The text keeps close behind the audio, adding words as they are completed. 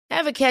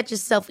Ever catch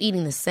yourself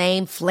eating the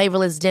same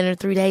flavorless dinner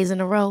 3 days in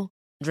a row?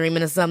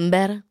 Dreaming of something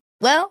better?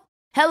 Well,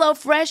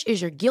 HelloFresh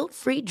is your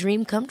guilt-free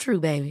dream come true,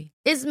 baby.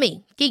 It's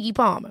me, Keke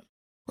Palmer.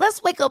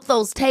 Let's wake up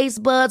those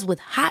taste buds with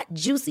hot,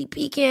 juicy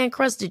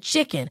pecan-crusted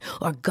chicken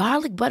or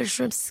garlic butter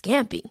shrimp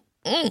scampi.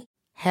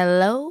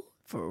 Hello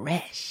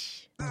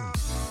Fresh.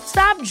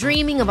 Stop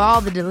dreaming of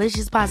all the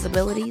delicious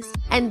possibilities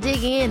and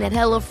dig in at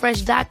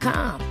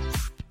HelloFresh.com.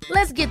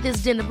 Let's get this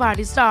dinner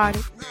party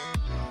started.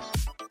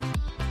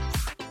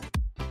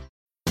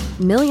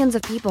 Millions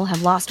of people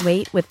have lost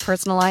weight with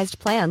personalized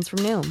plans from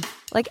Noom.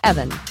 Like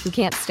Evan, who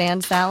can't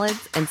stand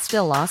salads and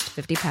still lost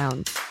 50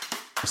 pounds.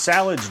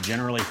 Salads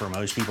generally for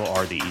most people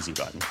are the easy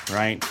button,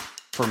 right?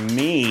 For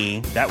me,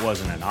 that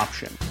wasn't an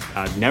option.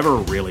 I never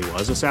really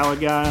was a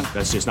salad guy.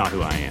 That's just not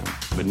who I am.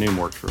 But Noom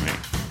worked for me.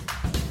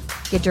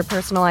 Get your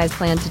personalized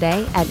plan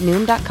today at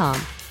Noom.com.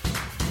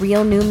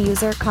 Real Noom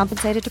user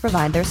compensated to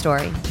provide their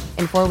story.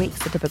 In 4 weeks,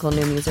 the typical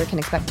Noom user can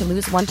expect to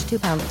lose 1 to 2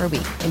 pounds per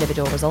week.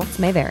 Individual results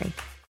may vary.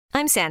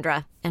 I'm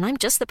Sandra, and I'm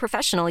just the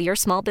professional your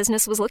small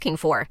business was looking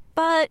for.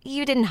 But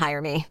you didn't hire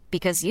me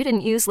because you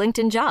didn't use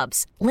LinkedIn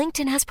Jobs.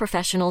 LinkedIn has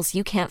professionals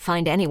you can't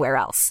find anywhere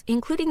else,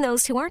 including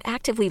those who aren't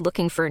actively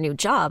looking for a new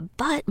job,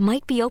 but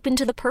might be open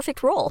to the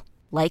perfect role,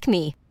 like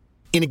me.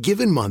 In a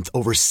given month,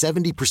 over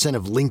 70%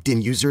 of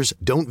LinkedIn users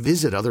don't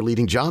visit other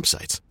leading job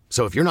sites.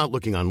 So if you're not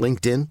looking on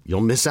LinkedIn,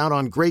 you'll miss out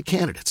on great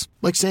candidates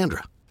like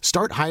Sandra.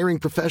 Start hiring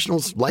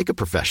professionals like a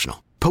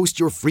professional. Post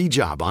your free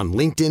job on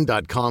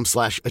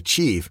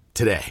linkedin.com/achieve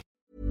today.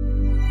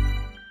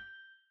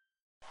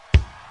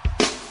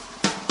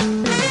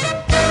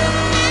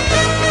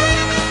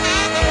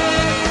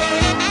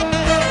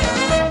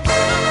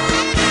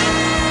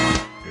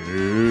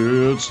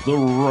 It's the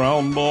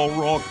Roundball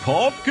Rock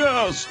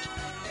Podcast,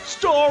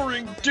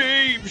 starring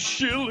Dave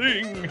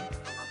Schilling,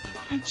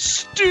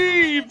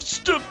 Steve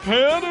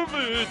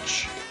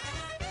Stepanovich,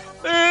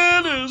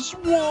 Ennis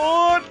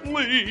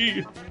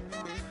Watley,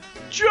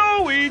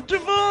 Joey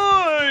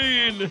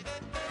Devine,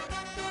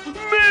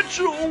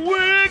 Mitchell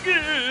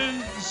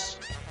Wiggins,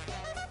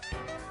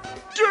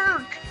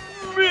 Dirk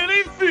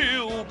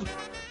Minifield,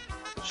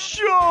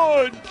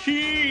 Sean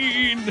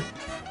Keane,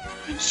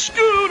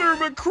 Scooter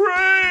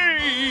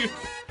McRae,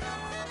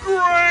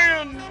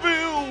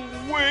 Granville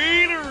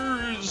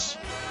Waiters,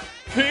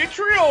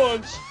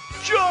 Patreons,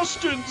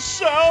 Justin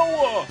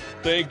Sawa,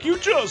 thank you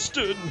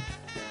Justin,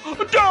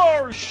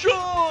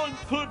 Darshan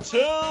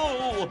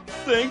Patel,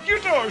 thank you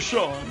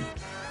Darshan,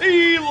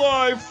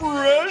 Eli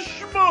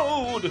Fresh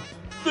Mode,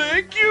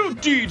 thank you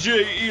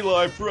DJ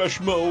Eli Fresh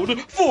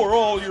Mode for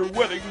all your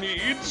wedding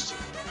needs,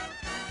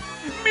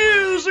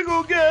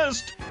 musical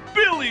guest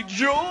Billy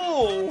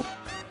Joel,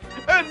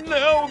 and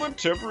now the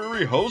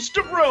temporary host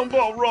of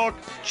Roundball Rock,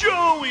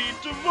 Joey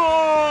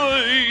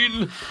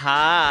Devine.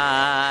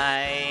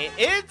 Hi,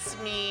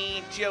 it's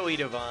me, Joey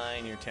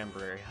Devine, your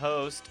temporary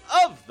host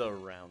of the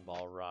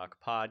Roundball Rock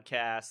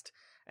podcast,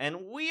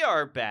 and we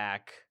are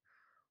back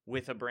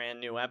with a brand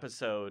new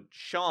episode.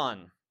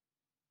 Sean,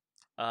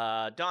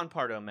 Don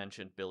Pardo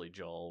mentioned Billy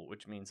Joel,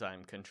 which means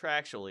I'm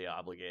contractually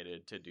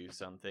obligated to do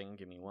something.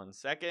 Give me 1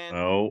 second.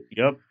 Oh,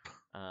 yep.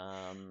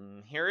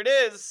 Here it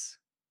is.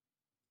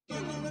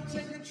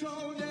 Take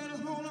control, get a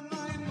hold of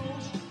my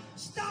emotions.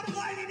 Stop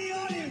fighting the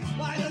audience.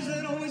 Why does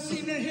it always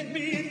seem to hit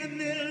me in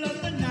the middle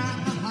of the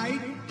night?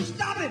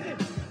 Stop it!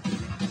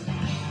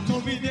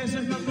 Toby, there's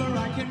a number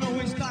I can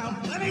always dial.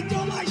 Let me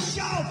do my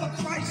show, for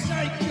Christ's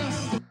sake.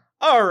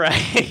 All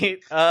right.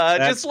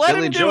 Just let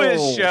Billy him do Joel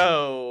his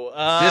show.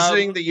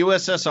 Visiting the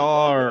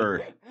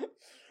USSR.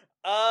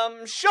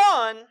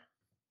 Sean,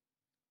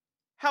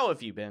 how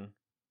have you been?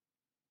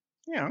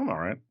 Yeah, I'm all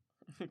right.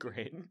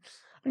 Great.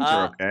 Things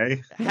are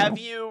okay. Have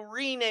you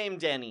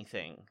renamed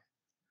anything?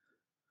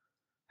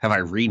 Have I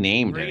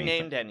renamed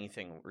anything?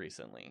 Anything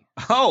recently?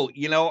 Oh,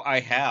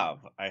 I have.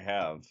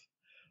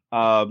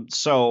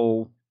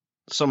 So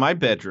my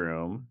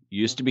bedroom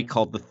used to be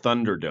called the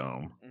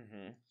Thunderdome,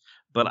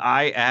 but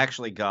I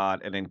actually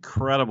got an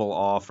incredible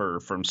offer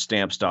from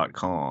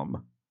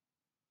Stamps.com.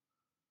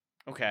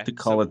 Okay. To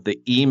call it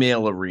the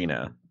Email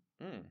Arena.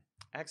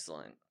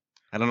 Excellent.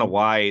 I don't know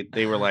why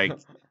they were like,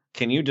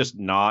 can you just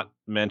not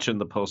mention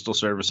the Postal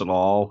Service at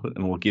all,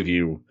 and we'll give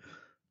you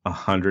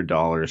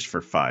 $100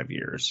 for 5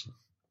 years.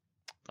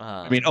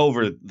 I mean,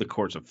 over the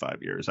course of 5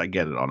 years. I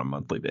get it on a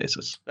monthly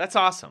basis. That's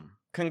awesome.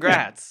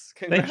 Congrats.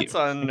 Yeah. Congrats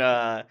on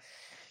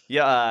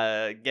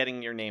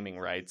getting your naming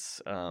rights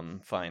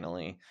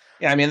finally.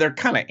 Yeah, I mean, they're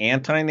kind of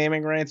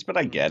anti-naming rights, but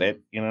I get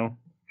it,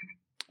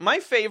 My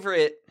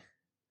favorite...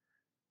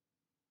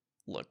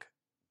 Look,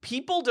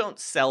 people don't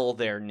sell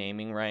their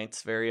naming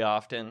rights very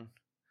often.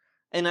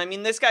 And I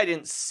mean, this guy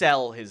didn't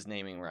sell his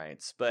naming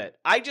rights, but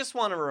I just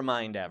want to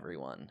remind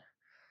everyone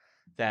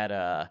that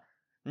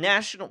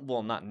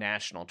not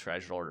national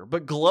treasure order,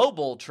 but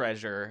global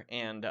treasure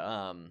and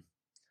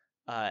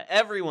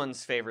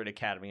everyone's favorite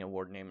Academy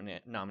Award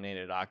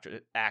nominated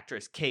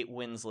actress Kate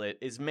Winslet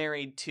is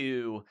married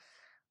to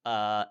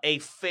a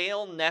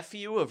fail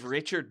nephew of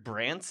Richard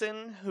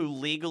Branson, who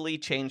legally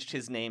changed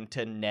his name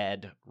to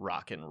Ned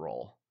Rock and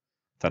Roll.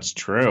 That's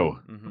true.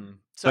 Mm-hmm.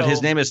 But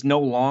his name is no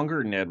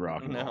longer Ned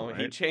Rock'n'Roll. No, right?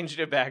 he changed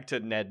it back to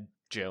Ned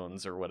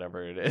Jones or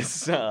whatever it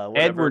is.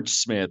 Edward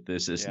Smith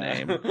is his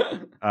name.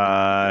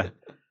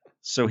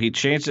 So he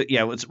changed it.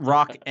 Yeah, it's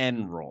Rock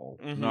and Roll,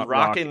 not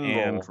Rock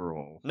and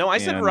Roll. No, I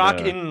said Rock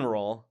and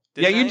Roll.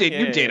 Yeah, you did.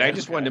 You did. I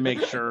just wanted to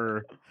make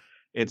sure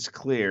it's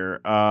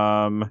clear.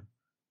 I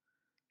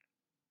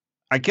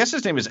guess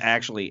his name is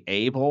actually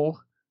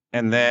Abel,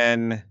 and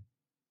then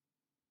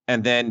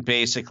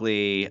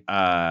basically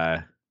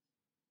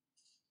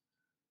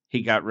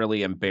he got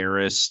really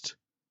embarrassed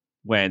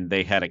when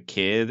they had a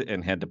kid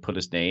and had to put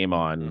his name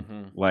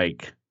on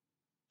like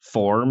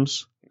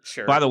forms.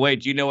 Sure. By the way,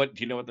 do you know what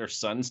their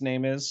son's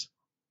name is?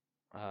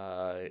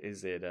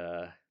 Is it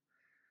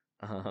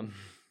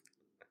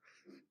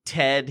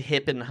Ted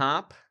Hip and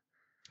Hop?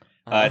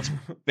 It's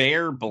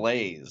Bear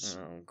Blaze.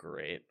 Oh,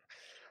 great.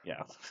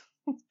 Yeah.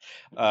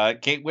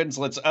 Kate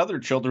Winslet's other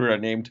children are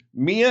named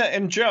Mia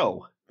and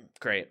Joe.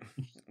 Great.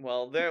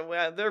 Well,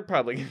 they're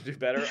probably going to do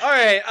better. All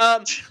right.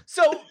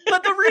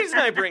 But the reason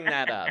I bring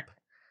that up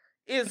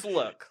is,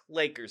 look,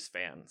 Lakers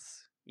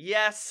fans.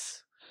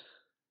 Yes,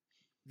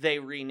 they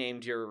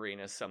renamed your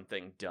arena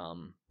something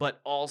dumb, but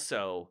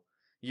also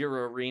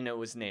your arena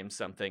was named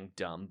something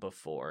dumb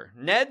before.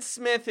 Ned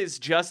Smith is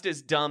just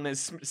as dumb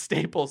as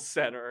Staples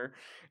Center,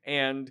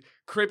 and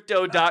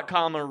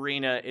Crypto.com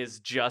Arena is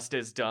just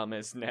as dumb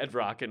as Ned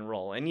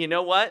Rock'n'Roll. And you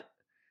know what?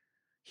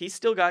 He's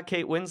still got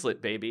Kate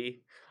Winslet,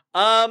 baby.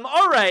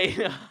 All right.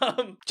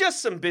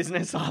 Just some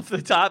business off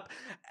the top.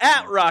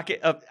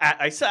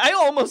 I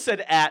almost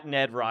said at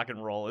Ned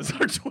Rock'n'Roll is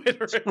our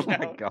Twitter account. Oh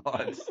my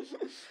God.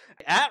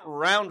 At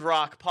Round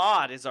Rock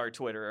Pod is our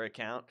Twitter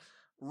account.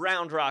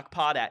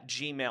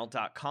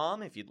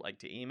 roundrockpod@gmail.com if you'd like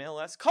to email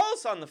us. Call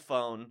us on the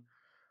phone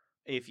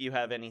if you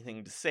have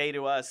anything to say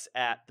to us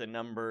at the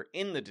number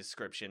in the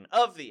description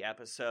of the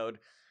episode.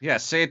 Yeah,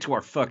 say it to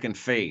our fucking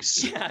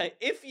face. Yeah,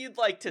 if you'd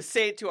like to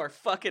say it to our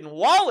fucking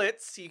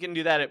wallets, you can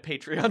do that at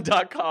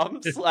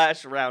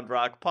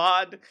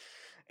patreon.com/roundrockpod.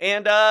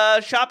 And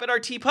shop at our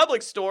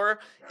TeePublic store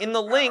in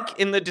the link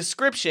in the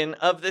description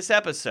of this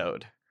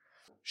episode.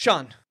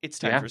 Sean, it's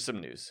time for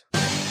some news.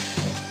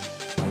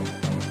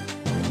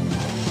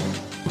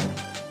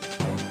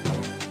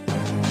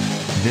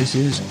 This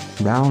is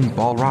Round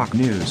Ball Rock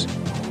News.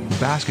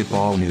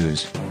 Basketball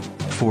news.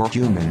 For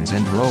humans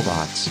and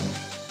robots.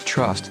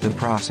 Trust the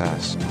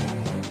process.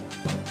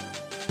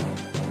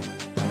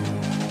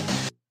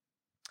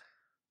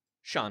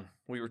 Sean,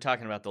 we were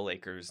talking about the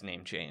Lakers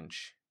name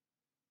change.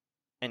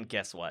 And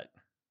guess what?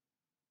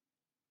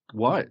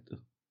 What?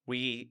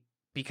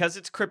 Because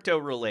it's crypto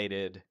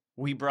related,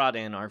 we brought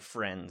in our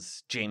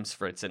friends James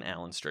Fritz and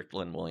Alan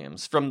Strickland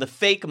Williams from the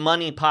Fake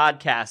Money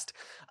Podcast,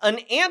 an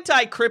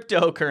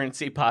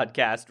anti-cryptocurrency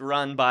podcast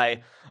run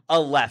by a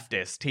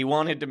leftist. He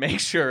wanted to make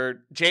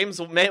sure,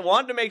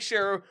 wanted to make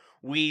sure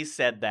we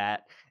said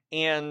that.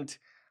 And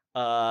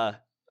I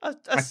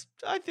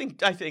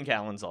think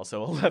Alan's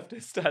also a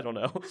leftist. I don't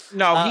know.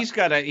 No, he's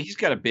got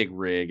a big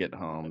rig at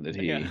home that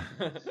he. Yeah.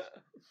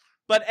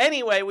 But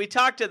anyway, we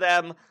talked to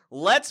them.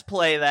 Let's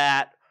play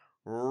that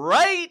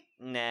right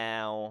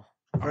now.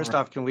 First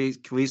off, can we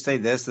say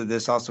that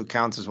this also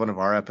counts as one of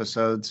our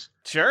episodes?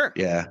 Sure.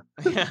 Yeah.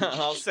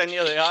 I'll send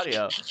you the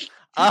audio.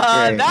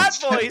 That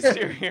voice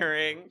you're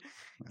hearing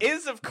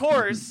is, of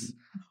course,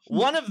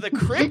 one of the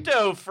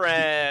crypto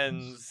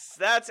friends.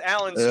 That's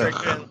Alan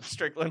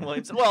Strickland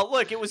Williams. Well,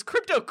 look, it was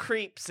Crypto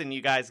Creeps, and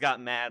you guys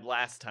got mad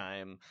last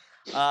time.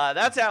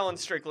 That's Alan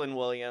Strickland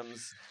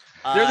Williams.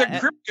 They're the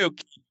crypto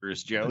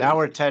keepers, Joe. Now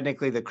we're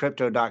technically the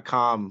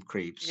Crypto.com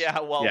creeps. Yeah,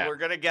 we're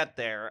going to get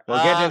there.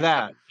 We'll get to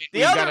that.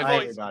 The other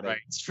voice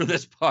for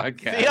this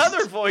podcast. The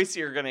other voice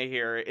you're going to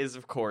hear is,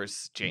 of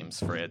course, James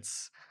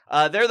Fritz.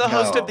 They're the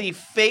host of the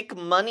Fake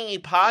Money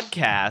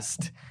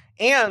Podcast.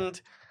 And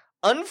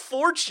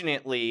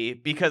unfortunately,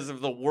 because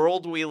of the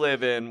world we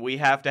live in, we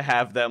have to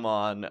have them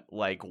on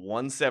like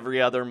once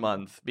every other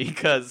month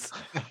because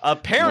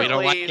apparently we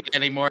don't like it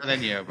any more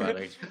than you,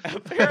 buddy.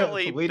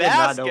 Apparently, we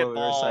basketball did not know what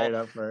we were signing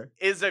up for.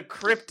 Is a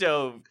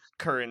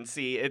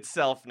cryptocurrency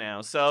itself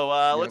now. So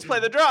let's play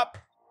the drop.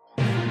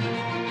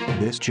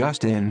 This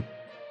just in.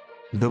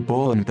 The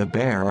bull and the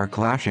bear are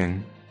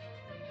clashing.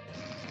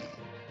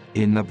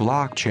 In the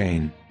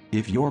blockchain.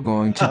 If you're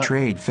going to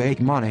trade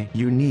fake money,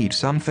 you need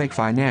some fake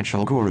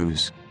financial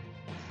gurus.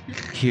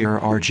 Here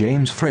are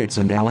James Fritz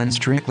and Alan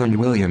Strickland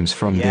Williams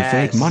from the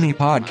Fake Money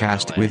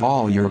Podcast with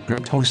all your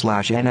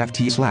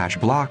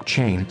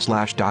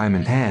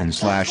crypto/NFT/blockchain/diamond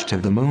hand/to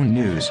the moon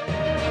news.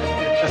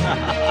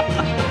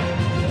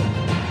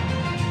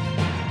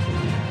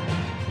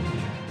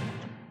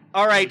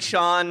 All right,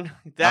 Sean,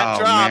 that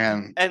drop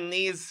man. And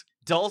these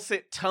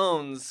dulcet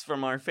tones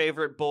from our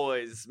favorite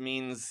boys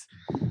means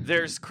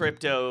there's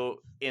crypto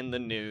in the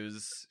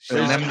news.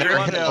 There's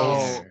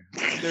Sean,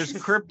 There's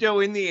crypto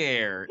in the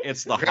air.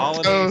 It's the Crypto.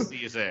 holiday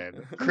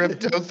season.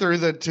 Crypto through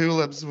the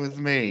tulips with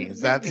me.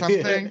 Is that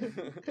something?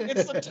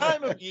 It's the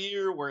time of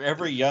year where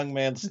every young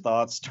man's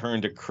thoughts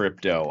turn to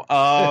crypto.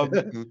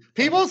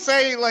 People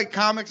say like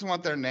comics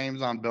want their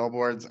names on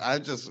billboards. I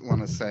just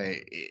want to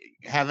say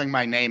having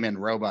my name in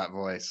robot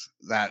voice,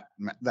 that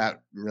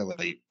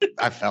really,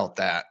 I felt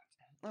that.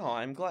 Oh,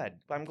 I'm glad.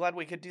 I'm glad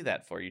we could do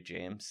that for you,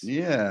 James.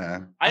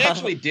 Yeah. I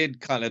actually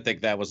did kind of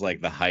think that was like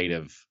the height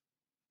of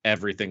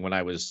everything when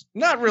I was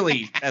not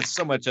really as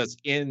so much as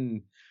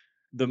in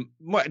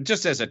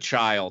just as a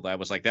child. I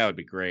was like, that would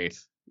be great.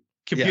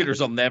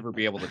 Computers will never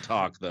be able to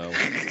talk, though.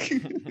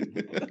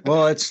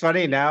 Well, it's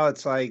funny now.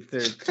 It's like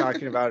they're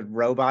talking about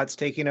robots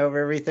taking over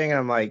everything. And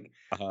I'm like,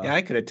 yeah,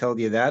 I could have told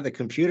you that. The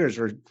computers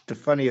were the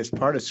funniest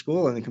part of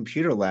school in the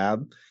computer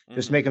lab.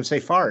 Just make them say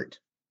fart.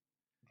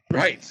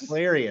 Right. It's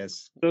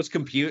hilarious. Those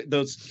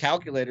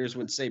calculators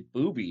would say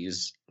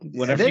boobies.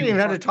 They didn't even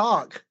have to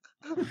talk.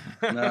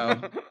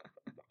 No.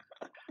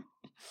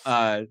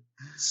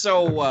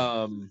 So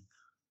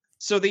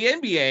the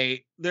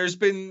NBA,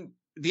 the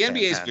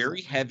NBA is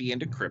very heavy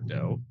into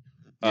crypto.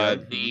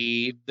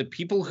 The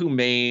people who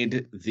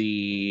made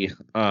the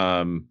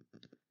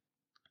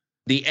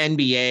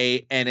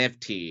NBA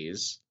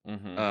NFTs,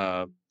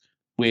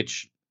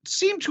 which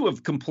seem to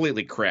have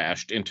completely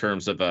crashed in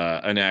terms of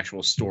an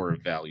actual store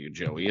of value.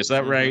 Joey, is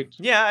that right?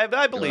 Yeah,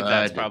 I believe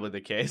that's probably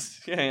the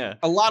case. Yeah.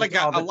 All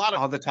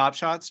the Top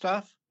Shot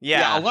stuff.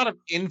 Yeah, a lot of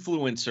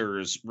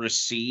influencers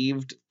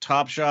received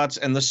Top Shots,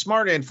 and the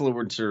smart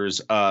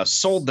influencers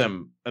sold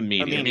them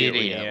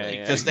immediately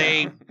because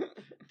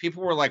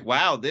people were like,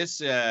 "Wow, this."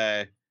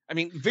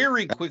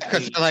 Very quickly.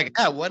 Because they're like,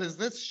 "Oh, what is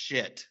this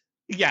shit?"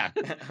 Yeah,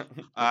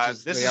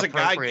 this is a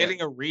guy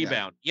getting a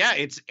rebound. Yeah,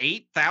 it's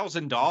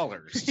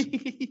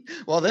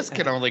 $8,000. Well, this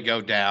can only go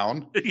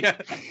down. Yeah.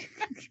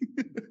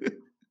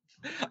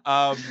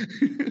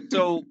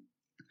 So,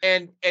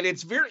 and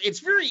it's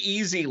very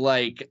easy.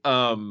 Like,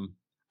 I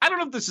don't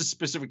know if this is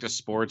specific to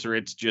sports or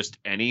it's just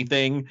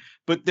anything,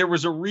 but there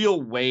was a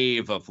real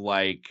wave of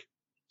like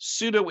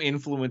pseudo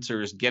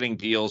influencers getting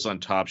deals on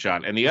Top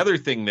Shot, and the other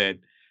thing that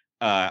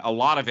a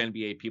lot of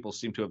NBA people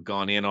seem to have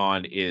gone in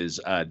on is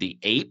the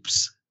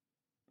apes.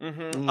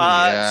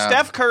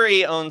 Steph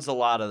Curry owns a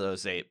lot of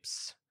those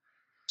apes.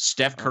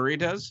 Steph Curry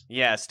does?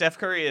 Yeah, Steph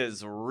Curry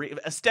is...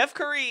 Steph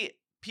Curry...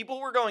 People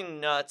were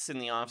going nuts in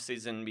the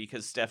offseason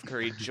because Steph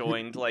Curry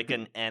joined like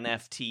an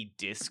NFT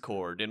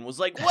Discord and was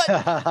like, what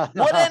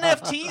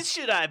NFTs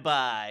should I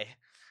buy?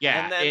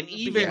 Yeah, and then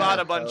even he bought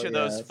a bunch of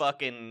those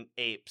fucking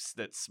apes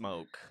that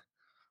smoke.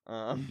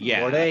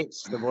 Bored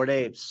apes. The Bored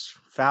Apes.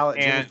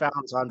 Jimmy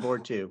Fallon's on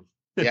board too.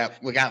 Yeah,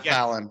 we got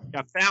Fallon.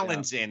 Yeah,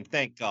 Fallon's in.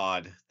 Thank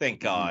God.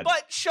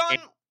 But Sean,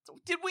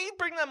 did we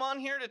bring them on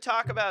here to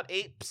talk about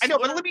apes? I know,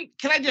 but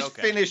can I just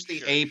finish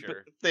the ape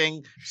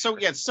thing? So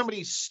yeah,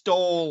 somebody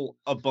stole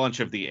a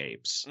bunch of the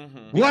apes.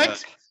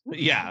 What?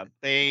 Yeah,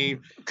 they,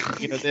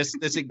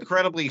 this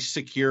incredibly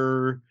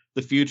secure,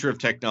 the future of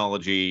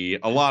technology.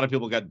 A lot of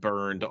people got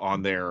burned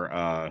on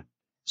their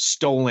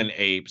stolen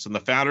apes, and the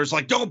founder's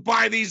like, don't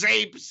buy these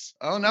apes.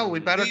 Oh no, we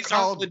better these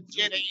call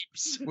legit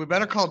apes. We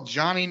better call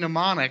Johnny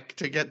Mnemonic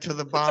to get to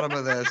the bottom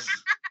of this.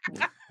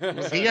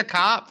 Was he a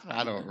cop?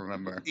 I don't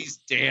remember. These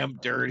damn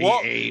dirty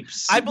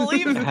apes. I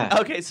believe.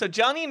 Okay, so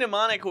Johnny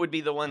Mnemonic would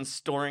be the one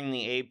storing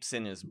the apes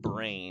in his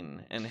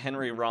brain, and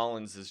Henry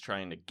Rollins is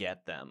trying to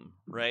get them.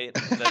 Right?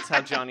 That's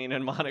how Johnny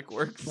Mnemonic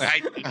works. I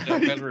think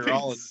Henry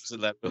Rollins is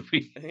in that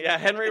movie. Yeah,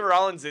 Henry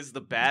Rollins is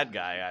the bad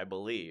guy, I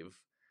believe.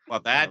 Well,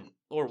 that.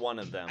 Or one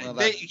of them. Well,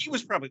 he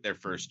was probably their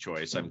first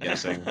choice, I'm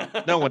guessing.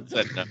 No one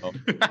said no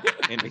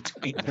in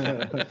between.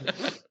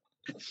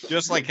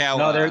 Just like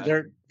how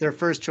their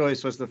first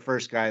choice was the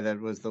first guy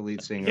that was the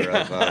lead singer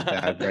of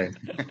Bad Brains.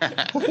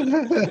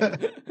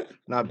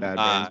 Not Bad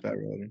Brains, Bad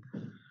Religion.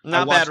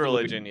 Not Bad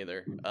Religion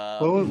either.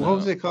 What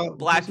was it called?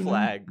 Black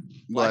Flag.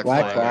 Black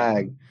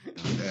Flag.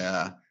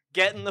 Yeah.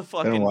 Get in the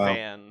fucking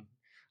van.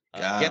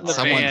 Get in the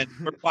van.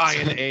 We're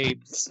buying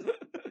apes.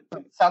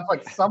 Sounds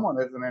like someone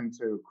isn't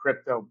into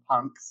crypto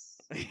punks.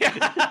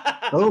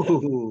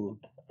 Oh.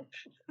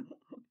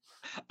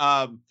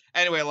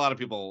 Anyway, a lot of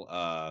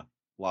people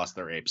lost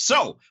their apes.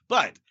 So,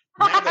 but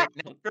now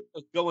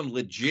crypto's going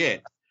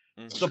legit.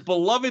 The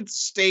beloved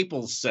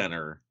Staples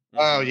Center.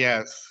 Oh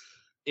yes,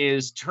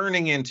 is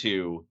turning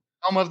into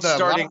a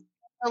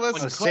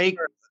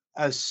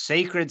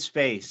sacred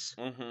space.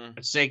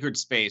 A sacred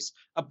space.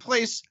 A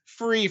place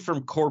free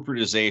from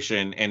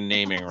corporatization and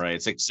naming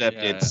rights, except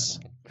it's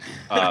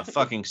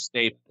fucking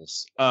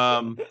Staples.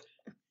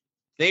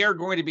 They are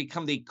going to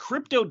become the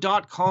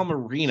Crypto.com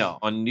arena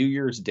on New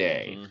Year's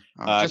Day.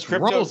 Just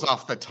rolls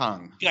off the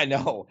tongue. Yeah, I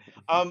know.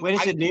 Wait,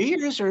 is it New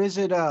Year's or is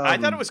it? I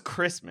thought it was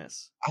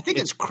Christmas. I think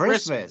it's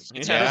Christmas.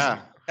 Yeah,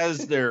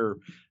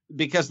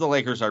 because the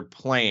Lakers are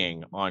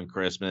playing on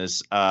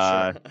Christmas.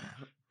 Sure.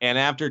 And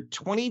after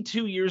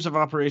 22 years of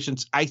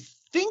operations, I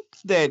think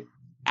that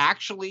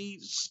actually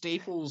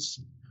Staples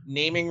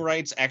naming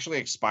rights actually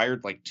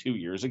expired like 2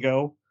 years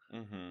ago.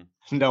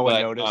 Mm-hmm. No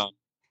one noticed.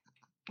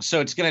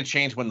 So it's going to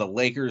change when the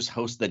Lakers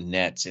host the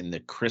Nets in the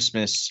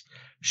Christmas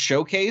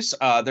showcase.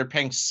 They're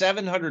paying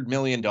 $700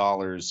 million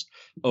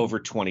over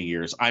 20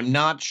 years. I'm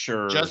not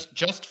sure.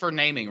 Just for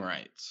naming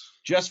rights.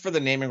 Just for the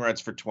naming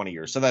rights for 20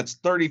 years. So that's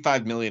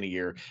 $35 million a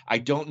year. I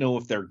don't know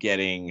if they're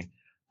getting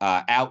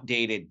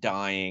outdated,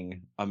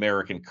 dying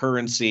American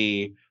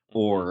currency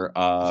or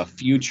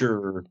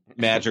future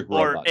magic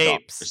or robot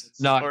apes. Dollars.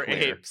 It's not or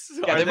clear. apes.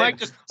 Yeah, they might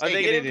just are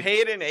they getting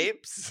paid in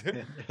apes?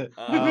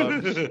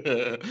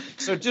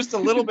 So just a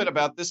little bit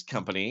about this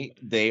company.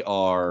 They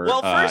are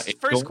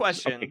first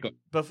question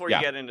before you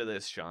get into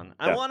this, Sean.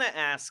 I want to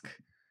ask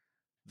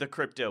the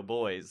crypto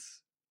boys.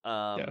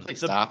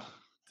 Stop.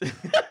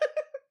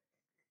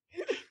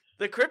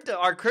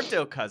 Our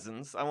crypto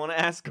cousins. I want to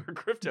ask our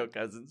crypto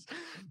cousins.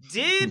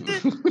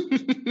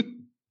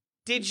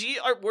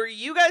 Were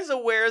you guys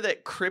aware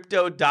that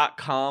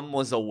crypto.com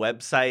was a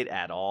website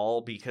at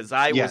all? Because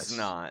I was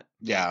not.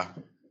 Yeah.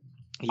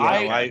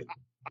 I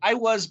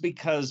was,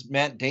 because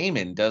Matt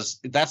Damon that's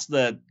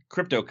the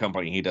crypto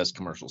company he does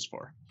commercials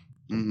for.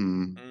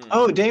 Mm-hmm.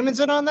 Oh,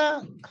 Damon's in on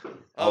that?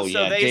 So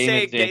yeah, they Damon,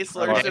 say gay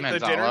slurs at the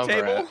dinner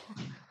table?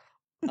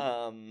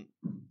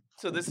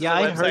 So this is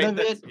I'd heard of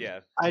it.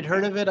 Yeah. I'd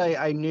heard of it.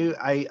 I knew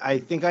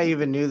I think I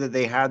even knew that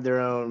they had their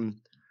own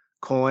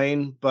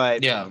coin,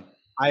 but yeah.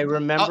 I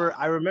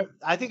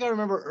think I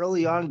remember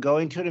early on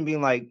going to it and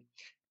being like,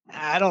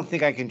 I don't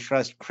think I can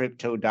trust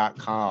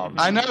crypto.com.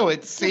 I know,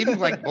 it seemed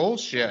like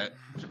bullshit.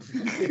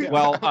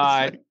 Well,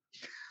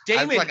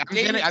 Damon,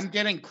 I'm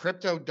getting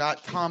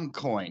crypto.com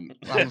coin.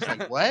 I was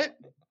like, what?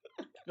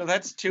 No,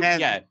 that's too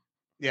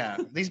Yeah,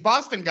 these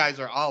Boston guys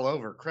are all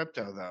over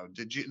crypto, though.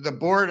 The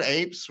Bored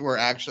Apes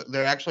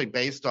they're actually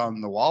based on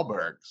the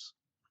Wahlbergs.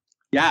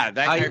 Yeah,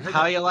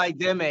 how you like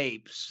them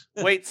apes?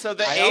 Wait, so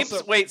the apes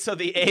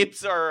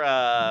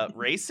are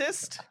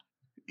racist?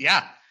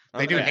 Yeah,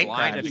 they do hate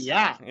crimes.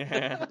 Yeah,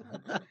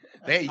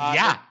 they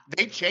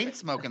chain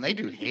smoke and they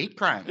do hate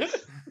crimes.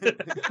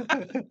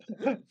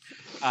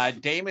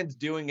 Damon's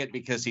doing it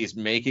because he's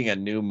making a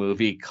new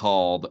movie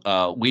called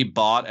 "We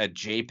Bought a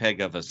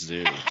JPEG of a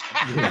Zoo,"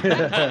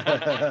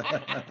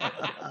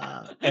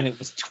 and it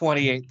was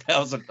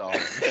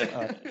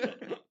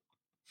 $28,000.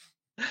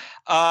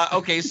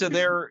 Okay, so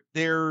they're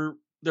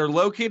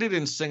located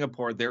in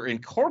Singapore. They're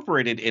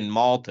incorporated in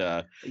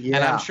Malta, and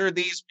I'm sure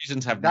these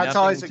reasons have. That's nothing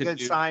always to a good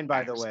do sign,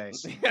 by the way.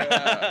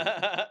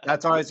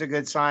 That's always a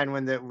good sign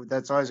when they're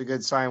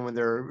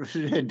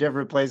in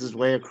different places,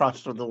 way across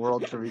from the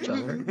world from each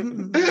other.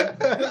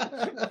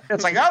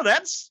 It's like, oh,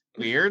 that's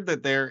weird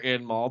that they're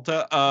in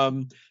Malta.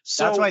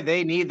 So that's why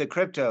they need the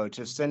crypto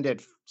to send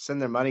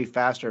their money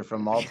faster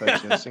from Malta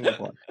to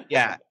Singapore.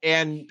 Yeah,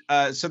 and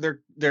so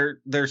their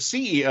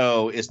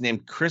CEO is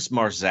named Chris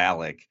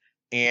Marzalek,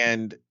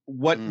 and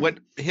what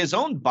his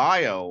own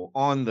bio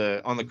on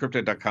the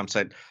crypto.com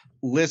site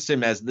lists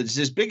him as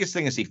his biggest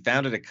thing is he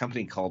founded a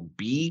company called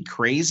Be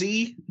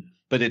Crazy,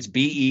 but it's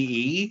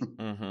BEE.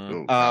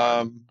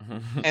 Mm-hmm.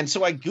 And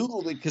so I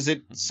Googled it because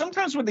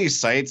sometimes with these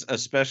sites,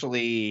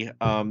 especially,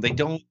 they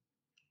don't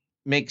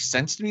make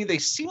sense to me. They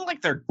seem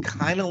like they're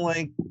kind of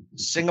like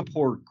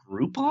Singapore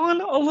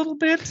Groupon a little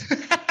bit.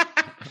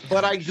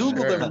 But I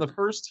Googled them, and the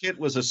first hit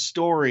was a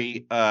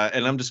story,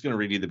 and I'm just going to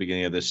read you the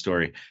beginning of this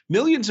story.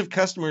 Millions of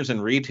customers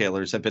and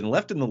retailers have been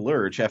left in the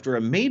lurch after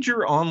a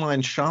major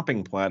online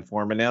shopping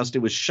platform announced it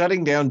was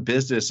shutting down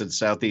business in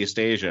Southeast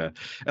Asia.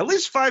 At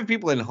least 5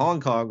 people in Hong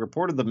Kong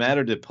reported the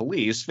matter to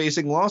police,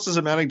 facing losses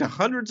amounting to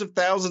hundreds of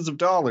thousands of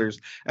dollars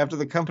after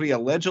the company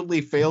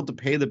allegedly failed to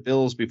pay the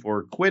bills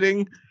before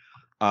quitting.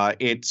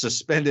 It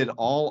suspended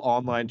all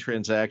online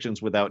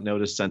transactions without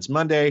notice since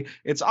Monday.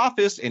 Its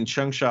office in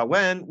Cheung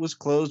Wen was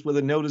closed with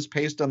a notice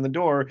pasted on the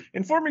door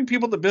informing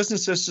people the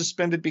business is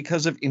suspended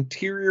because of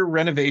interior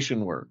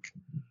renovation work.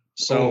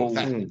 So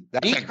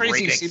Be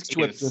Crazy seems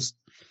to have just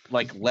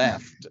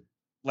left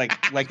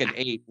like an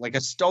ape, like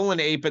a stolen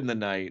ape in the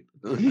night.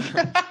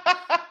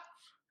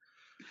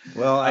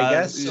 Well, I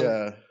guess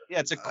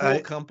it's a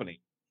cool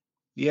company.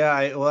 Yeah,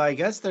 I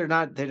guess they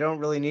don't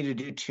really need to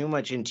do too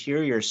much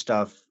interior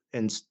stuff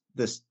in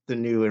the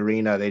new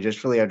arena. They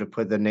just really have to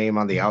put the name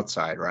on the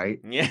outside, right?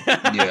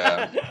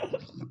 Yeah.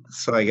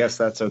 So I guess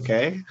that's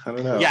okay. I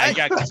don't know. Yeah,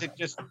 because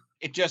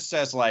it just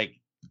says like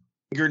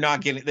you're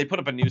not getting. They put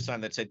up a new sign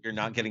that said you're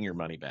not getting your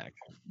money back.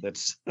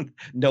 That's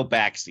no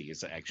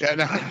backsies actually.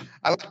 Yeah,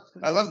 no,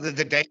 I love the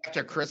day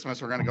after Christmas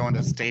we're gonna go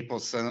into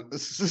Staples and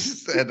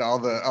all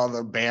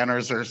the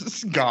banners are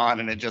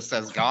gone and it just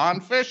says "Gone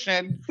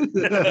Fishing."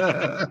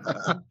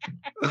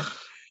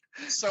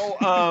 So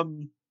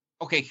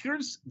okay,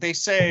 they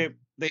say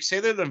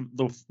they're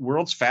the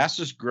world's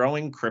fastest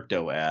growing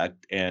crypto app,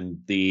 and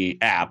the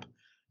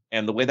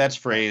way that's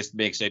phrased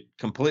makes it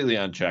completely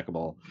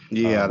uncheckable.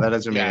 Yeah, that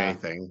doesn't mean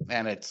anything.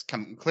 And it's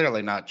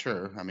clearly not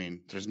true. I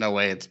mean, there's no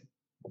way it's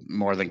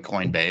more than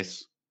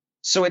Coinbase.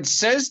 So it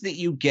says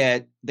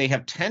that they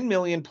have 10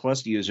 million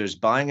plus users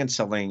buying and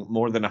selling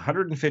more than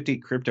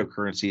 150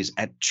 cryptocurrencies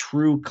at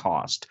true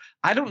cost.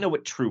 I don't know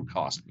what true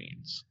cost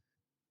means.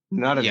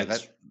 None of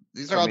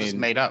these are all just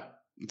made up.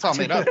 It's all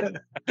made up.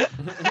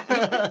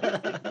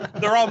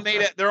 They're all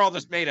made up. They're all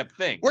just made up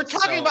things. We're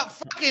talking about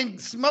fucking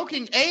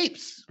smoking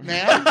apes,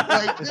 man.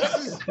 Like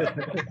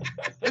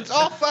it's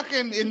all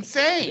fucking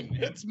insane.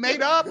 It's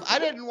made up. I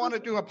didn't want to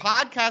do a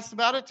podcast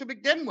about it to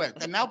begin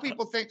with, and now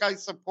people think I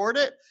support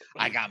it.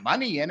 I got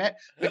money in it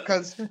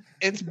because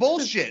it's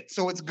bullshit.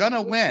 So it's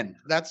gonna win.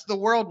 That's the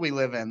world we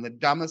live in. The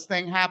dumbest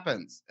thing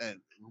happens.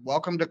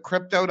 Welcome to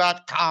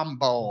Crypto.com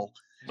bowl.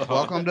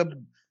 Welcome to.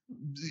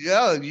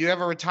 Yeah, do you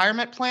have a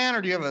retirement plan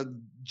or do you have a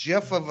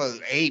gif of an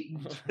ape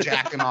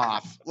jacking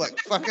off? Like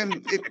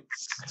fucking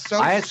it's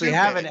so I actually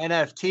stupid. have an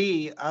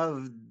NFT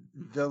of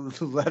the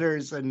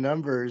letters and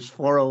numbers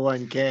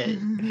 401k.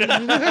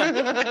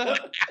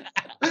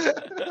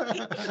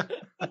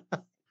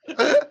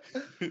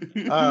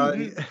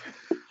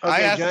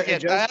 I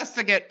asked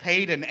to get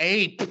paid an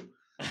ape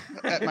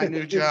at my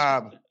new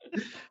job.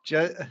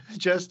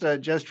 Just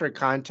for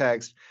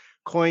context,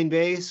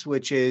 Coinbase,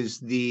 which is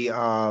the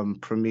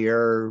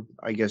premier,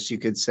 I guess you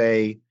could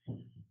say.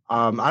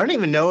 I don't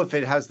even know if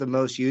it has the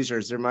most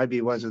users. There might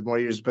be ones with more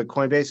users, but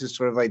Coinbase is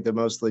sort of like the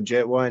most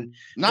legit one.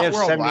 Not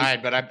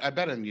worldwide, but I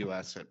bet in the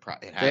US it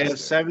has. They have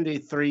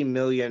 73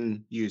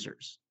 million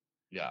users.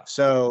 Yeah.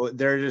 So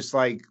they're just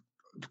like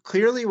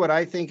clearly what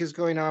I think is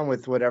going on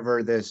with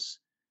whatever this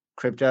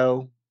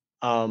crypto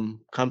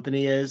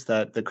company is,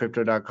 that the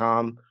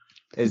Crypto.com,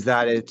 is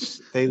that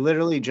they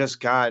literally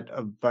just got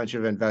a bunch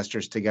of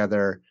investors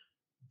together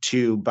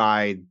to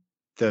buy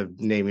the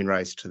naming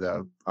rights to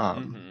the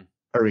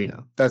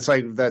arena. It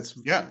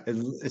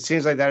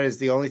seems like that is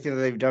the only thing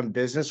that they've done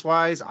business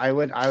wise. I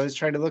was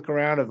trying to look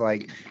around of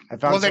like I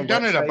found. Well, they've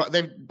done it.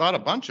 They've bought a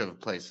bunch of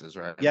places,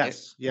 right?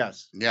 Yes.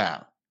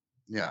 Yeah.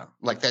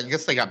 Like I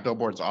guess they got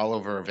billboards all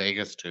over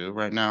Vegas too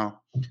right now.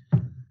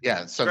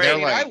 Yeah. So Great. they're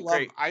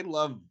like, I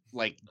love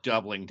like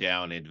doubling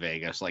down in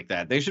Vegas like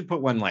that. They should put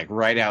one like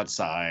right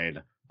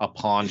outside a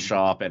pawn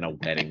shop and a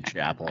wedding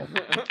chapel.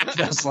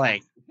 Just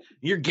like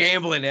you're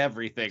gambling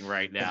everything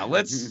right now.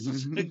 Let's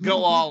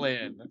go all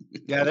in.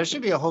 Yeah, there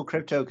should be a whole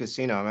crypto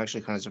casino. I'm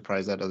actually kind of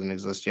surprised that doesn't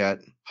exist yet.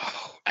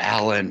 Oh,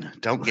 Alan,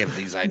 don't give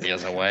these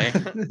ideas away.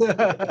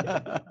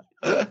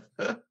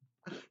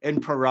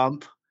 In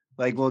Pahrump.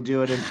 Like we'll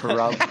do it in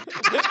Pahrump.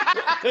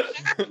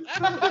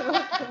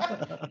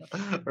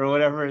 Or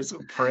whatever is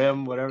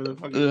Prim, whatever the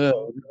fuck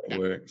it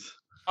works.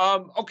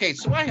 Okay,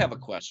 so I have a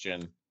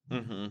question.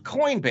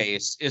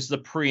 Coinbase is the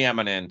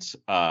preeminent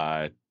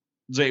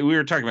we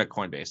were talking about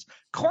Coinbase.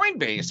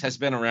 Coinbase has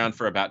been around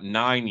for about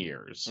 9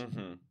 years.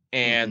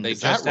 And they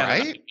just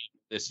had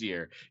this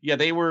year. Yeah,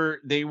 they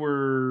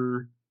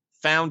were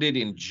founded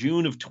in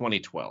June of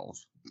 2012.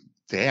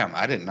 Damn,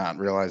 I did not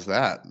realize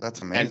that.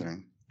 That's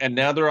amazing. And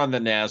now they're on the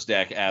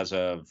NASDAQ as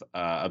of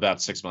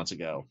about 6 months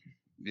ago.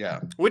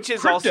 Yeah. Which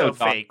is also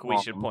fake, we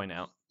should point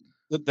out.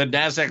 The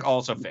NASDAQ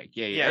also fake.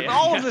 Yeah.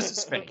 All of this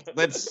is fake.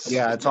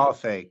 It's all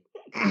fake.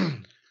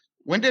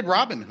 When did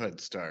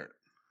Robinhood start?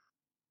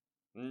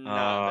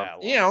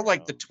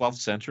 Like the 12th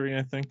century,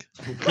 I think.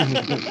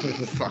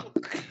 Fuck.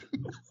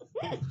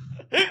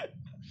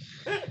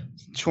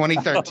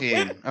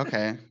 2013.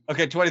 Okay,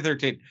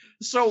 2013.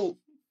 So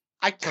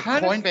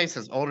Coinbase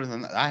is older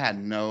than that. I had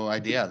no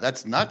idea.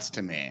 That's nuts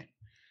to me.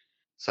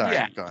 Sorry,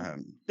 go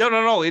ahead. No.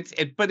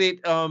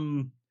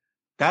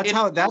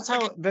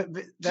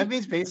 That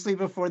means basically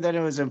before then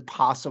it was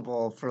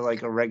impossible for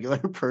like a regular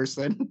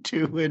person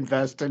to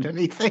invest in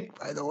anything,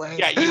 by the way.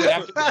 Yeah, you would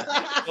have to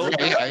you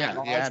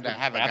had to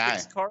have a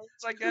guy. Cards,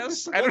 I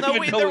guess.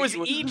 There was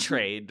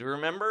E-Trade,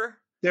 remember?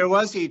 There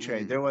was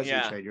E-Trade.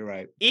 E-Trade, you're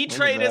right.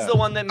 E-Trade is the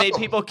one that made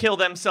people kill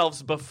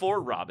themselves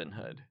before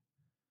Robinhood.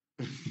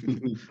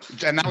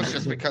 And that was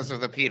just because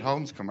of the Pete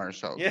Holmes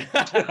commercial. Yeah.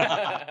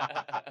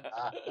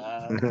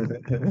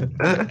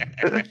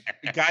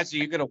 Guys, are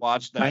you gonna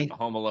watch that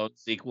Home Alone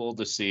sequel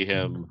to see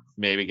him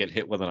maybe get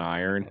hit with an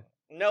iron?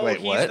 No,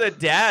 he's the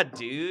dad,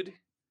 dude.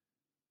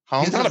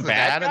 Holmes he's not a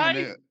bad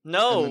guy.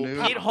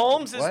 Pete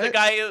Holmes is the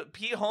guy.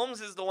 Pete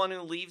Holmes is the one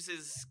who leaves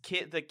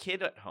the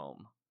kid at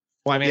home.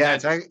 Well, I mean, yeah,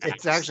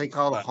 it's actually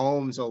called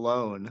Holmes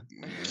Alone.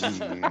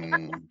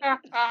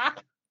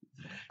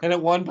 And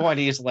at one point,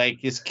 he's like,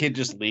 his kid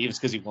just leaves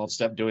because he won't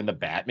stop doing the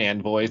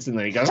Batman voice, and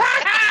then he goes,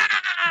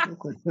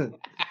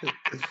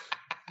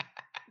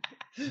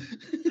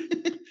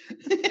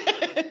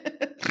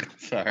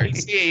 Sorry.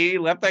 He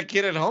left that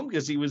kid at home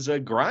because he was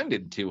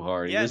grinding too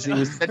hard. He was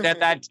sitting at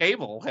that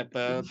table at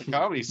the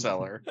Comedy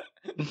Cellar.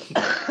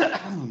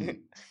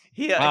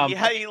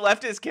 He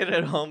left his kid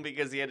at home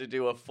because he had to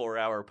do a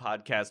 4-hour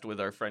podcast with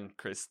our friend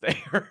Chris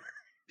Thayer.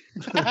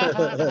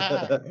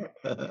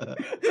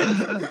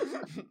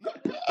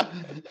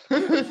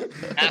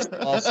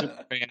 Basketball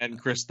Superman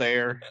Chris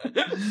Thayer.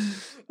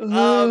 All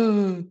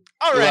right.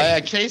 Well, I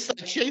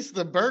chased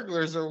the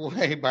burglars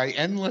away by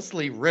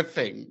endlessly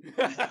riffing.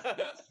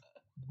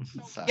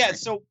 Yeah,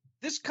 so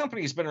this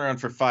company has been around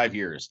for 5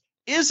 years.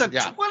 Is a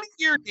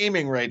 20-year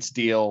naming rights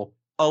deal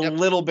a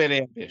little bit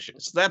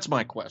ambitious? That's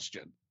my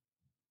question.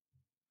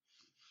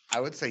 I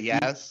would say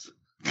yes.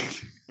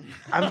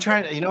 I'm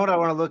trying to, you know what I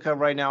want to look up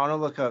right now? I want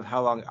to look up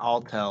how long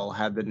Alltel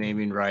had the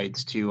naming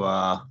rights to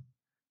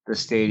the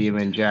stadium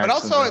in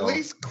Jacksonville. But also, at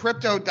least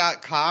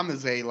Crypto.com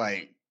is a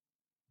like,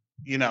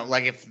 you know,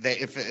 like if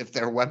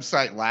their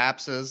website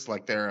lapses,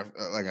 like they're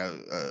like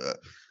a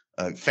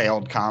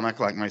failed comic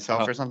like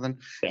myself or something,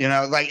 you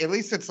know, like at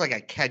least it's like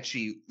a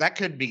catchy. That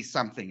could be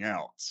something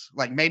else.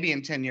 Like maybe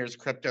in 10 years,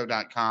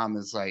 Crypto.com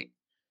is like,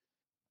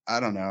 I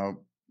don't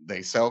know,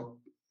 they sell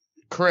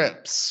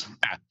Crips.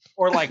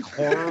 Or like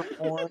horror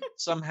porn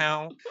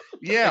somehow.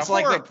 Yeah, it's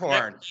horror like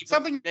porn.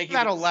 Something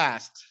that'll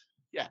last.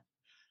 Yeah.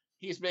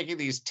 He's making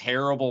these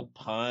terrible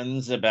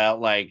puns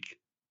about like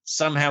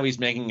somehow he's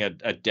making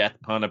a death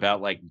pun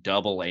about like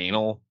double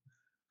anal.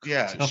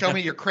 Yeah. Show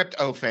me your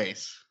crypto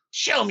face.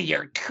 Show me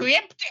your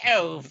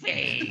crypto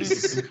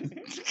face.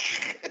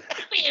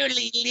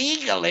 Barely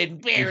legal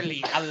and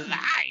barely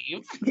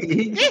alive.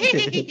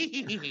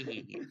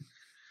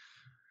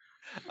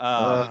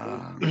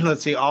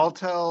 Let's see.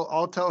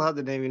 Alltel had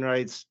the naming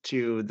rights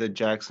to the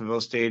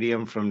Jacksonville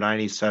Stadium from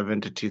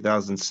 97 to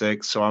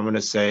 2006. So I'm gonna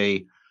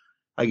say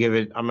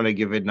I'm gonna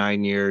give it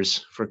 9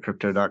 years for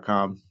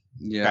Crypto.com.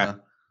 Yeah. Okay.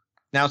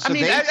 Now, so I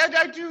mean,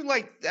 I do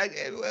like.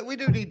 We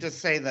do need to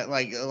say that,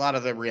 like, a lot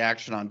of the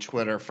reaction on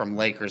Twitter from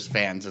Lakers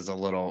fans is a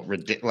little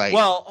ridiculous. Like,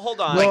 well,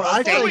 hold on. Well,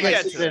 I Before feel we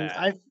like get to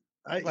that,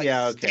 like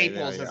yeah, okay,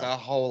 Staples yeah. is a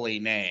holy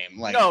name.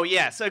 Like, no,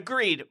 yes,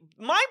 agreed.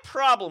 My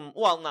problem,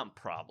 well, not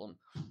problem.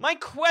 My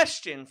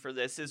question for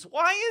this is,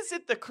 why is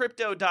it the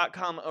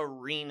Crypto.com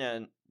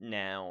arena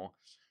now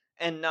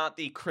and not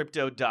the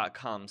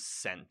Crypto.com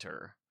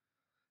center?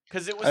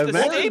 Because it was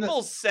the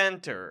Staples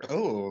Center.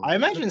 Oh, I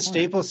imagine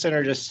Staples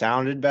Center just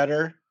sounded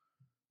better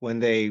when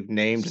they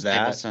named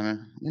that.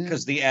 Center.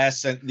 Because the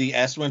S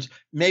ones,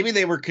 maybe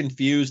they were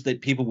confused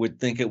that people would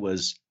think it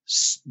was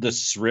the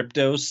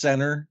Sripto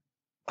Center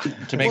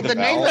to make the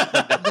vowel.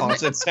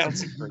 It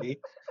sounds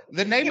great.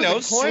 The name of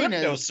the coin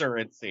is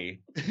Sriptocurrency.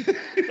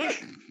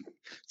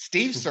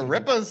 Steve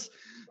Saripa's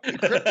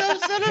crypto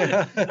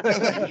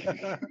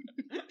center.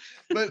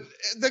 But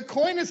the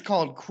coin is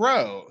called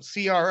Crow,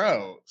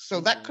 CRO. So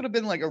that could have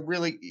been like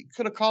you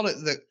could have called it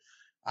the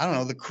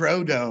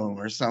Crow Dome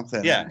or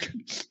something. Yeah,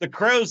 the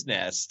Crow's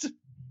Nest.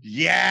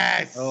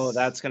 Yes. Oh,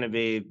 that's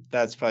probably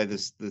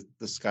the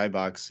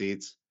skybox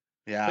seats.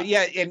 Yeah. But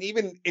yeah, and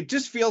even it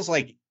just feels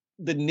like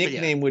the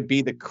nickname would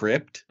be the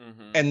Crypt,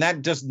 and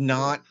that does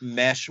not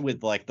mesh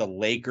with like the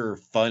Laker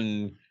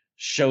fun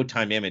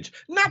Showtime image.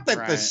 Not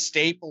that the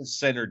Staples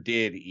Center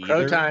did either.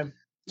 Crow time.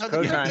 No,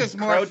 the Crypt is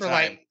more for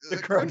like the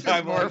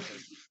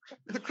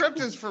Crypt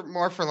is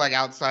more for like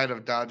outside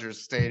of Dodgers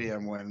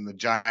Stadium when the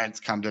Giants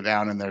come to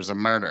town and there's a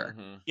murder.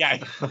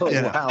 Yeah.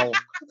 Oh,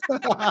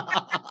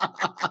 wow.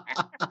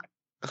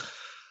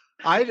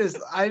 I just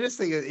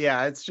think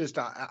it's just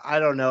I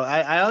don't know.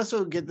 I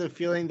also get the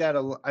feeling that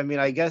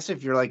I guess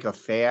if you're like a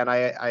fan,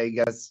 I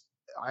guess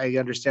I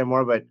understand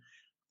more, but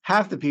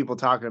half the people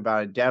talking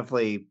about it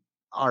definitely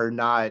are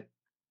not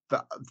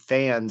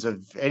fans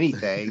of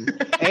anything,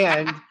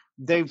 and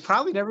they've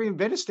probably never even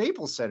been to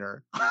Staples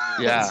Center.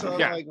 Yeah. So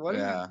like, what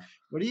do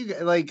you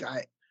like?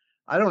 I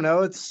don't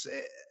know. It's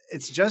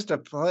just a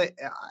play.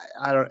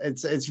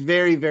 It's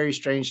very, very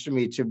strange to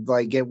me to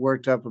like get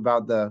worked up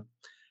about the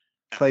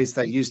place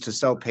that used to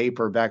sell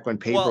paper back when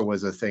paper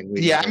was a thing.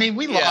 We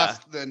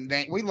lost the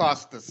name. We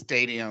lost the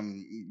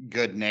stadium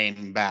good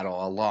name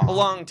battle a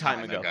long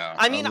time ago.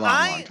 I mean,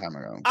 long time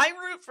ago. I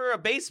root for a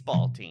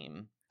baseball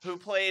team who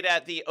played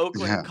at the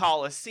Oakland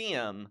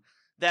Coliseum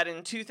that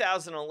in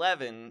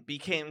 2011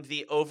 became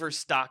the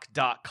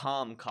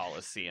Overstock.com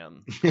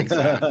Coliseum.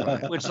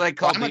 Exactly. Which they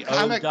called the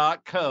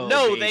O.co.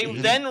 No, they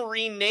then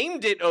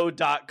renamed it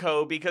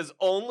O.co because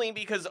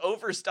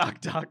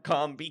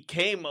Overstock.com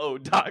became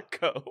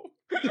O.co.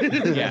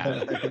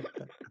 Yeah.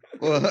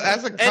 Well,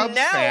 as a Cubs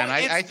fan,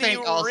 I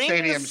think all Ring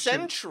stadiums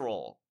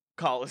Central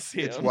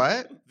Coliseum. It's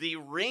what? The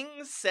Ring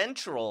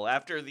Central,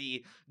 after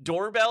the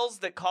doorbells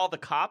that call the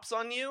cops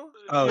on you.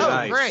 Oh,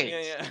 nice. Great.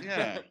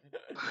 Yeah.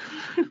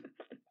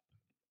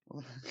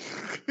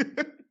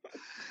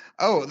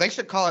 Oh, they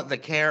should call it the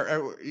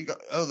Karen.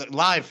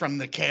 Live from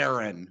the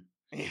Karen.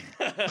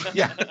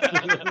 Yeah.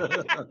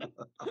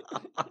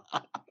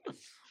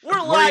 We're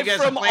live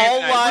from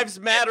All Lives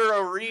Matter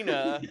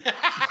Arena.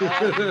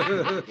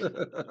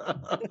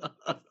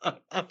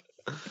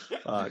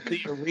 The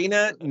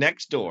arena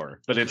next door,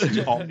 but it's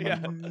all.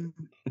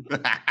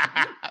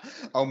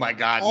 Oh my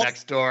God! All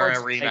next door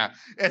sports, arena.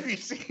 Like, if you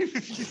see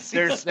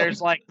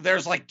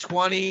there's like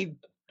 20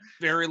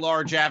 very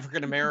large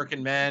African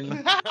American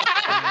men.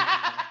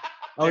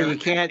 Oh, you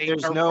can't.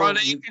 There's no.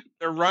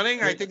 They're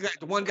running. I think that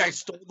the one guy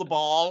stole the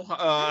ball.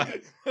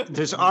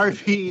 There's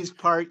RVs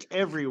parked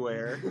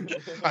everywhere.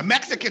 A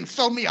Mexican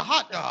sold me a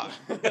hot dog.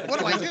 What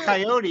do I do?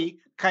 Coyote.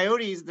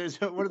 Coyotes.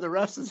 There's one of the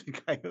refs is a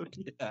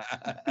coyote.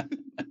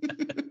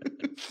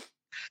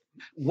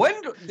 When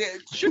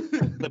should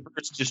the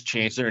Clippers just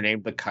change their name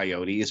to the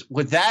Coyotes?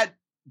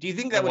 Do you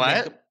think that would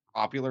make them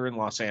popular in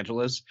Los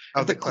Angeles?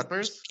 Of the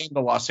Clippers? Came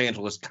the Los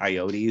Angeles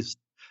Coyotes,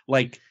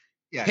 like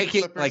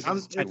picking like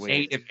a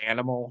native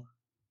animal.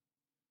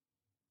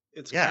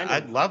 It's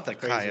I'd love the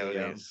crazy,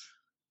 Coyotes.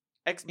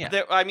 There's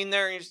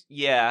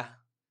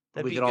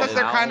That'd be Because good.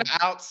 they're kind of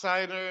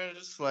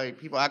outsiders. Like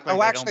people act like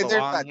they don't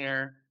belong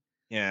here.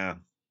 Yeah.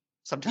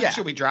 Sometimes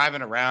you'll be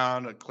driving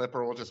around, a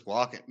Clipper will just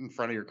walk in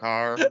front of your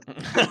car. What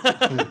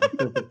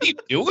are you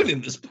doing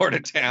in this part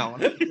of town?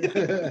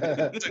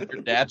 It's like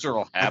your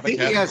natural habitat. I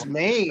think he has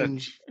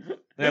mange.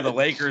 Yeah, the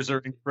Lakers are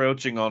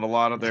encroaching on a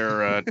lot of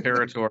their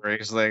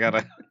territories. They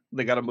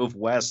gotta move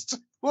west.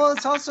 Well,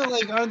 it's also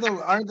like aren't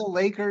the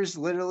Lakers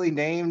literally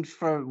named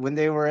for when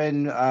they were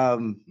in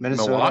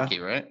Minnesota, Milwaukee,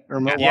 right? Or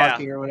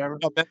Milwaukee or whatever.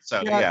 Oh,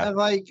 Minnesota, yeah. I'm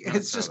like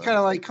it's just kind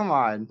of like, come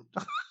on.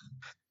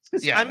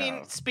 I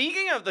mean,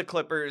 speaking of the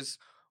Clippers,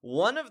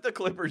 one of the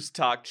Clippers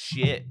talked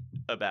shit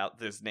about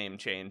this name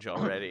change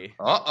already.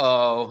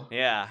 Uh-oh.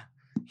 Yeah.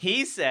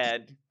 He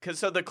said,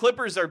 so the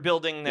Clippers are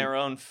building their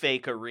own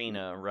fake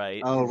arena,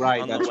 right? Oh,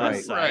 right. On That's the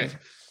west right. side.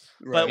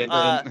 Right.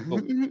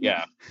 But,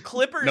 yeah.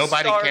 Clippers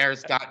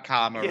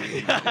NobodyCares.com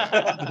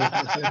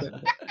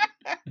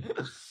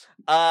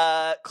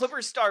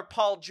Clippers star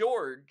Paul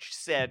George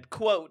said,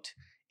 quote,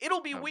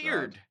 "It'll be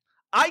weird.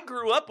 I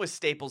grew up with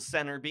Staples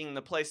Center being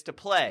the place to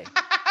play.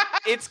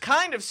 It's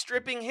kind of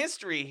stripping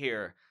history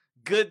here.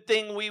 Good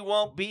thing we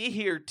won't be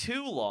here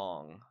too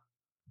long."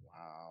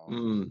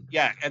 Wow.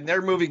 Yeah, and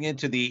they're moving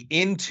into the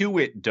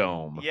Intuit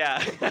Dome. Yeah.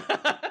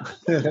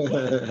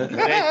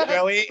 Hey,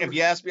 Joey, if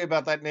you ask me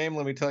about that name,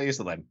 let me tell you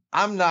something.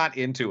 I'm not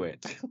into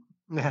it.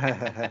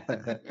 Why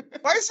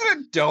is it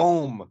a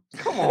dome?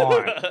 Come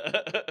on.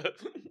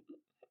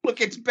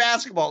 Look, it's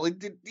basketball.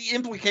 The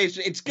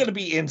implication, it's going to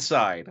be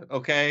inside,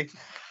 okay?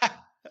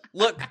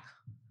 Look,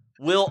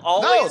 we'll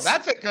always... No,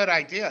 that's a good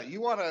idea.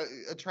 You want to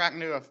attract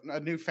a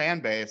new fan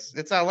base.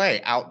 It's LA,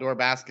 outdoor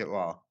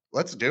basketball.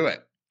 Let's do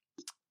it.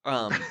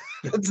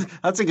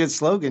 That's a good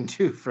slogan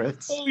too,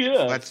 Fritz. Oh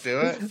yeah, let's do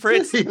it,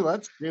 Fritz.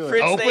 Let's do it.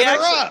 Fritz, Open her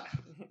up.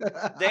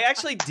 They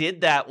actually did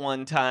that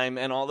one time,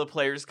 and all the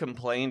players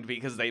complained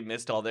because they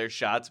missed all their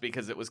shots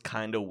because it was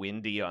kind of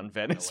windy on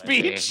Venice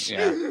Beach.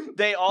 Yeah.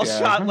 They all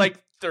shot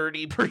like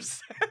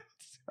 30%.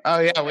 Oh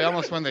yeah, we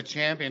almost won the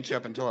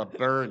championship until a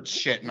bird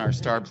shit in our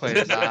star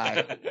player's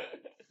eye.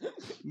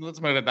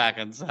 Let's move it back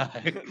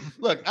inside.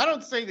 Look, I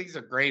don't say these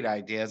are great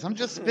ideas. I'm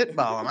just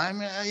spitballing.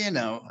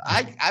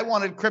 I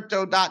wanted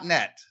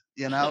crypto.net.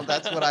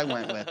 That's what I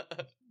went with.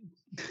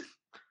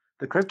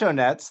 The crypto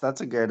nets.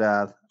 That's a good.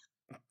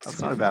 That's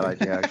not a bad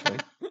idea, actually.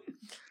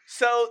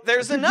 So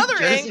there's another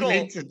Jersey angle.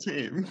 needs a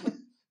team.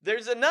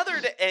 There's another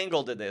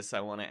angle to this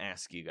I want to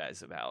ask you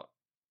guys about.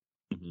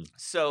 Mm-hmm.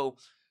 So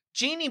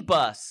Jeannie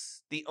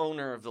Buss, the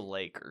owner of the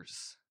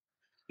Lakers.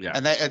 Yeah.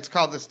 And it's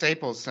called the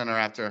Staples Center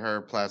after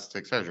her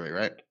plastic surgery,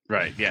 right?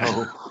 Right, yeah.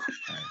 Oh.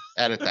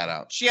 Edit that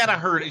out. She had a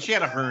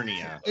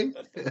hernia.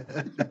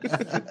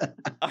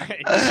 All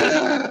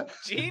right.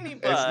 Jeannie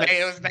Buss.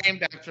 It was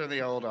named after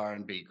the old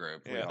R&B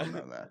group. We all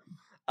know that.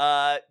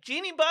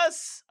 Jeannie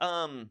Buss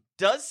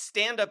does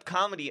stand-up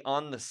comedy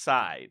on the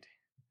side.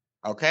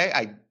 Okay,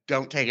 I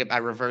don't take it. I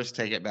reverse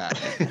take it back.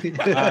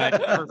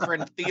 Her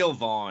friend Theo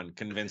Vaughn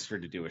convinced her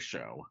to do a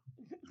show.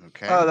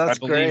 Okay. Oh, that's I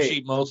believe great.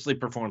 she mostly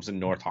performs in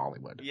North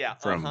Hollywood. Yeah,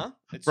 from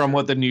true.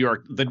 what the New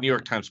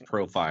York Times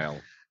profile.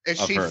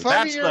 Is she her.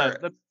 funnier?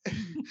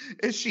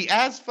 Is she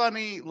as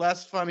funny,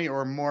 less funny,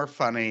 or more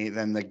funny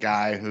than the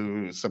guy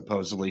who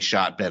supposedly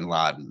shot Bin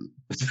Laden?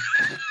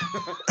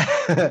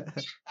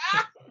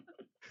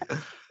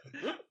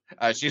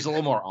 She's a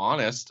little more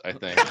honest, I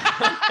think.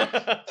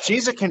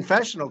 She's a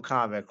confessional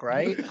comic,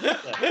 right?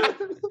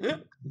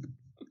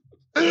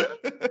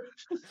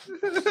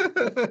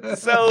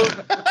 So,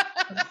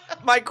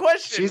 my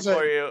question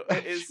for you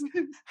is: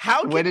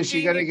 how? When is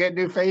she going to get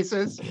new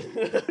faces?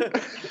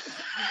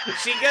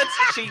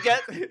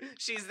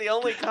 She's the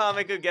only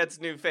comic who gets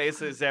new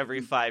faces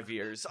every 5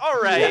 years.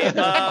 All right.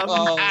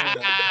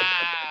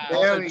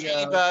 There we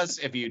go. Us,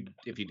 if you'd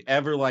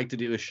ever like to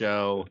do a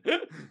show,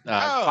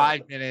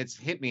 5 minutes,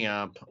 hit me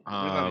up.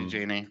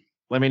 Jeannie.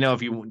 Let me know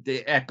if you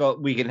Echo.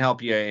 We can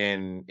help you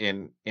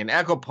in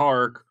Echo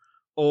Park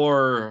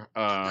or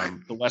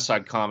the West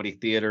Side Comedy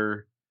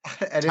Theater.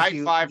 Type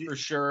 5 for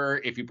sure.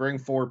 If you bring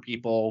 4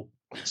 people,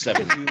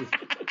 7.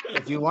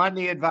 If you want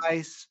any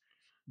advice,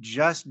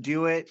 just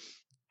do it.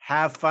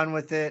 Have fun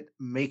with it.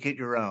 Make it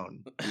your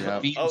own.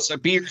 Be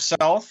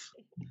yourself.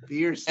 Be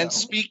yourself.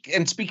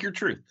 And speak your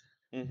truth.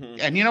 Mm-hmm.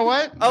 And you know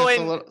what? Oh,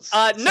 and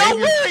no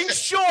wearing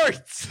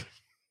shorts.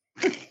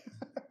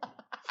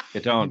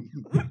 You don't.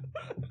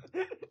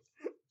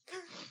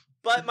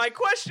 But my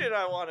question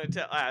I wanted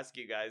to ask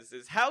you guys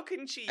is, how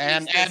can she use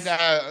and this?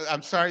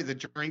 I'm sorry, the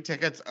drink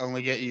tickets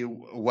only get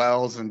you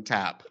Wells and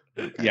Tap.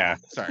 Okay. Yeah.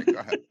 Sorry, go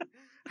ahead.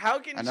 How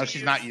can I know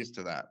she's not used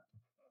to that.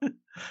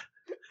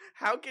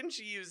 How can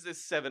she use this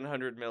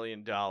 $700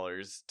 million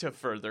to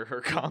further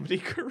her comedy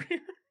career?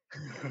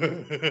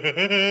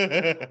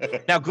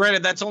 Now,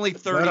 granted, that's only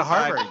 35. Go to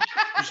Harvard.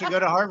 You should go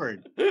to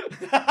Harvard.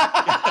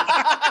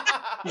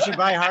 You should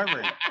buy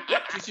Harvard.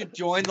 You should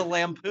join the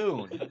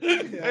Lampoon.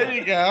 There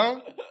you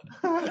go.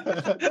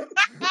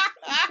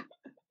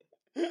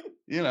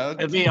 You know,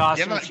 it'd be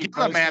awesome. Give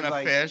a man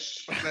a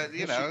fish, but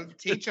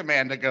teach a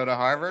man to go to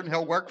Harvard, and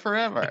he'll work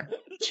forever.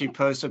 She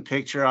posts a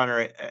picture on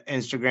her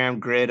Instagram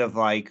grid of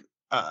like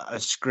a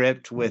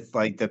script with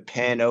like the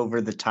pen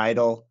over the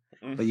title,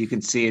 but you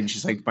can see it. And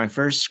she's like, my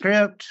first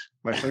script,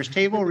 my first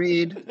table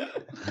read,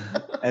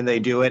 and they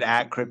do it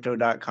at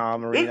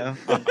crypto.com arena.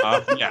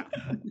 Yeah.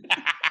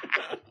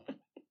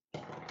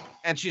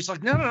 And she's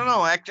like, no.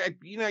 Actually,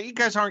 you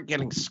guys aren't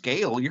getting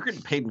scale. You're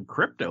getting paid in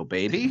crypto,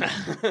 baby.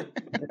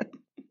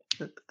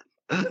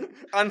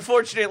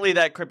 Unfortunately,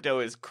 that crypto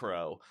is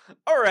crow.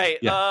 All right,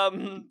 Yeah.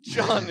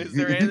 Sean, is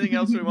there anything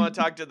else we want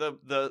to talk to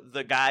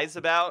the guys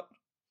about?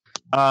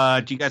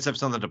 Do you guys have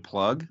something to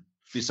plug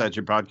besides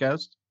your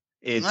podcast?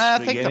 I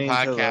think the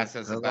podcast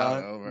is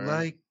about over.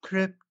 Like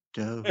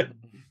crypto.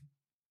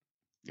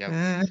 Yep.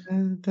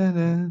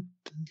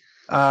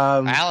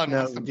 Alan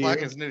wants to plug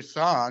his new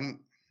song.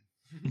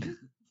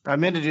 I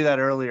meant to do that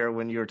earlier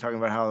when you were talking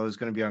about how it was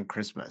going to be on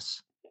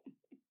Christmas.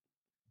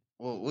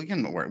 Well, we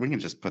can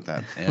just put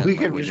that in. We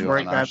can just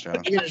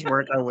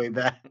work our way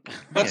back.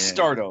 Let's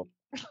start over.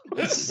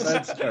 Let's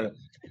start over.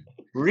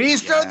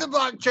 Restart the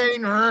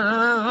blockchain.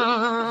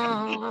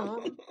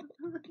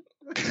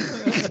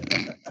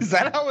 Is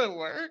that how it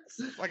works?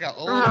 Like an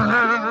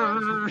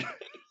old.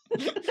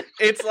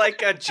 It's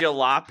like a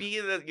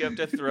jalopy that you have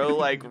to throw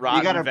like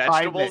rotten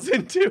vegetables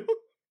into.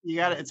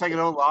 It's like an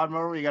old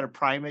lawnmower where you got to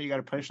prime it. You got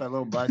to push that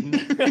little button.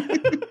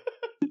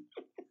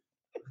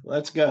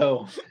 Let's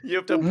go. You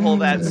have to pull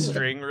that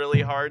string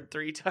really hard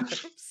 3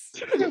 times.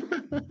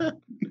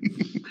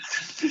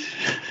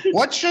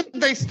 What should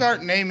they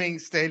start naming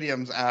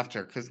stadiums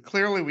after? Because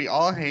clearly we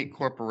all hate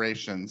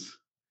corporations.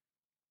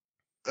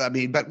 I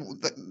mean, but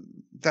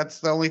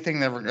that's the only thing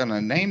that we're going to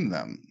name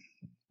them.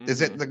 Mm-hmm.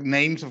 Is it the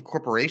names of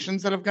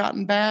corporations that have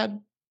gotten bad?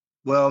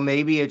 Well,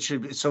 maybe it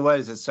should be. So what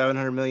is it,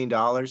 $700 million?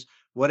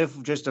 What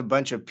if just a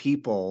bunch of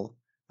people,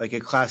 like a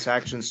class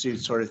action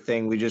suit sort of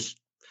thing, we just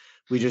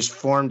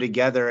form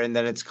together, and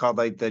then it's called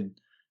like the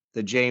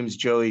James,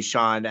 Joey,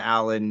 Sean,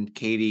 Alan,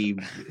 Katie,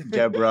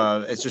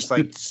 Deborah. It's just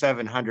like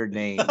 700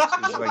 names.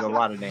 It's like a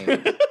lot of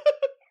names.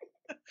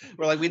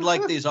 We're like, we'd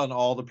like these on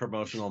all the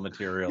promotional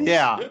materials.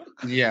 Yeah.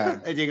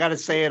 And you got to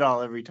say it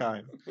all every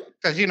time.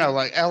 Because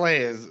like LA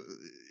is,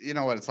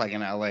 what it's like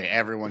in LA.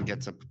 Everyone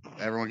gets a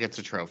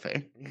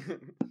trophy.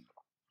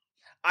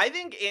 I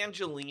think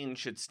Angeline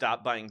should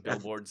stop buying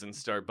billboards and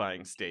start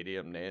buying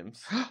stadium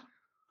names.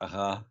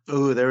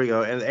 Oh, there we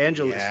go. And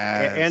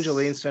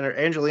Angeline Center,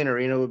 Angeline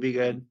Arena would be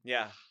good.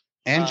 Yeah.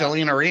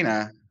 Angeline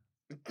Arena.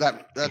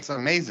 That's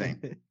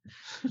amazing.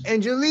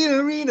 Angeline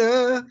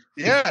Arena.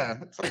 Yeah.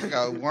 It's like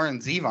a Warren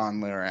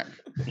Zevon lyric.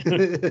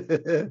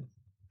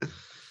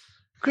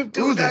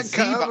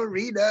 Crypto.com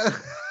Arena.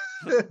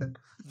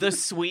 The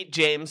Sweet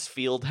James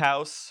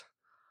Fieldhouse.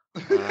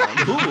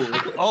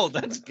 Oh,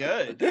 that's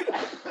good.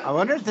 I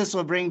wonder if this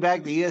will bring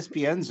back the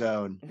ESPN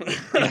zone.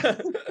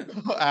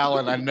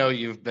 Alan, I know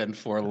you've been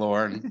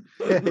forlorn.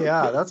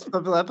 Yeah,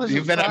 that place.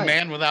 You've been fun. A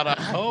man without a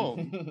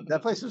home.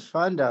 That place was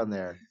fun down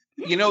there.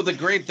 The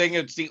great thing,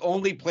 it's the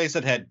only place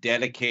that had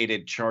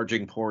dedicated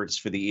charging ports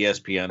for the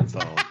ESPN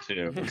phone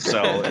too.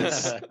 So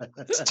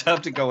it's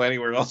tough to go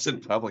anywhere else in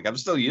public. I'm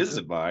still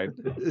using mine.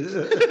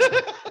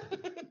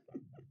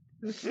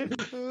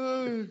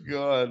 Oh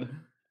God.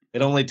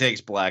 It only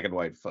takes black and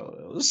white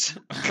photos.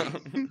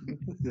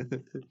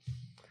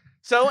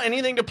 So,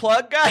 anything to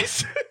plug,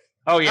 guys?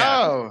 Oh, yeah.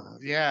 Oh,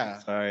 yeah.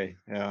 Sorry.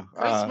 Yeah.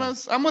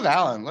 Christmas. I'm with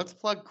Alan. Let's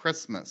plug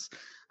Christmas.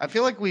 I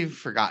feel like we've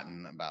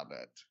forgotten about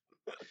it.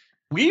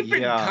 We've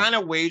been kind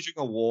of waging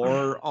a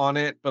war on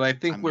it, but I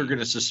think we're going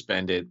to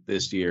suspend it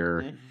this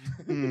year.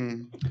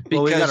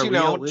 Because,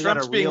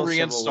 Trump's being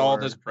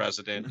reinstalled as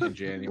president in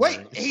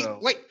January.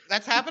 Wait,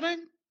 that's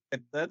happening?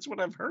 That's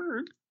what I've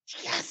heard.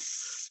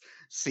 Yes.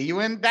 See you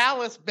in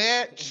Dallas,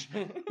 bitch.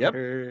 Yep.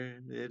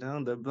 Heard it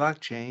on the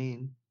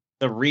blockchain.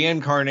 The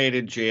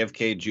reincarnated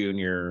JFK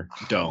Jr.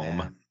 dome.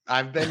 Man.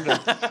 I've been to,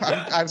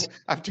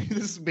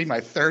 this will be my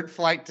 3rd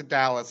flight to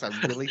Dallas. I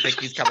really think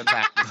he's coming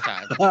back this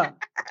time.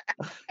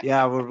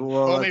 Yeah,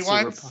 only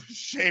once.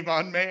 Shame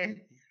on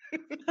me.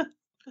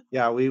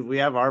 Yeah, we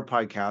have our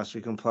podcast.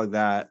 We can plug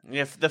that.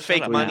 If the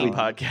Fake Money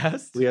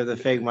podcast. We have the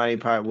Fake Money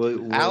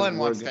podcast. Alan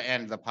wants to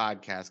end the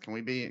podcast. Can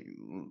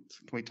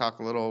we talk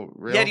a little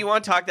real? Yeah, do you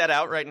want to talk that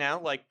out right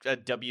now? Like a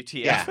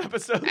WTF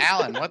episode?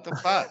 Alan, what the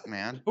fuck,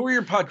 man? Who are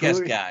your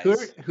podcast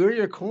guys? Who are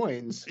your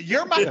coins?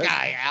 You're my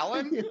guy,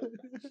 Alan.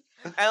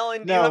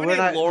 Alan, do you have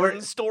any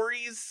Lauren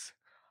stories?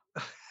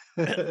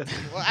 Well,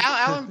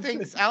 Alan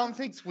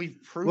thinks we've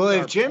proved. Well,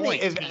 if our Jimmy,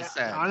 point,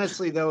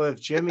 honestly though,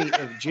 if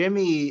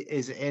Jimmy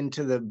is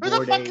into the board, who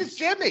the fuck is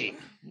Jimmy?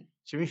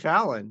 Jimmy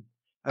Fallon.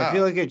 I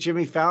feel like if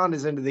Jimmy Fallon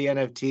is into the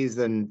NFTs,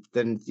 then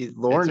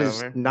Lauren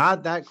is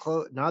not that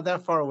close, not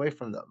that far away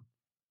from them.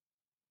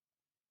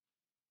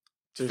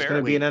 There's going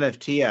to be an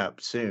NFT app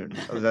soon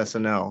of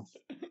SNL.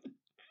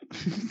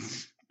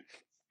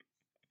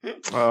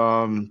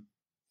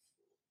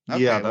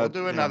 Okay, we'll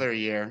do another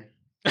year.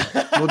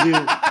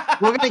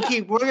 We're gonna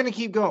keep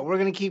going. We're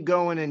gonna keep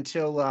going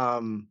until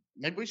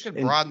Maybe we should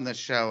broaden the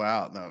show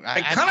out, though.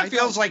 It kind of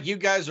feels like you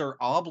guys are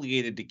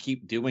obligated to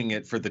keep doing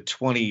it for the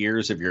 20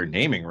 years of your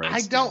naming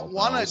rights. I don't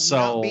want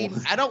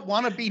to I don't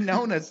want to be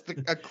known as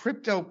a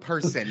crypto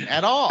person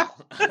at all.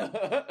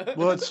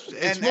 Well,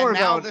 it's more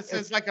now about this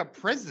is like a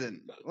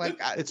prison. Like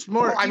it's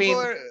more. I mean,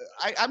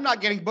 I'm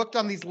not getting booked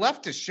on these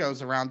leftist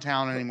shows around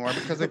town anymore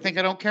because they think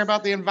I don't care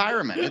about the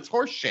environment. It's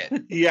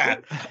horseshit.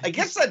 Yeah, I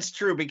guess that's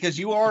true because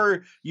you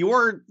are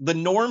the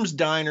Norm's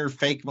Diner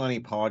Fake Money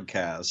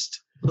podcast.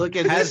 Look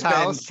at this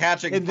house.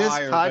 Catching in this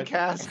fire,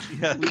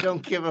 podcast, we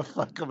don't give a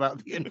fuck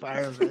about the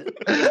environment.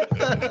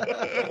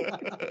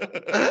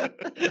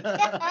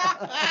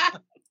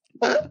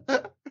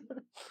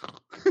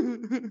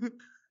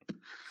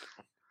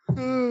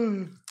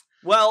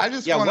 Well, I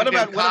just want to do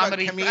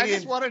comedy. I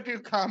just want to do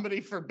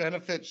comedy for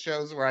benefit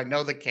shows where I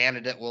know the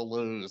candidate will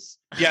lose.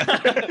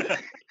 Yeah.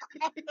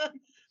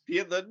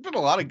 Yeah, there's been a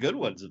lot of good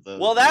ones of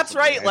those. Well, that's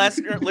right,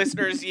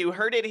 listeners. You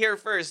heard it here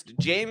first.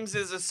 James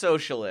is a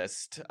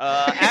socialist.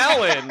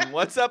 Alan,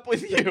 what's up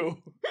with you?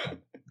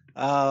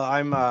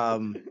 I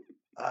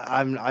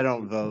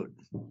don't vote.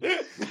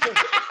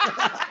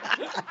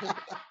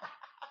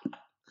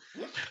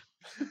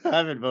 I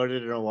haven't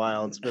voted in a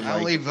while. It's been I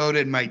only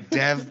voted my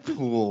dev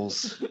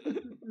pools.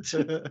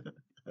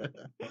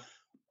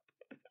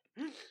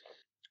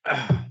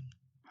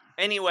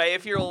 Anyway,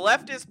 if you're a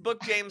leftist,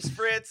 book James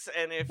Fritz,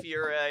 and if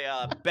you're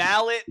a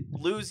ballot,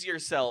 lose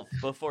yourself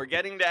before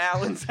getting to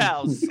Alan's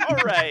house. All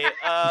right.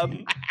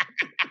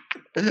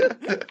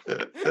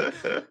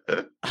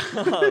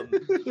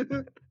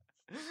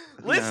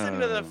 Listen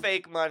to the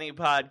Fake Money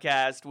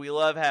podcast. We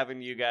love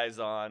having you guys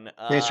on.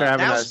 Thanks for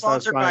having now us.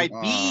 Sponsored by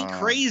Be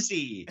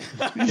Crazy.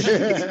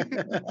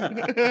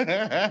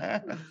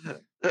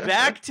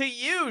 Back to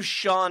you,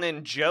 Sean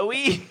and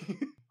Joey.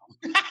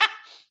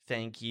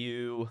 Thank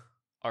you.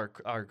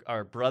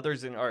 Our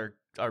brothers in our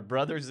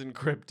brothers in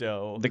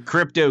crypto. The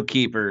Crypto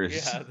Keepers.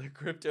 Yeah, the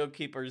Crypto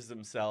Keepers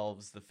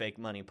themselves, the Fake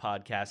Money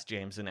podcast,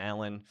 James and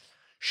Alan.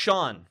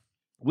 Sean.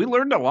 We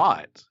learned a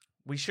lot.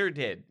 We sure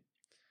did.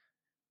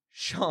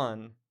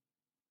 Sean,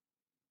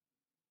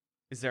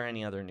 is there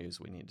any other news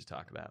we need to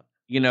talk about?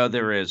 You know,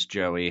 there is,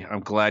 Joey.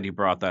 I'm glad you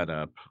brought that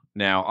up.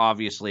 Now,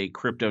 obviously,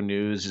 crypto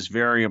news is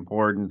very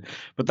important,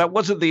 but that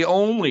wasn't the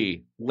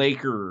only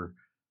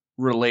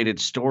Laker-related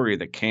story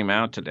that came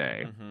out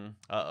today. Mm-hmm.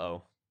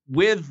 Uh-oh.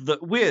 With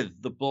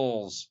the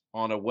Bulls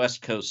on a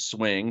West Coast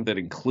swing that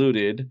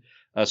included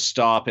a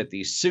stop at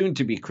the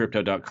soon-to-be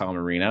Crypto.com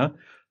arena.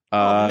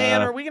 Oh,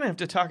 man, are we going to have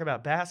to talk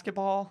about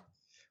basketball?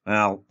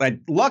 Well,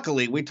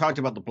 luckily, we talked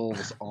about the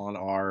Bulls on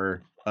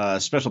our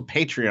special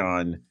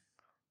Patreon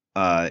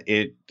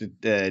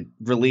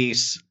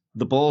release.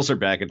 The Bulls are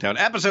back in town.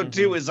 Episode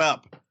 2 is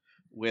up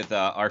with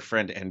our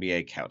friend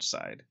NBA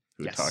Couchside,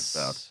 who talked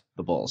about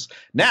the Bulls.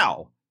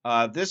 Now,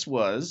 this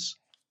was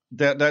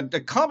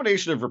the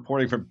combination of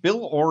reporting from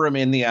Bill Oram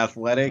in The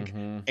Athletic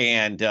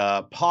and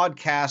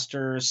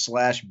podcaster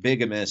 /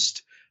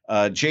 bigamist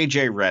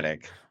JJ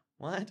Redick.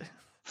 What?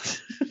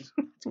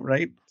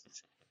 Right?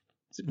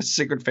 A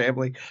secret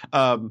family.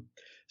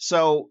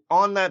 So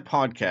on that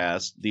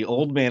podcast, The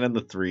Old Man and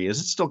the Three, is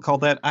it still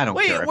called that? I don't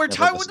care. Wait,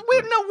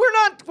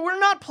 we're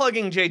not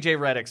plugging JJ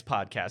Redick's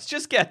podcast.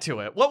 Just get to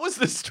it. What was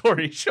the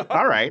story, Sean?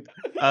 All right.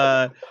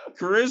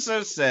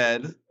 Caruso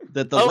said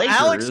that the Lakers...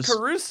 Alex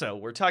Caruso.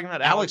 We're talking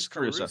about Alex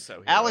Caruso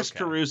here. Alex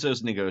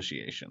Caruso's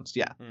negotiations.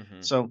 Yeah.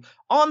 Mm-hmm. So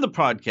on the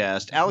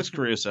podcast, Alex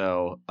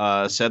Caruso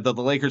said that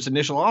the Lakers'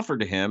 initial offer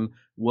to him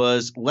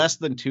was less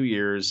than 2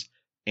 years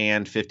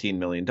and $15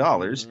 million.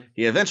 Mm-hmm.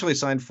 He eventually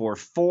signed for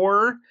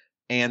 4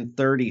 and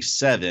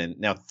 37.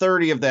 Now,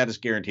 30 of that is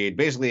guaranteed.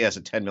 Basically, he has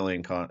a $10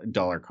 million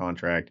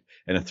contract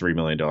and a $3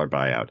 million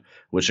buyout.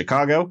 With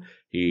Chicago,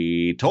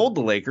 he told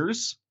the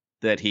Lakers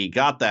that he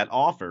got that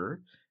offer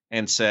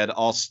and said,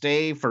 I'll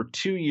stay for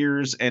 2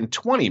 years and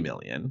 $20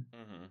 million.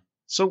 Mm-hmm.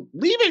 So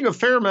leaving a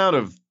fair amount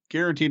of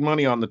guaranteed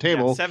money on the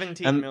table. Yeah,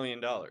 $17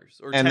 million. Or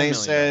and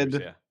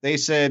 $10 they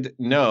said,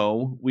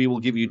 no, we will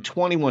give you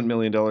 $21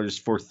 million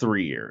for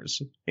 3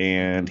 years.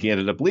 And he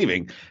ended up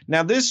leaving.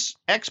 Now, this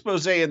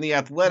expose in The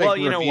Athletic. Well,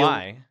 you know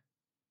why?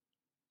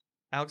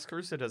 Alex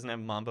Caruso doesn't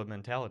have Mamba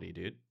mentality,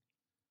 dude.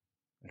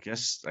 I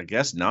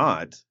guess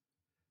not.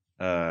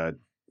 Yeah,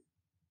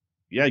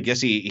 I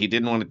guess he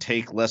didn't want to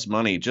take less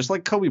money, just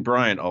like Kobe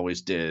Bryant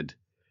always did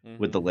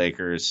with the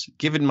Lakers,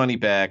 giving money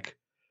back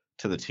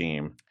to the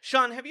team.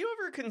 Sean, have you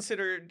ever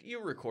considered,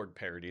 you record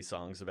parody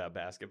songs about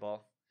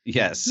basketball?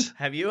 Yes.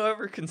 Have you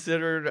ever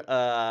considered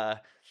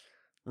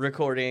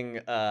recording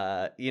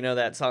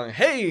that song,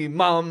 Hey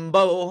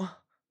Mambo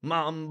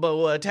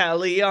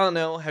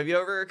Italiano? Have you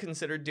ever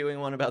considered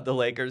doing one about the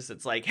Lakers?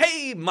 It's like,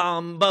 Hey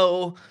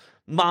Mambo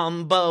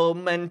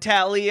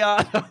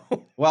Mentaliano.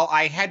 Well,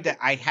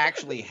 I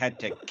actually had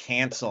to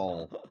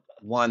cancel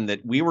one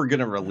that we were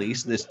going to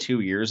release this 2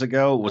 years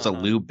ago. It was a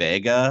Lou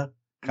Bega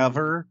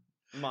cover.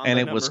 And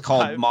it was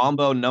called 5.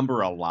 Mambo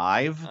Number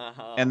Alive.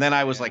 And then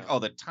I was like, oh,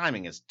 the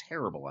timing is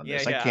terrible on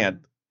this. I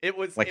It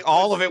was like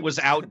all of it was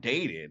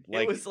outdated.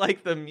 Like it was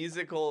like the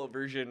musical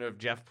version of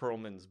Jeff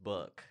Pearlman's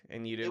book,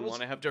 and you didn't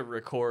want to have to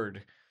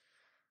record.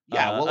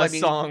 A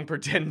song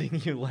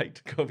pretending you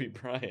liked Kobe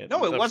Bryant.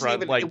 No, it wasn't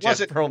even like it Jeff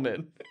wasn't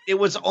Pearlman. It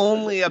was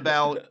only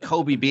about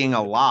Kobe being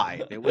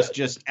alive. It was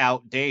just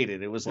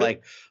outdated. It was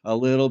like a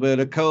little bit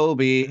of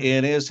Kobe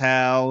in his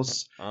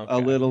house, a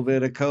little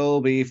bit of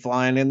Kobe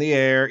flying in the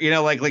air. You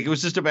know, like it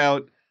was just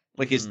about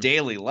like his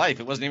daily life.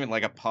 It wasn't even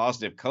like a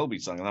positive Kobe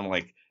song. And I'm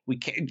like, we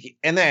can't.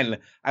 And then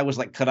I was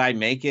like, could I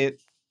make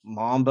it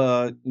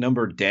Mamba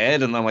Number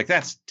Dead? And I'm like,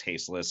 that's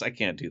tasteless. I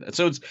can't do that.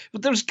 So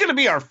but there's going to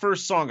be our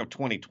first song of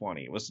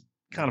 2020. It was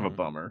kind of a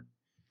bummer.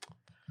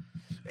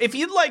 If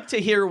you'd like to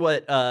hear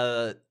what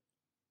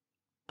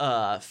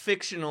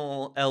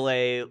fictional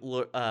LA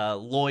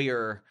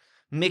lawyer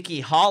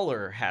Mickey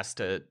Haller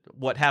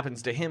what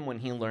happens to him when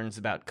he learns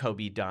about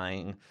Kobe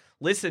dying,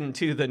 listen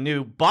to the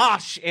new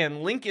Bosch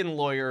and Lincoln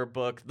lawyer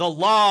book, The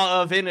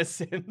Law of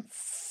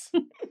Innocence.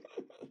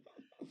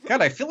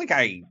 God, I feel like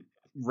I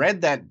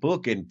read that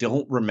book and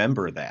don't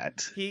remember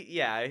that.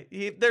 It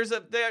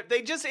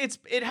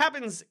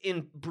happens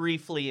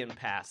briefly in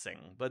passing,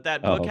 but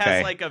that book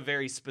has like a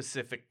very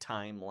specific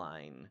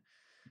timeline,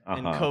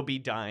 and Kobe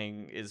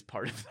dying is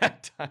part of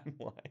that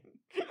timeline.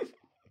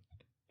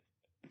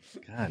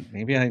 God,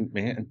 maybe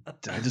did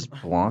I just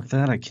block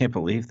that? I can't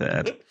believe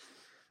that.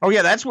 Oh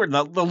yeah, that's where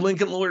the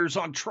Lincoln lawyer's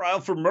on trial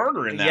for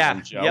murder in that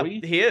one, Joey.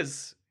 Yep, he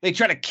is. They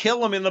try to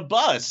kill him in the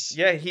bus.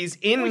 Yeah, he's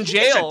in he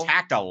jail. Gets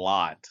attacked a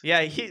lot.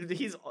 Yeah, he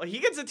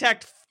gets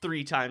attacked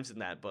 3 times in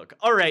that book.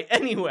 All right.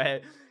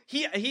 Anyway,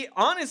 he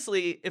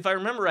honestly, if I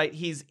remember right,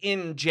 he's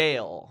in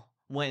jail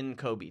when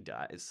Kobe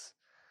dies.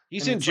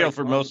 He's in jail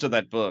for most of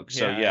that book.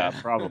 So yeah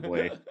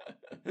probably.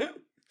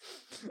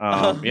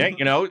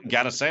 Yeah,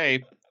 gotta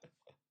say,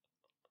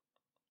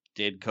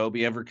 did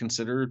Kobe ever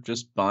consider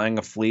just buying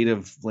a fleet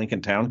of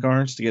Lincoln Town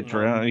Cars to get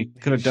around? He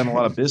could have done a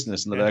lot of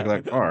business in the back of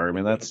that car. I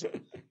mean, that's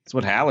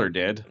what Haller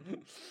did.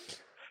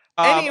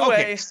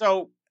 Anyway,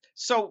 so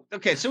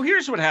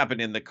here's what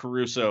happened in the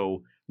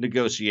Caruso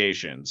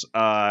negotiations.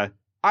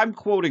 I'm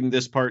quoting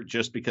this part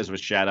just because of a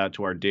shout out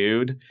to our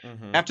dude.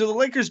 Mm-hmm. After the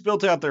Lakers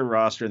built out their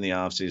roster in the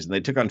offseason, they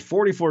took on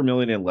 $44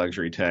 million in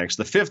luxury tax,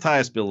 the 5th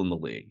highest bill in the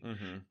league.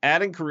 Mm-hmm.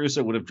 Adding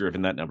Caruso would have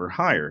driven that number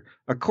higher.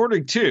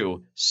 According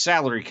to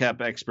salary cap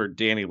expert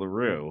Danny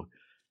LaRue,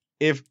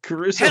 if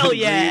Caruso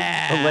agreed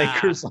the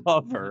Lakers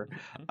offer,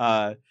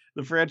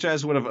 the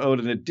franchise would have owed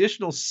an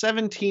additional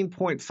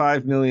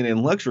 $17.5 million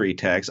in luxury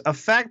tax, a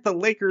fact the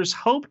Lakers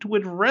hoped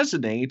would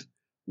resonate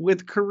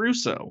with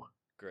Caruso.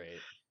 Great.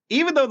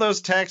 Even though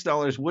those tax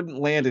dollars wouldn't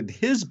land in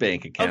his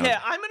bank account. Okay,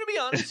 I'm going to be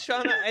honest,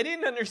 Sean. I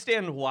didn't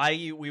understand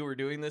why we were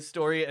doing this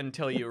story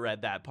until you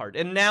read that part.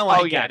 And now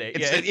I get it.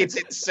 It's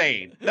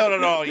insane.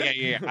 No.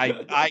 Yeah.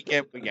 I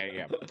get.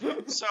 Yeah.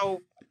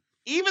 So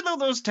even though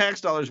those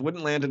tax dollars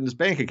wouldn't land in his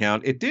bank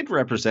account, it did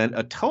represent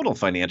a total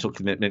financial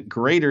commitment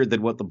greater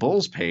than what the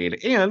Bulls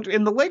paid. And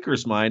in the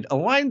Lakers' mind,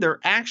 aligned their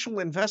actual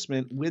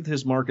investment with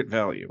his market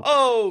value.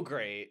 Oh,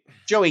 great.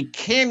 Joey,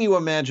 can you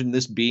imagine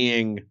this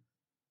being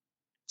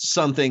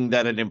something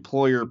that an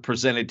employer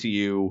presented to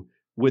you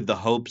with the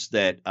hopes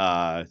that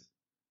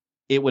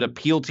it would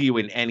appeal to you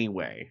in any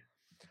way?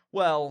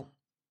 Well,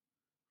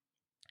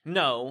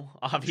 no,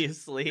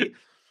 obviously.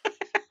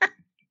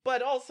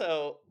 But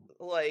also,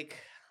 like,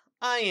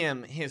 I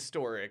am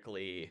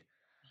historically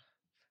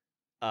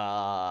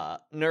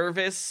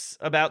nervous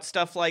about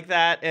stuff like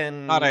that,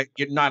 and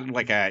you're not a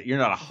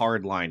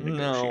hardline negotiator.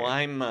 No,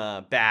 I'm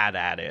bad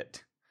at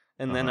it.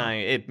 And then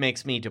it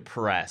makes me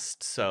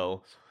depressed.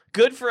 So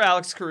good for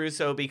Alex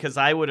Caruso, because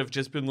I would have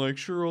just been like,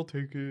 sure, I'll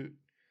take it.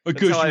 I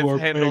guess how you I've are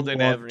handled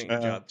paying in every more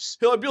job. tax.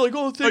 I'd be like,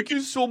 oh, thank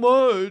you so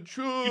much.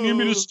 You need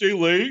me to stay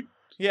late?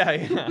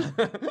 Yeah.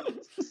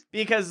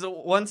 Because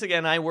once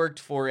again, I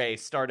worked for a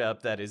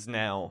startup that is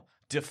now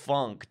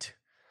defunct.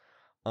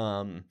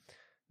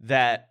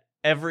 That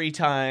every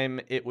time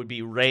it would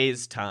be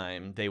raise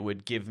time, they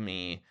would give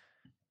me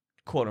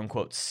quote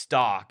unquote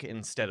stock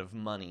instead of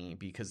money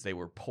because they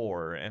were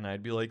poor, and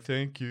I'd be like,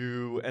 thank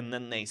you. And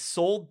then they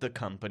sold the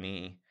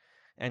company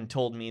and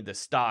told me the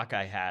stock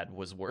I had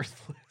was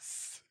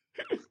worthless.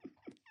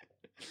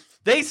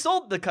 They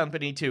sold the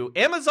company to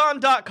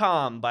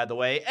Amazon.com, by the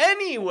way.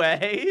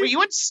 Anyway. Wait, you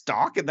had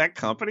stock in that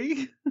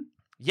company?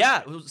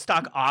 Yeah,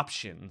 stock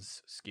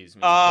options, excuse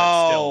me.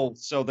 Oh,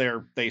 so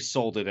they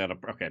sold it at a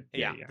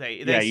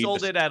They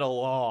sold it at a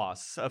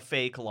loss, a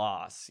fake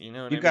loss. You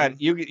know what I mean?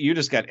 You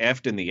just got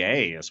effed in the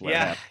A as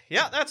well.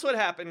 Yeah, that's what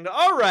happened.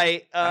 All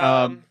right.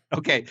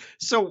 Okay,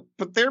 so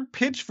but their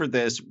pitch for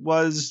this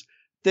was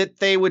that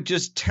they would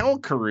just tell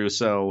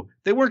Caruso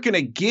they weren't going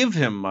to give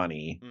him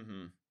money,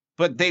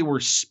 but they were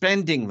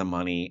spending the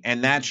money,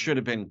 and that should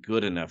have been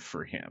good enough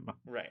for him.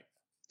 Right.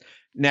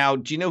 Now,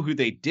 do you know who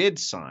they did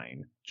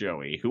sign,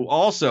 Joey, who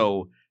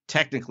also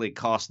technically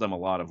cost them a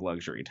lot of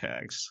luxury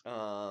tax?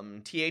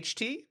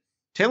 THT?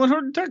 Taylor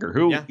Horton-Tucker,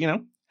 who,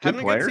 good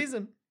having player. A good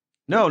season.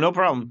 No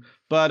problem.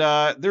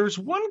 But there's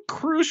one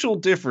crucial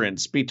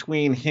difference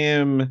between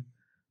him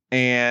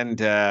and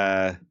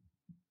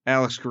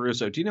Alex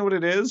Caruso. Do you know what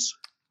it is?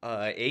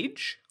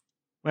 Age?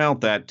 Well,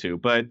 that too.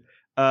 But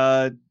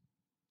THT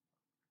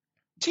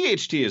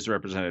is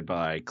represented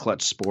by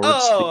Clutch Sports.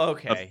 Oh,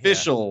 okay.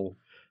 Official.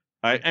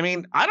 Yeah. I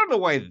mean, I don't know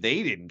why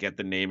they didn't get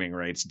the naming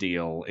rights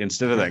deal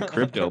instead of that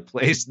crypto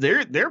place.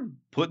 They're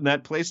putting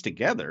that place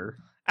together.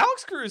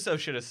 Alex Caruso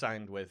should have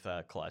signed with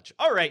Clutch.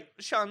 All right,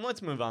 Sean,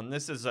 let's move on.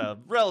 This is a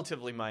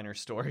relatively minor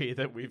story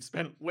that we've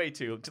spent way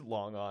too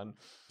long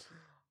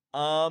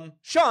on.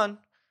 Sean,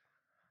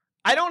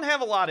 I don't have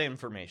a lot of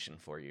information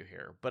for you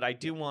here, but I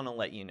do want to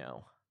let you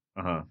know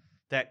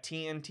that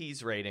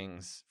TNT's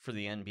ratings for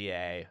the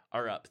NBA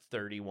are up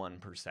 31%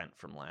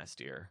 from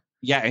last year.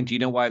 Yeah, and do you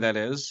know why that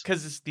is?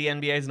 Because the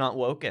NBA is not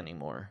woke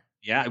anymore.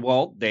 Yeah,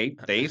 well, they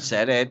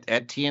said at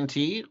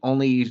TNT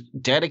only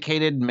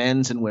dedicated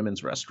men's and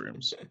women's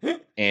restrooms,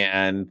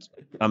 and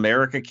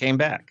America came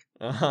back.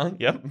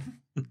 Yep.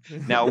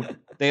 Now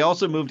they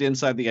also moved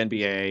inside the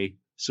NBA,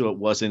 so it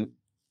wasn't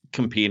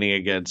competing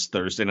against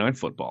Thursday Night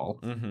Football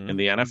in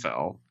the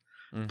NFL.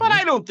 But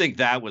I don't think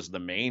that was the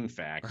main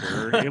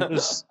factor. It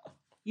was,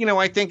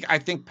 I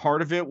think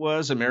part of it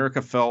was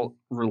America felt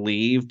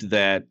relieved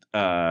that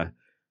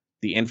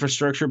the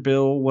infrastructure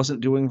bill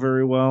wasn't doing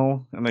very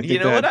well, and I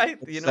think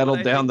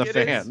settled down the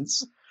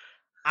fans.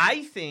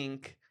 I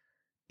think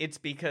it's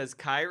because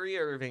Kyrie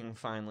Irving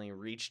finally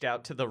reached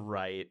out to the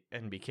right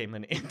and became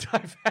an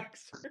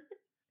anti-vaxxer.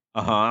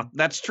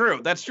 That's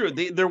true.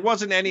 There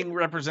wasn't any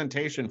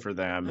representation for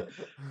them,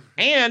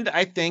 and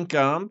I think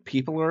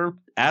people are,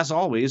 as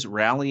always,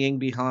 rallying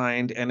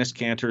behind Enes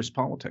Kanter's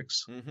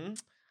politics.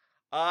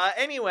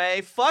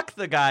 Anyway, fuck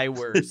the guy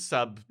we're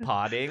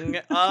sub-potting.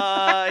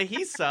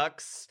 He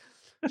sucks.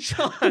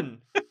 Sean,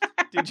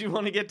 did you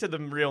want to get to the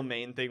real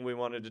main thing we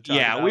wanted to talk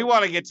about? Yeah, we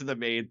want to get to the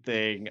main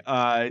thing.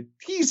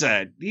 He's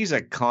a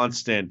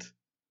constant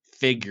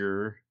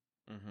figure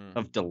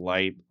of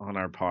delight on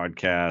our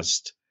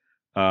podcast.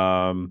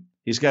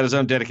 He's got his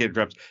own dedicated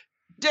reps.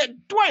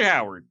 Dwight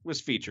Howard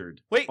was featured.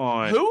 Wait,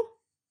 on who?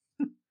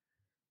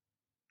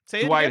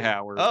 Say Dwight again?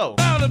 Howard. Oh.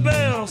 Out of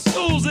bounds,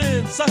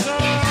 Susan, sucker,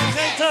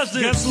 can't touch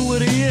this. Guess who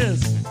it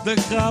is? The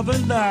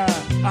governor.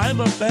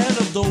 I'm a fan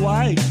of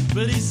Dwight,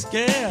 but he's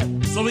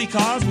scared, so he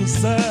calls me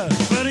sir.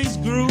 But he's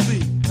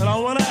groovy, and I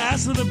want to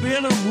ask him to be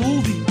in a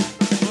movie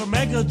or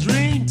make a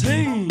dream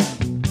team.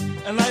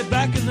 And like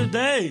back in the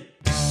day,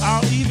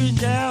 I'll even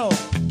yell,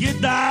 get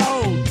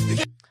down.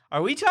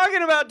 Are we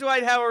talking about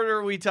Dwight Howard or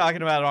are we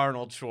talking about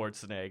Arnold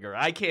Schwarzenegger?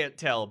 I can't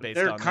tell based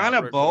on They're kind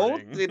of both.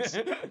 recording. It's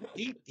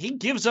he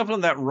gives up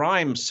on that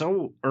rhyme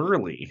so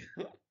early.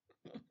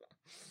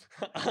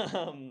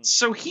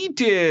 So he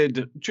did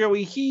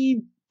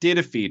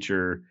a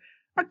feature,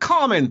 a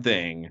common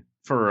thing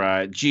for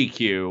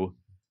GQ,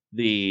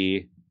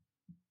 the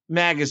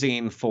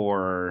magazine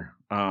for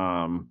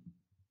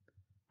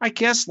I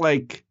guess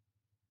like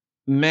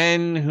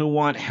men who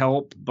want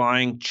help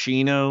buying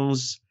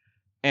chinos.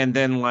 And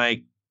then,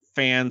 like,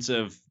 fans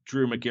of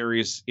Drew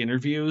Magary's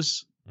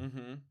interviews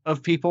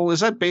of people. Is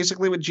that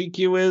basically what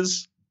GQ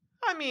is?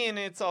 I mean,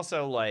 it's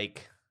also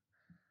like...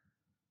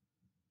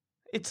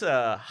 It's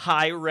a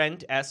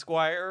high-rent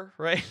Esquire,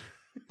 right?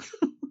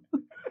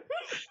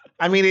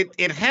 I mean,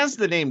 it has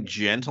the name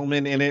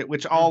Gentleman in it,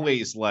 which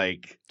always,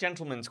 like...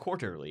 Gentleman's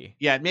Quarterly.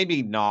 Yeah, it made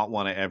me not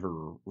want to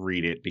ever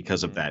read it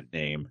because of that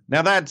name.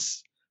 Now,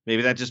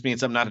 maybe that just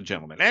means I'm not a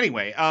gentleman.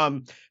 Anyway,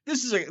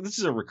 this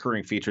is a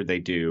recurring feature they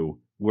do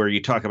where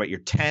you talk about your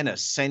 10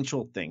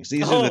 essential things.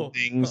 These are the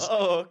things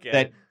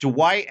that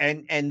Dwight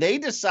and they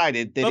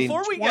decided that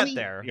before we get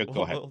there,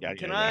 go ahead.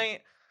 Can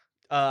I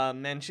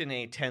mention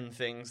a 10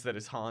 things that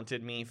has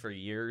haunted me for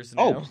years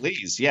now? Oh,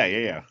 please.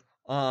 Yeah.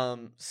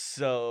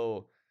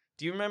 So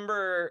do you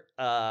remember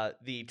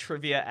the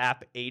trivia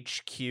app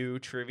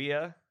HQ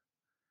Trivia?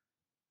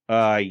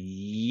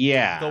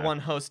 Yeah. The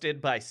one hosted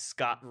by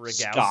Scott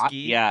Rogowski. Scott?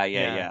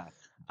 Yeah.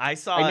 I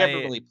never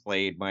really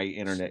played my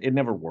internet. It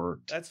never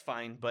worked. That's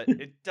fine, but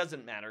it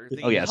doesn't matter.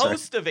 The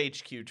host of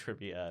HQ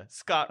Trivia,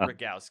 Scott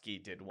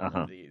Rogowski, did one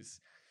of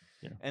these.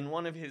 Yeah. And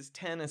one of his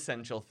 10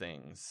 essential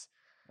things.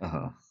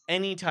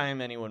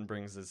 Anytime anyone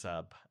brings this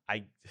up,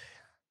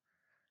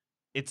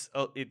 it's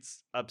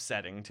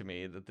upsetting to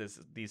me that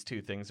these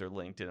two things are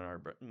linked in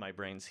my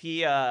brains.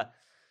 He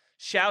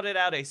shouted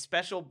out a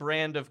special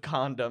brand of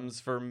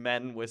condoms for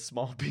men with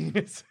small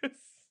penises.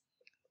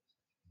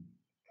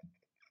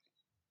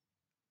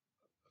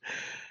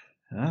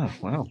 Oh,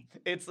 wow.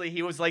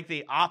 He was like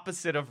the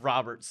opposite of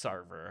Robert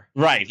Sarver.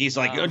 Right. He's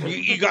like,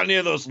 you got any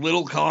of those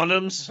little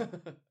condoms?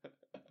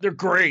 They're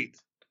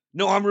great.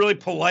 No, I'm really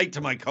polite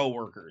to my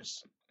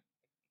coworkers.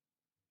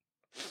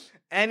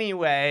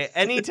 Anyway,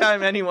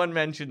 anytime anyone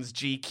mentions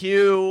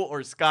GQ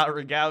or Scott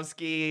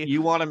Rogowski,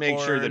 you want to make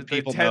sure that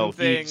people know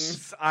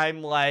things.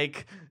 I'm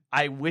like,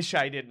 I wish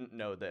I didn't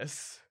know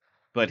this.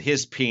 But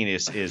his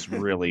penis is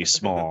really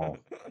small.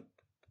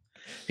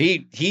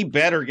 He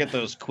better get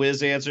those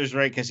quiz answers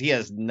right because he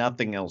has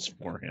nothing else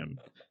for him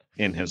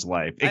in his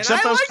life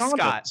except those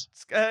condoms.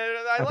 Scott.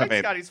 I like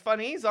Scott. He's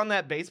funny. He's on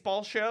that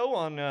baseball show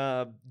on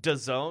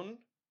DAZN.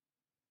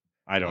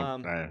 I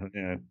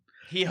don't.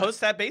 He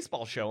hosts that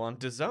baseball show on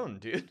DAZN,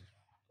 dude.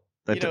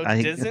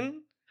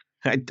 DAZN?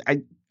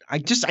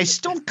 I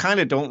still kind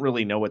of don't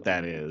really know what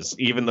that is,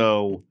 even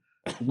though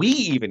we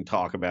even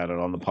talk about it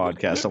on the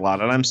podcast a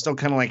lot. And I'm still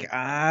kind of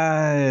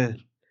like,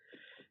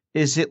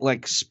 is it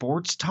like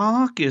sports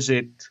talk? Is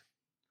it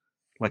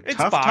like it's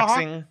tough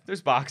boxing? Talk?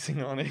 There's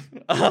boxing on it.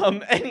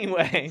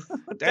 Anyway,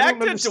 back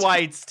to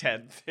Dwight's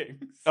 10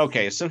 things.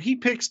 Okay, so he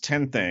picks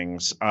 10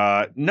 things.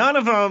 None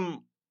of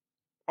them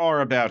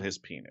are about his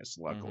penis,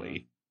 luckily.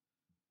 Mm-hmm.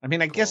 I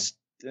mean, I guess,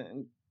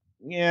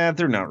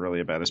 they're not really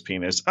about his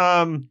penis.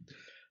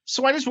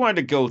 So I just wanted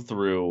to go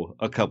through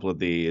a couple of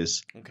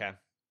these. Okay.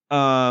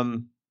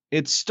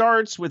 It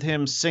starts with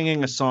him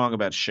singing a song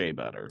about shea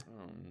butter.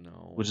 Oh,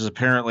 no. Which is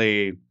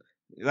apparently...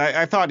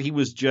 I thought he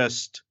was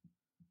just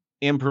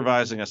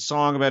improvising a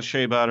song about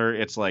shea butter.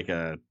 It's like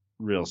a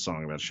real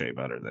song about shea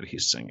butter that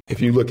he's singing. If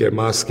you look at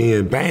my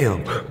skin,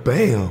 bam,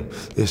 bam,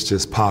 it's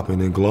just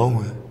popping and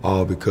glowing.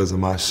 All because of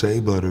my shea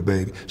butter,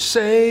 baby.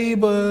 Shea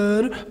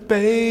butter,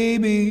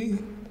 baby.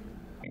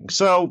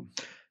 So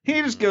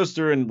he just goes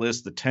through and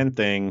lists the 10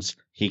 things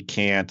he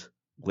can't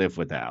live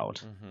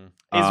without. Mm-hmm.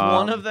 Is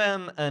one of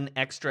them an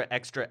extra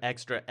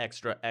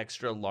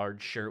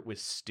large shirt with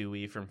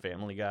Stewie from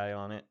Family Guy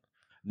on it?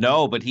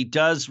 No, but he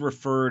does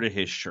refer to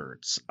his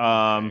shirts.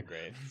 Great.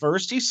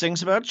 First, he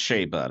sings about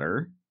shea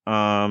butter.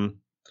 And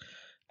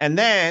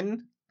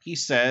then he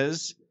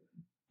says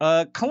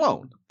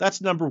cologne.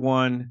 That's number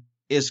one,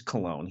 is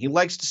cologne. He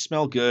likes to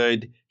smell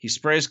good. He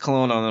sprays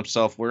cologne on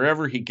himself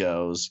wherever he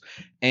goes.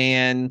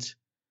 And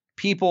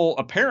people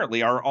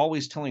apparently are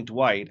always telling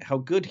Dwight how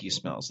good he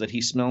smells, that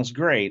he smells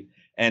great.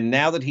 And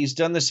now that he's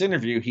done this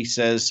interview, he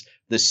says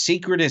the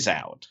secret is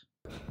out.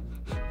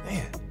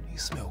 Man, you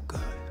smell good.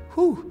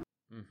 Whew.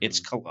 Mm-hmm. It's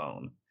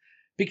cologne.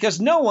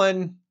 Because no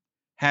one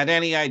had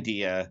any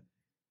idea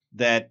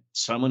that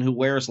someone who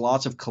wears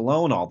lots of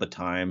cologne all the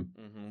time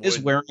is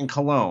wearing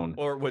cologne.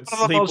 Or would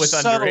sleep with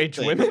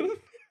underage women.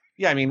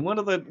 Yeah, I mean, one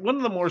of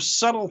the more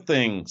subtle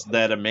things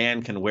that a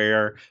man can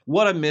wear.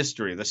 What a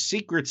mystery. The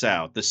secret's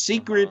out. The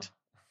secret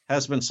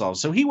has been solved.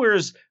 So he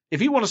wears,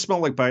 if you want to smell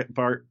like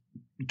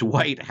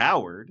Dwight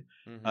Howard,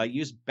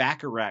 use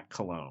Baccarat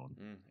cologne.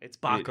 It's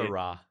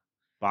Baccarat.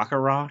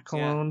 Baccarat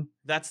cologne?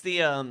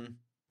 Yeah.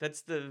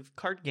 That's the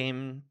card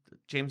game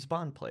James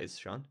Bond plays,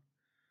 Sean.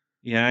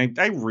 Yeah,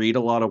 I read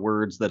a lot of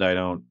words that I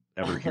don't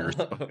ever hear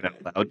spoken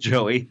out loud,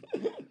 Joey.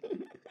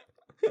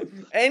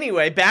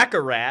 Anyway,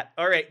 Baccarat.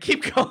 All right,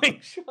 keep going,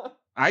 Sean.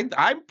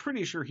 I'm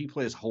pretty sure he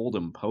plays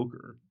Hold'em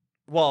poker.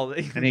 Well,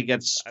 and he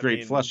gets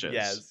straight flushes.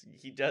 Yes,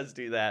 he does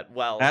do that.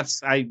 Well,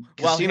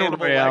 Casino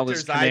Royale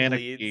is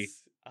canonically.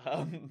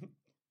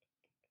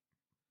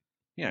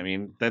 Yeah, I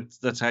mean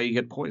that's how you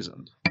get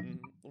poisoned.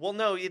 Well,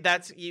 no,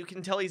 you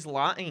can tell he's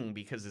lying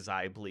because his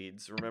eye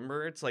bleeds.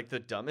 Remember, it's like the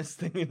dumbest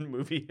thing in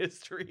movie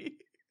history.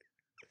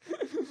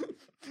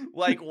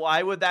 Like,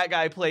 why would that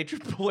guy play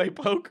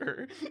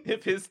poker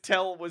if his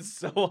tell was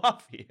so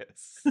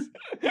obvious?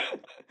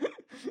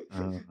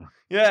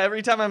 Yeah,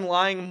 every time I'm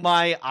lying,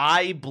 my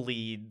eye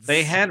bleeds.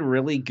 They had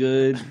really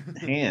good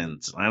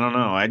hands. I don't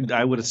know.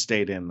 I would have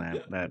stayed in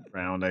that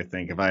round, I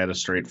think, if I had a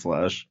straight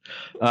flush.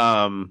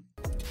 Oh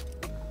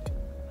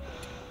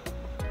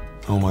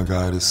my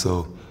God, it's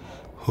so...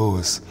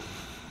 I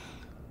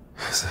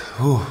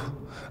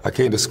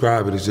can't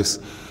describe it. It's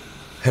just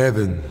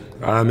heaven.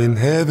 I'm in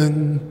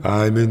heaven.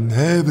 I'm in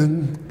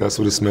heaven. That's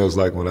what it smells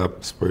like when I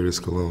spray this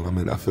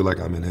cologne. I feel like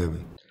I'm in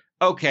heaven.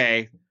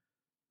 Okay.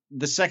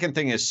 The second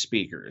thing is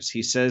speakers.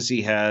 He says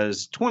he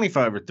has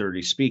 25 or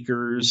 30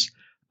 speakers.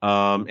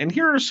 And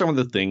here are some of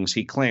the things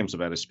he claims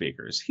about his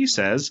speakers. He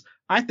says,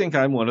 I think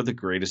I'm one of the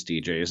greatest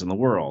DJs in the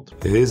world.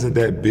 It isn't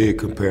that big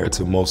compared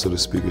to most of the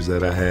speakers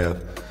that I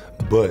have,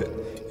 but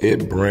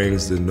it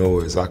brings the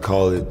noise. I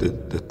call it the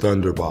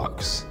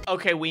Thunderbox.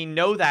 Okay, we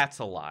know that's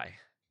a lie.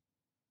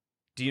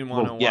 Do you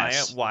want to know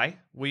yes. why?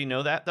 We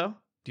know that, though?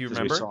 Do you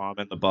remember? We saw him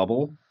in the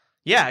bubble.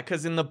 Yeah,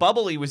 because in the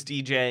bubble, he was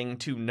DJing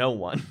to no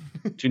one.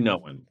 To no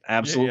one.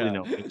 Absolutely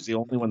no one. He was the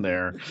only one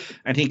there.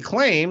 And he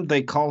claimed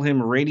they call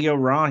him Radio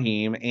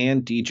Raheem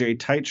and DJ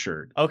Tight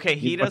Shirt. Okay,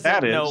 he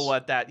doesn't know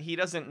what that... He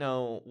doesn't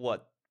know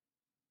what...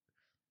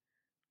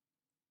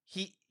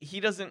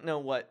 He doesn't know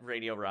what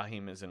Radio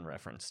Raheem is in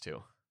reference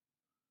to.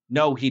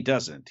 No, he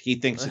doesn't. He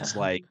thinks it's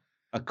like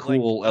a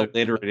cool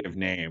alliterative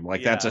name.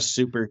 Like that's a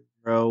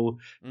superhero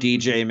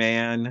DJ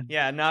man.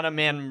 Yeah, not a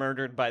man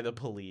murdered by the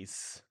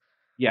police.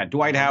 Yeah,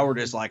 Dwight Howard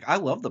is like, I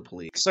love the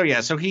police. So yeah,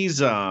 so he's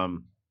he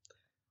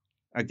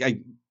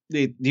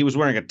was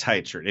wearing a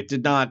tight shirt. It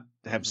did not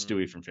have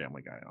Stewie from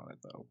Family Guy on it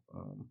though.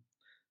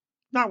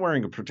 Not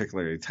wearing a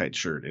particularly tight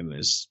shirt in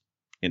this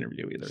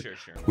interview either.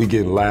 Sure. We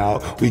getting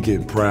loud, we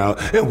getting proud,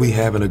 and we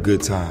having a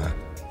good time.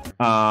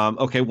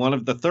 Okay,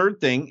 the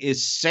third thing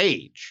is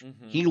sage.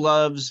 He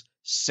loves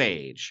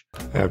sage.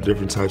 I have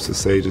different types of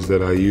sages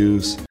that I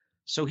use.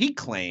 So he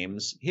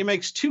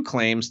makes two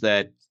claims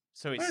that...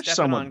 So he's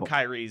stepping on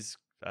Kyrie's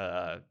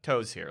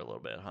toes here a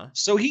little bit, huh?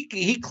 So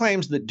he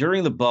claims that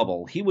during the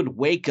bubble, he would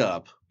wake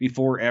up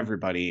before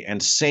everybody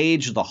and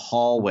sage the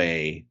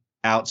hallway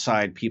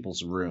outside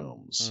people's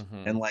rooms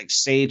and like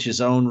sage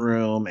his own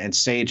room and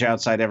sage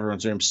outside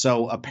everyone's room.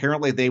 So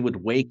apparently they would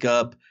wake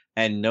up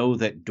and know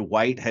that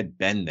Dwight had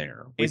been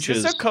there. Is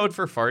this a code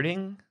for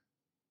farting?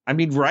 I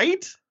mean,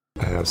 right?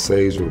 I have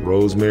sage with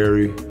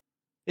rosemary.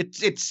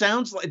 It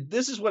sounds like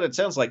this is what it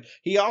sounds like.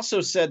 He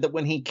also said that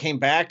when he came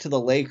back to the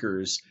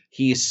Lakers,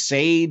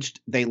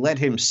 they let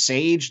him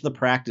sage the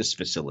practice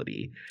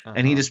facility.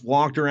 And he just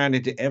walked around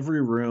into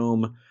every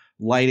room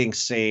lighting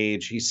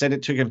sage. He said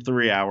it took him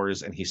 3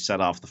 hours and he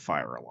set off the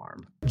fire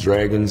alarm.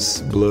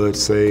 Dragon's blood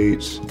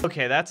sage.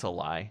 Okay, that's a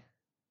lie.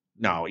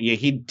 No, yeah,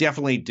 he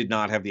definitely did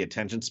not have the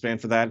attention span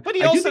for that. But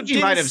he also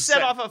didn't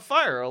set off a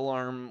fire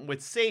alarm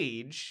with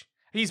sage.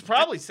 He's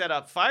probably set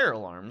up fire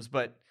alarms,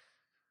 but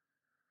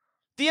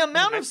the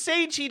amount of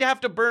sage he'd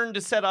have to burn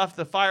to set off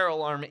the fire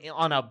alarm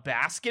on a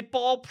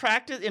basketball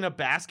practice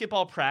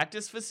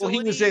facility.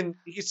 Well,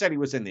 he said he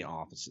was in the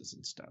offices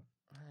and stuff.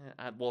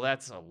 Well,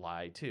 that's a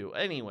lie too.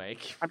 Anyway,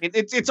 I mean,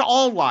 it's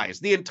all lies.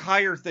 The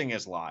entire thing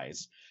is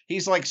lies.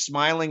 He's like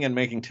smiling and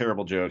making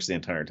terrible jokes the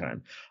entire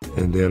time.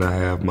 And then I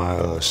have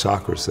my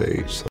chakra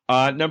sage.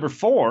 Number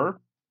 4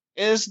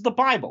 is the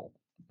Bible.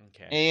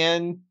 Okay.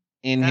 And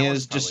in that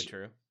his probably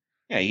true.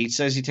 Yeah, he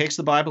says he takes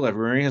the Bible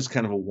everywhere. He has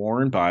kind of a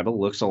worn Bible,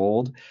 looks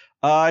old.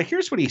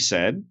 Here's what he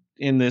said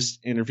in this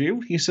interview.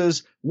 He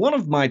says, "One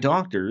of my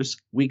doctors,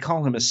 we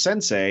call him a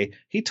sensei,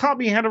 he taught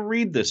me how to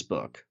read this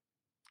book."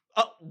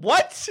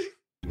 What?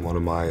 One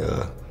of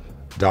my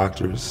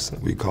doctors,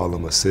 we call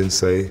him a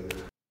sensei.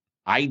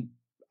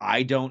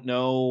 I don't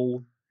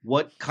know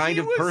what kind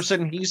of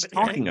person he's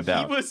talking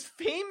about. He was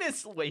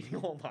famous. Wait,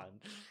 hold on.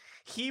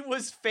 He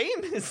was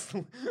famous.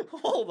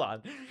 Hold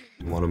on.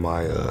 One of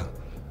my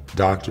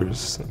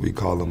doctors, we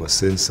call him a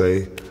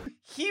sensei.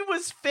 He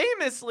was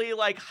famously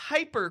like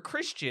hyper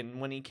Christian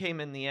when he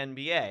came in the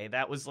NBA.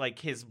 That was like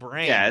his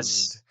brand.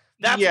 Yes.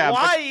 That's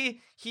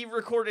why he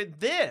recorded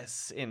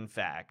this, in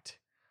fact.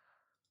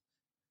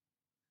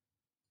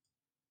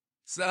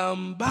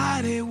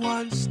 Somebody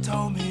once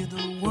told me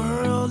the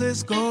world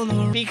is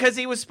gonna... Because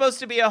he was supposed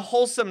to be a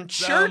wholesome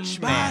church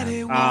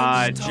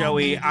man.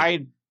 Joey,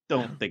 I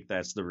don't think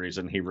that's the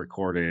reason he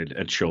recorded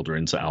a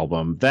children's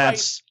album.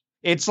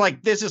 It's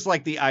like, this is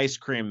like the Ice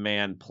Cream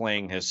Man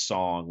playing his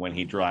song when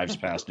he drives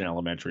past an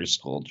elementary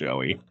school,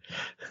 Joey.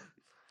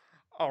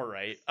 All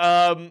right.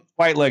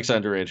 White likes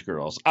underage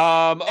girls.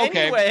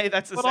 Okay. Anyway,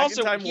 that's the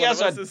second time he has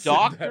a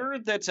doctor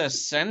that's a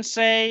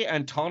sensei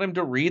and taught him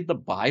to read the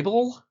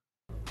Bible?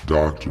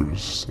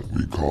 Doctors,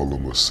 we call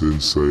him a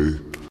sensei.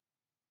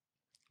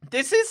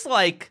 This is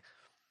like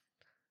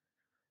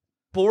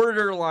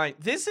borderline.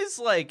 This is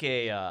like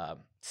a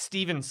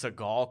Steven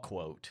Seagal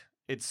quote.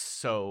 It's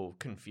so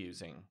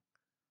confusing.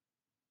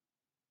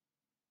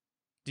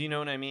 Do you know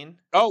what I mean?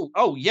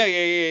 Oh,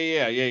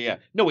 yeah.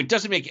 No, it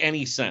doesn't make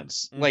any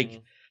sense. Mm-hmm.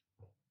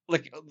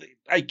 Like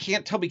I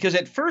can't tell, because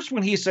at first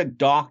when he said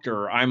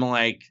doctor, I'm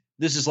like,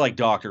 this is like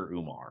Dr.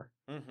 Umar.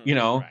 Mm-hmm. You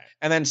know, right.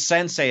 And then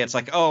sensei, it's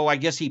like, oh, I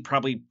guess he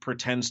probably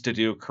pretends to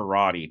do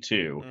karate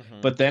too.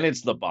 Mm-hmm. But then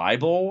it's the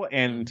Bible,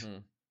 and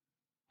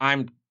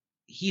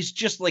he's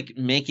just like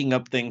making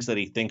up things that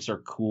he thinks are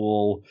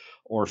cool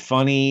or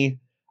funny.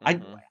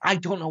 Mm-hmm. I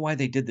don't know why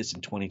they did this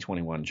in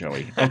 2021,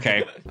 Joey.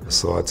 Okay.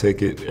 So I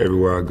take it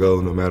everywhere I go,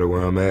 no matter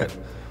where I'm at,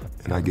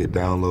 and I get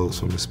downloads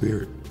from the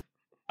Spirit.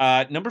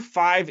 Number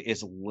 5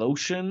 is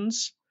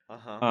lotions.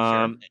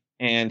 Sure.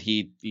 And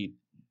he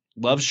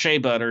loves shea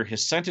butter.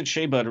 His scented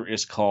shea butter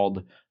is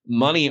called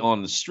Money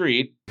on the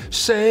Street.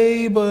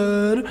 Shea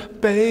butter,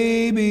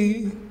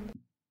 baby.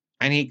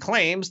 And he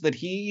claims that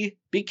he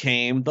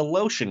became the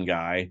lotion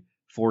guy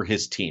for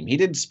his team. He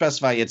didn't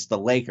specify it's the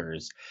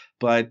Lakers,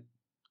 but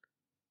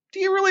do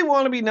you really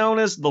want to be known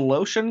as the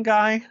lotion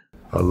guy?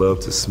 I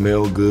love to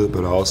smell good,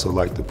 but I also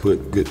like to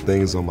put good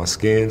things on my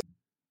skin.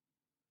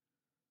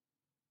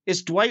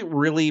 Is Dwight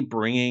really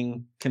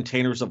bringing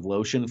containers of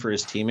lotion for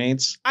his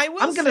teammates? I'm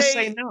going to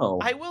say no.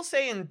 I will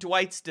say, in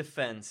Dwight's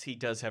defense, he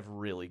does have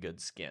really good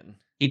skin.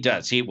 He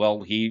does.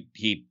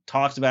 He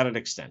talks about it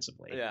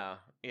extensively. Yeah.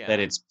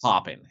 That it's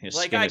popping. His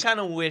like, skin I kind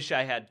of wish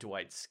I had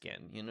Dwight's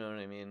skin. You know what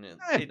I mean?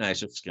 I have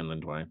nicer skin than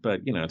Dwight,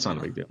 but it's not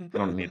a big deal. I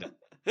don't need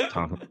to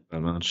talk about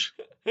that much.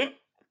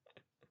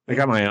 I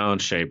got my own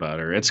shea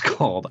butter. It's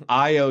called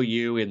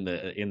IOU in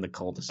the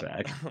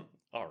cul-de-sac.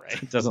 All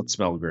right. It doesn't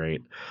smell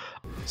great.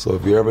 So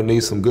if you ever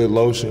need some good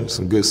lotion,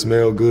 some good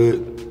smell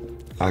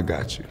good, I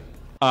got you.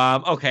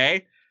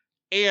 Okay.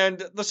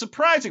 And the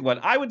surprising one,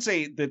 I would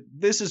say that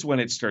this is when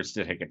it starts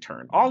to take a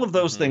turn. All of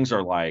those things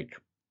are like,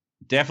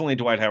 definitely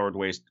Dwight Howard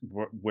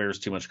wears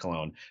too much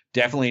cologne.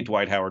 Definitely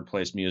Dwight Howard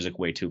plays music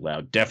way too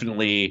loud.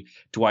 Definitely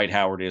Dwight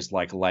Howard is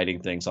like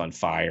lighting things on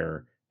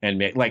fire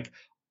and like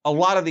a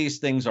lot of these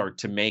things are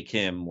to make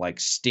him like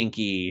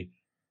stinky.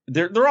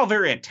 They're all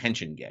very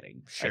attention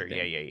getting. Sure.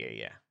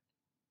 Yeah.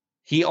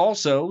 He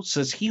also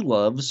says he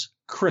loves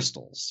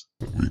crystals.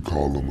 We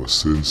call him a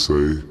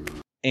sensei.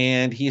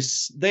 And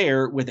he's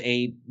there with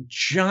a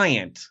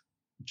giant,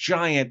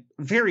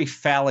 very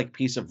phallic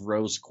piece of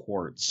rose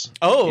quartz.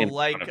 Oh,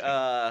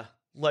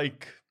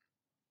 like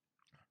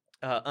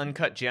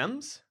Uncut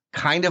Gems?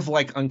 Kind of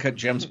like Uncut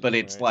Gems, but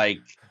it's Right.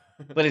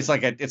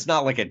 it's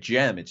not like a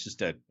gem. It's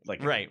just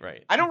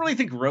right. I don't really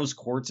think rose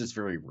quartz is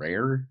very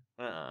rare.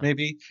 Uh-uh.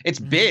 Maybe it's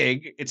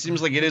big. It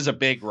seems like it is a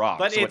big rock.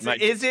 But so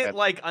is it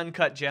like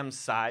Uncut Gems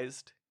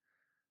sized?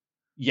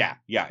 Yeah.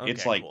 Okay,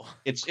 It's like cool.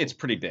 it's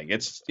pretty big.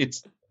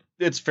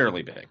 It's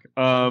fairly big.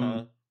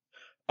 Uh-huh.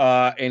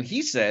 And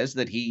he says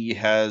that he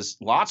has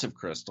lots of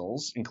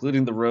crystals,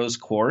 including the rose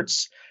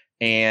quartz.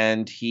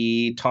 And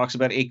he talks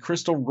about a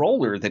crystal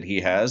roller that he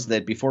has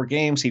that before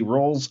games he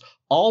rolls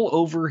all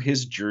over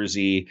his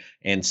jersey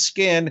and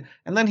skin.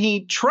 And then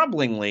he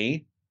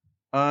troublingly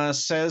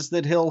says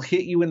that he'll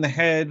hit you in the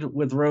head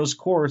with rose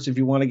quartz if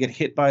you want to get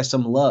hit by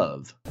some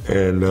love.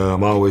 And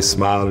I'm always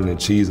smiling and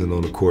cheesing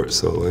on the court.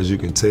 So as you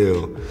can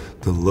tell,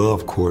 the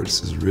love quartz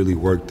has really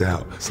worked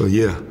out. So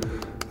yeah,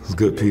 it's a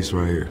good piece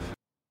right here.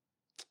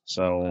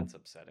 So That's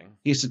upsetting.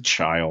 he's a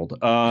child.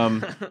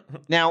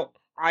 Now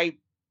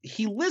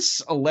he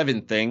lists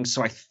 11 things,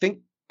 so I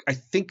think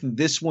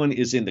this one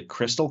is in the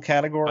crystal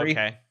category.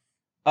 Okay.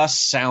 A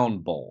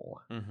sound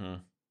bowl. Mm-hmm.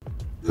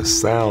 The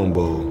sound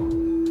bowl.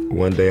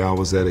 One day I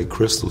was at a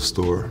crystal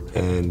store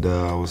and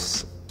I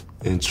was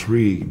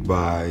intrigued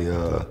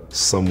by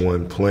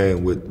someone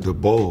playing with the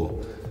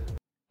bowl.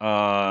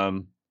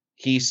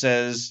 He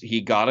says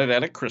he got it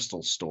at a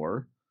crystal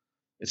store.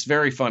 It's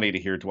very funny to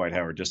hear Dwight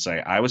Howard just say,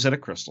 I was at a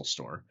crystal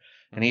store.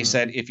 And he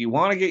said, if you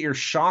want to get your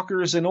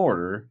chakras in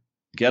order,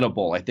 get a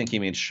bowl. I think he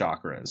means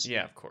chakras.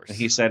 Yeah, of course. And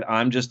he said,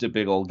 I'm just a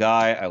big old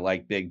guy. I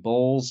like big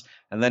bowls.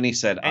 And then he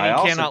said, And I he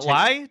also cannot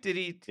lie? Did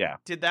he? Yeah.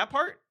 Did that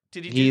part?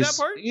 Did he do that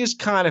part? He's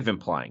kind of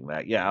implying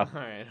that, yeah. All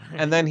right.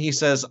 And then he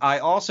says, I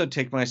also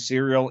take my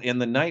cereal in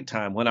the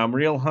nighttime when I'm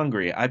real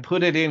hungry. I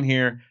put it in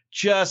here.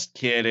 Just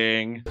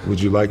kidding. Would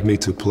you like me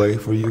to play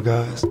for you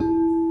guys?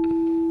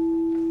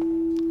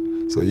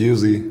 So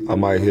usually I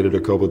might hit it a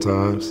couple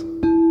times.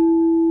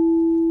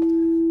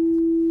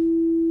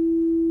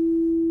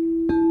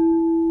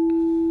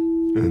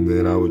 And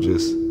then I would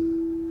just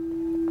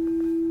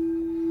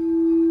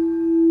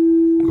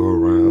go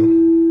around.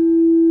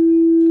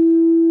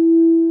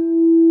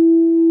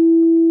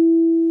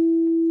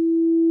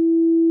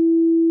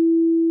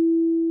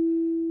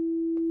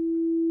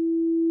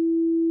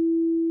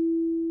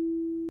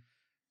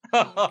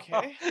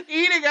 Okay.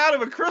 Eating out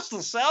of a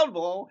crystal sound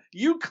bowl.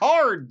 You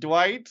card,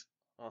 Dwight.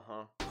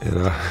 Uh-huh.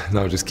 And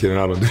no, just kidding.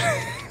 I don't do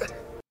it.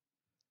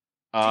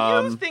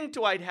 Do you think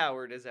Dwight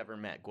Howard has ever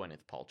met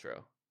Gwyneth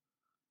Paltrow?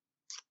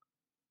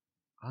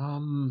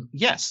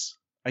 Yes,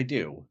 I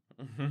do.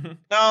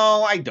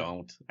 No, I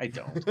don't. I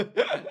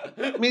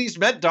mean, he's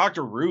met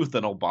Dr. Ruth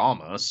and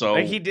Obama, so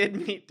He did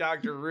meet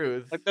Dr.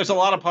 Ruth. like, there's a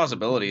lot of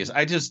possibilities.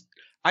 I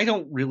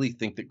don't really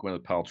think that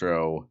Gwyneth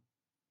Paltrow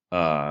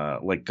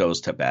like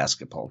goes to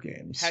basketball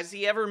games. Has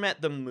he ever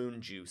met the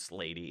Moon Juice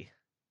lady?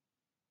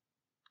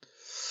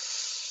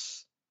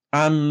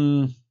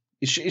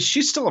 Is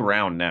she still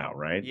around now,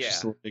 right? Yeah. She's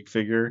still a big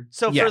figure.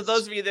 So Yes. for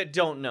those of you that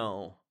don't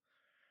know,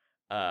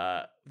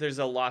 there's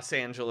a Los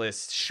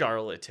Angeles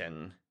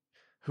charlatan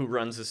who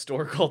runs a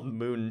store called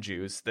Moon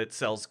Juice that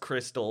sells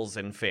crystals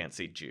and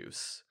fancy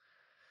juice.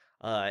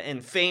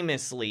 And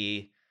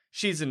famously,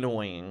 she's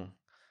annoying,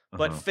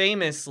 but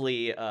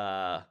famously,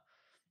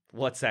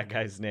 what's that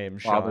guy's name?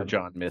 Father Sean?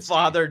 John Misty.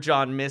 Father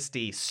John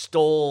Misty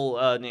stole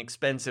an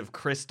expensive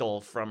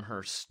crystal from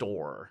her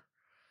store.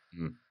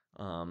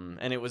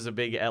 And it was a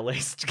big LA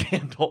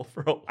scandal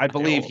for a while. I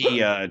believe he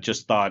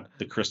just thought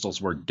the crystals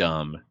were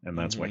dumb, and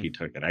that's why he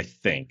took it. I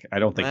think. I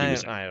don't think he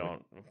was. I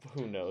don't.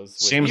 Who knows?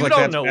 Seems you like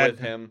don't that's know bad. with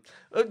him.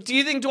 Do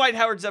you think Dwight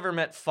Howard's ever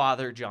met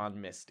Father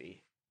John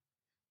Misty?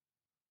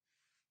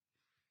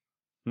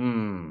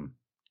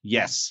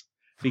 Yes,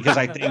 because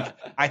I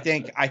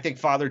think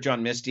Father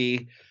John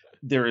Misty.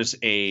 There is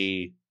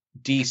a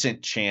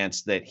decent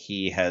chance that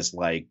he has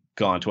like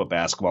gone to a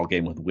basketball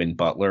game with Win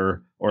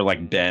Butler, or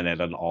like been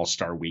at an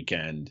All-Star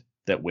weekend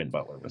that Win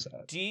Butler was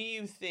at. Do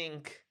you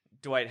think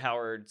Dwight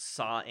Howard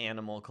saw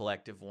Animal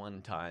Collective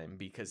one time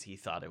because he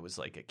thought it was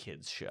like a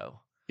kids show?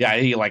 Yeah,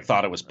 he like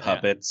thought it was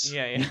puppets.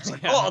 Yeah. He's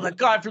like, oh, the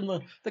guy from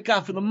the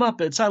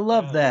Muppets. I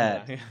love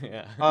that.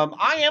 Yeah.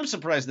 I am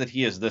surprised that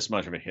he is this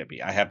much of a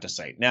hippie, I have to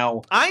say.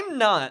 Now, I'm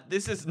not.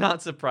 This is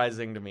not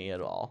surprising to me at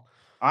all.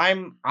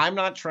 I'm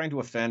not trying to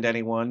offend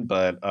anyone,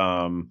 but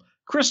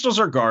crystals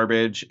are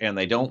garbage and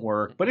they don't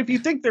work. But if you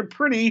think they're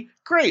pretty,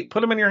 great, put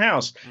them in your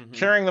house.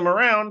 Carrying them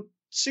around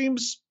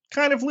seems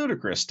kind of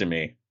ludicrous to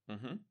me.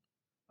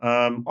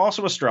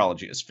 Also,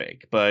 astrology is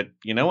fake, but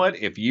you know what?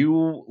 If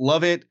you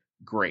love it,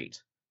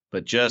 great.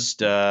 But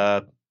just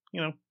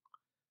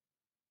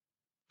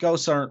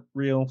ghosts aren't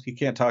real. You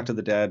can't talk to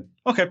the dead.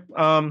 Okay.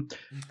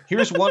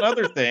 Here's one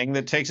other thing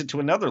that takes it to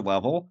another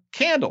level: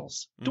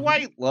 candles.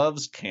 Dwight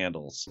loves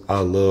candles. I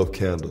love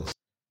candles.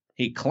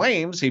 He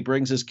claims he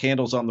brings his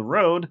candles on the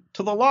road,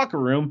 to the locker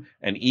room,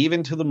 and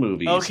even to the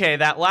movies. Okay,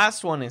 that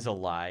last one is a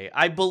lie.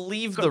 I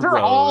believe the They're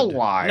road. all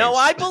lies. No,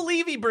 I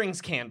believe he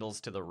brings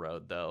candles to the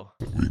road, though.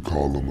 We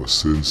call him a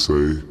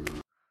sensei.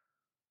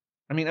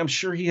 I mean, I'm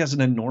sure he has an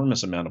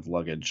enormous amount of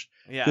luggage.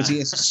 Yeah. Because he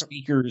has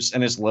speakers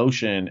and his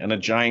lotion and a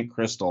giant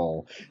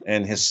crystal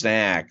and his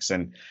snacks.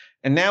 And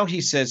now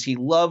he says he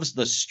loves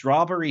the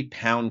strawberry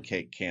pound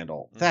cake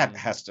candle. That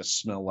has to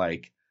smell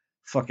like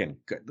fucking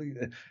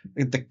good.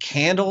 The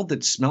candle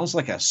that smells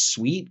like a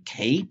sweet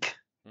cake.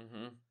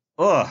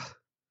 Ugh.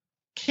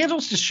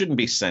 Candles just shouldn't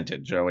be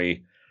scented,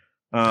 Joey.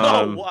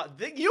 What?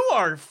 You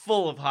are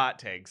full of hot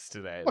takes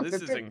today. Look,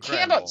 this is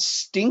incredible.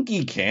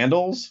 Stinky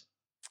candles.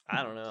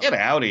 I don't know. Get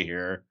out of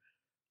here.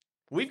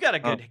 We've got a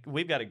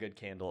good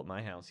candle at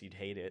my house. You'd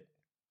hate it.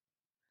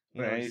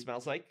 You know what it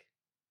smells like?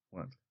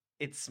 What?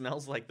 It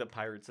smells like the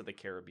Pirates of the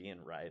Caribbean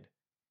ride.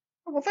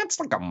 Well, that's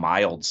like a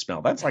mild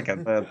smell. That's like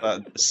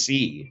the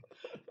sea.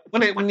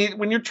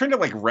 When you're trying to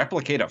like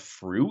replicate a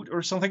fruit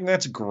or something,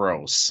 that's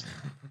gross.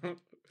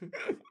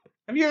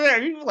 Have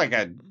you like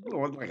a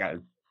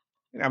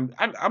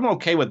I'm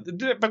okay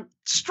with, but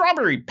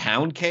strawberry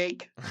pound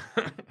cake.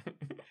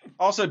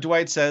 Also,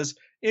 Dwight says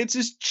it's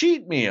his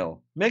cheat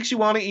meal. Makes you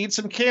want to eat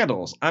some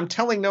candles. I'm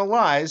telling no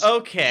lies.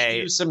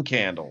 Okay. Use some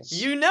candles.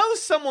 You know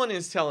someone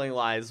is telling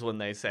lies when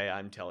they say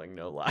I'm telling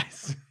no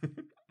lies.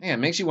 Man,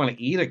 it makes you want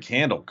to eat a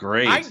candle.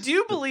 Great. I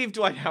do believe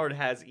Dwight Howard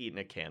has eaten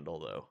a candle,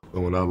 though.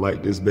 But when I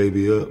light this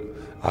baby up,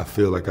 I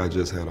feel like I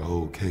just had a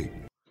whole cake.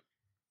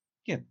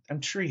 Yeah,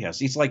 I'm sure he has.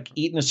 He's like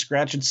eating a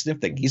scratch and sniff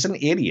thing. He's an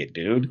idiot,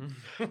 dude.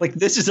 Like,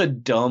 this is a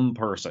dumb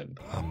person.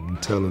 I'm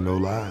telling no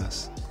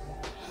lies.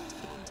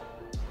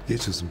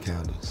 Get you some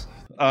candles.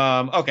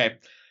 Okay.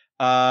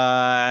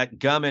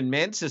 Gum and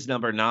mints is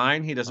number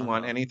 9. He doesn't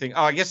want anything.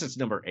 Oh, I guess it's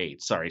number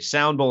 8. Sorry.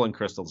 Sound bowl and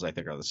crystals, I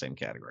think, are the same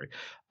category.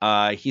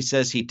 He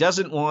says he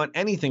doesn't want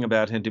anything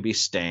about him to be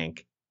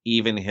stank,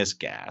 even his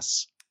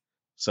gas.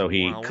 So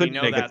he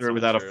couldn't make it through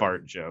without a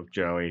fart joke,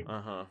 Joey.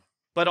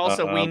 But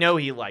also, we know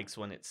he likes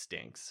when it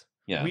stinks.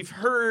 Yeah. We've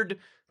heard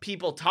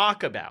people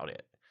talk about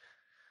it.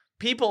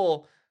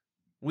 People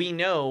we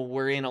know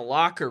were in a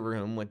locker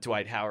room with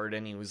Dwight Howard,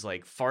 and he was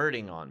like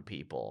farting on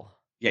people.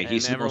 Yeah,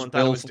 and everyone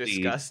thought it was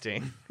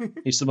disgusting.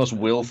 He's the most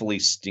willfully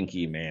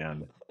stinky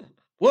man.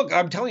 Look,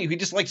 I'm telling you, he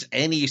just likes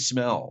any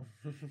smell.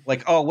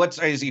 Like, oh,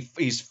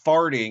 he's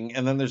farting,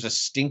 and then there's a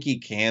stinky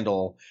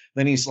candle.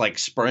 Then he's like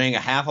spraying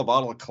half a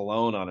bottle of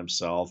cologne on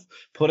himself,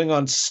 putting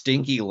on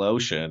stinky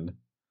lotion.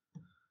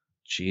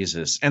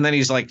 Jesus. And then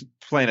he's like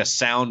playing a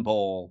sound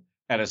bowl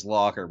at his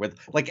locker with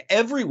like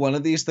every one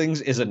of these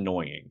things is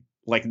annoying.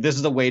 Like, this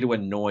is the way to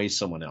annoy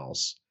someone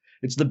else.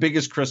 It's the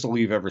biggest crystal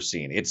you've ever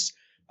seen.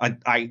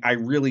 I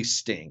really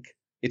stink.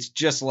 It's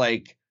just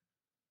like,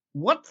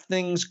 what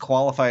things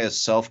qualify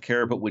as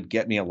self-care but would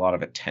get me a lot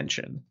of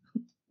attention?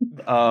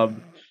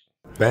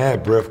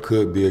 Bad breath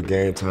could be a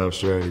game time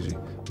strategy,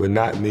 but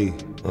not me.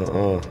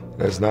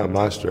 That's not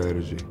my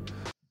strategy.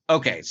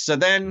 Okay, so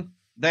then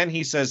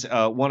he says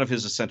one of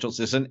his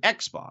essentials is an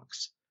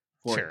Xbox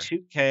for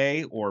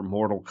 2K or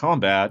Mortal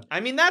Kombat. I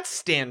mean, that's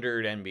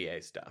standard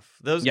NBA stuff.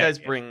 Those guys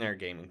bring their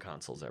gaming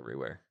consoles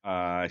everywhere.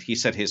 He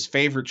said his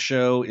favorite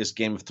show is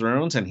Game of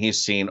Thrones, and he's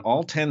seen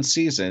all 10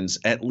 seasons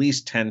at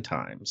least 10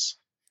 times.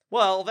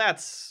 Well,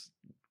 that's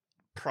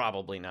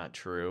probably not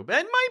true,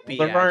 but it might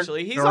be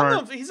actually. He's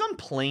on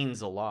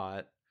planes a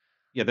lot.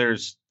 Yeah,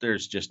 there's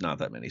just not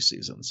that many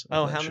seasons.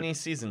 Oh, how many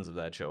seasons of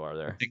that show are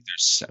there? I think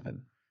there's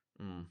 7.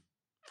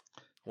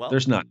 Well,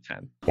 there's not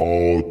 10.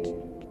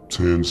 All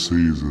 10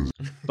 seasons.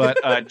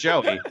 But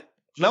Joey,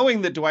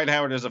 knowing that Dwight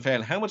Howard is a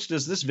fan, how much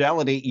does this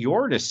validate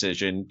your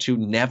decision to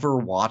never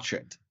watch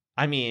it?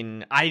 I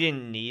mean, I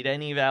didn't need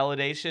any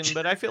validation,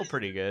 but I feel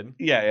pretty good.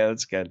 Yeah,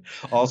 that's good.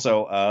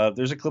 Also,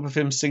 there's a clip of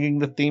him singing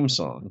the theme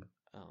song.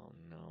 Oh,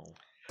 no.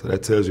 So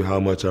that tells you how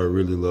much I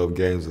really love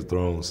Games of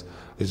Thrones.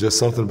 It's just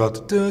something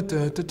about the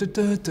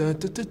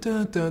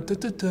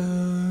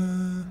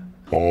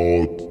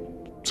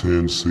all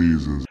 10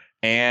 seasons.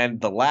 And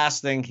the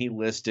last thing he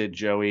listed,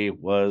 Joey,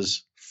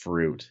 was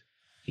fruit.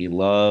 He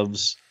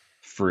loves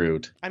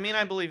fruit. I mean,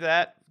 I believe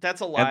that.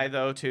 That's a lie,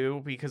 though,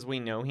 too, because we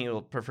know he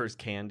prefers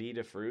candy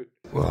to fruit.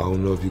 Well, I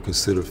don't know if you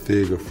consider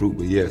fig a fruit,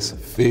 but yes,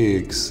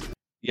 figs.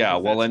 Yeah,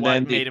 well, and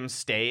then made him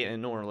stay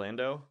in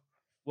Orlando.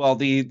 Well,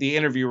 the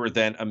interviewer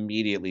then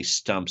immediately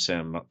stumps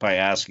him by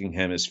asking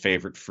him his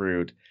favorite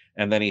fruit,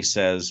 and then he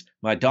says,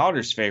 "My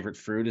daughter's favorite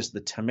fruit is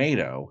the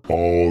tomato."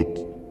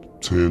 All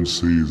 10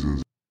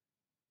 seasons.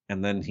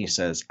 And then he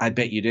says, "I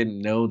bet you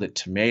didn't know that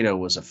tomato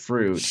was a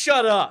fruit."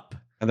 Shut up.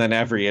 And then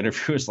every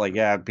interview is like,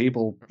 yeah,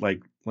 people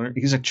like,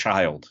 he's a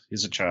child.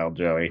 He's a child,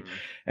 Joey. Mm-hmm.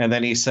 And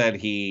then he said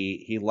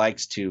he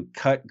likes to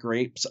cut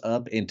grapes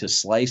up into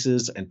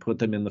slices and put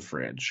them in the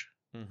fridge.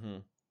 Mm-hmm.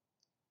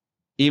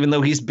 Even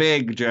though he's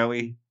big,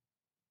 Joey.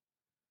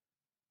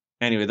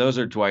 Anyway, those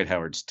are Dwight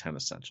Howard's 10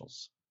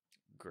 essentials.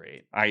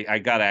 Great. I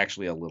got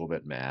actually a little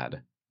bit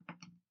mad.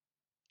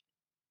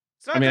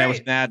 I mean, I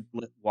was mad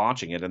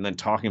watching it, and then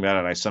talking about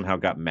it, I somehow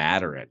got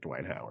madder at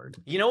Dwight Howard.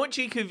 You know what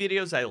GQ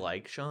videos I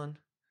like, Sean?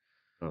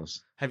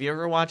 Those. Have you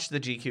ever watched the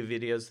GQ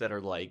videos that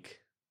are like,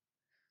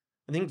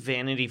 I think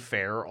Vanity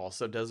Fair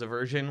also does a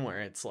version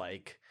where it's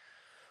like,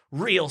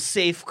 real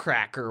safe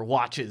cracker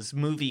watches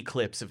movie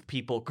clips of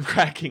people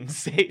cracking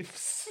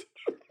safes.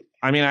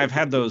 I mean, I've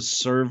had those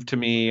served to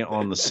me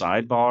on the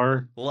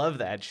sidebar. Love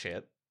that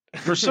shit.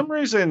 For some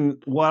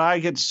reason, what I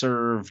get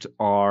served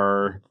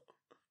are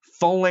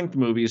full-length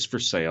movies for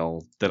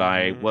sale that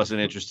I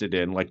wasn't interested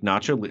in, like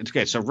Nacho.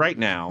 Okay, so right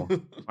now,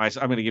 I'm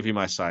going to give you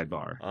my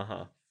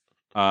sidebar.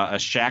 A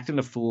Shacked and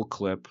a Fool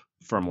clip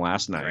from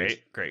last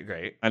night.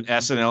 Great. An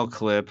SNL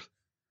clip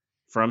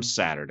from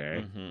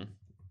Saturday.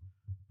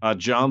 A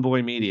John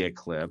Boy Media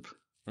clip.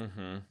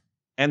 And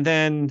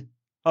then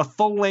a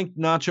full-length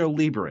Nacho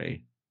Libre,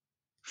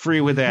 free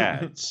with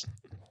ads.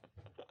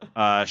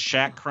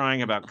 Shaq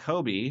crying about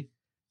Kobe,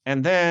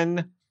 and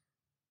then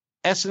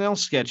SNL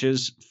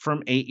sketches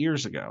from 8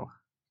 years ago.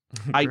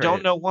 I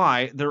don't know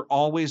why. They're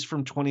always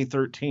from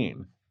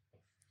 2013.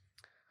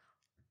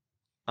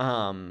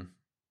 It's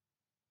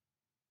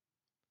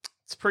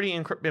pretty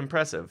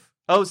impressive.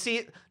 Oh,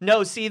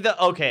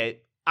 okay.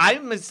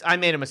 I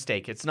made a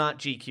mistake. It's not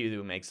GQ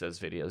who makes those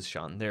videos,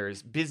 Sean.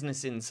 There's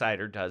Business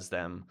Insider does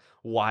them,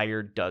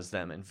 Wired does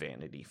them, and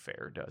Vanity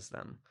Fair does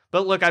them.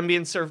 But look, I'm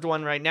being served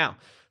one right now.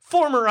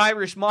 Former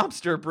Irish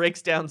mobster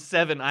breaks down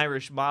 7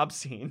 Irish mob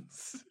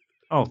scenes.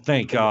 Oh,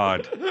 thank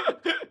God.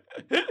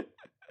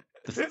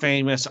 The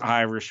famous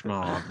Irish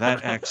mob,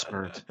 that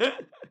expert.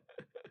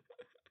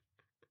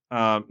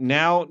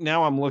 Now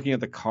I'm looking at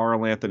the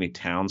Karl Anthony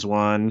Towns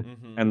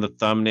one, and the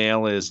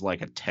thumbnail is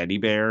like a teddy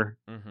bear.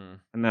 And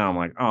now I'm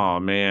like, oh,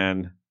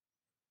 man.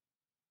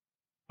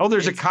 Oh,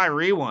 there's a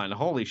Kyrie one.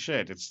 Holy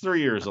shit. It's 3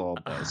 years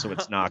old, though, so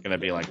it's not going to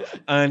be like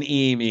an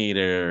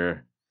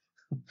e-meter,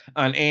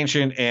 an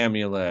ancient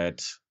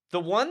amulet.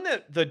 The one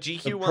that the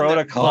GQ the one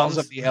protocols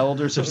of the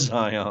elders of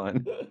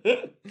Zion.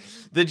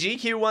 The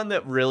GQ one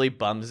that really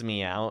bums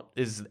me out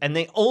is, and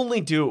they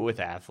only do it with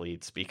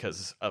athletes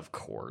because, of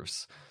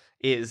course,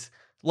 is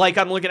like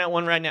I'm looking at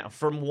one right now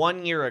from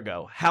 1 year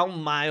ago. How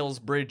Miles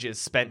Bridges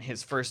spent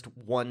his first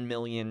 $1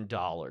 million.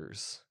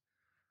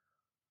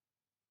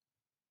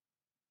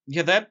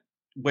 Yeah,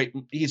 wait,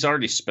 he's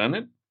already spent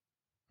it?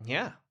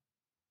 Yeah.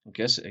 I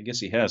guess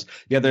he has.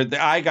 Yeah,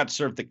 I got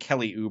served the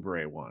Kelly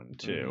Oubre one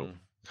too.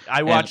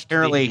 I watched. And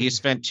apparently, he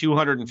spent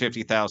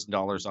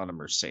 $250,000 on a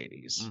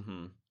Mercedes,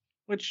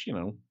 which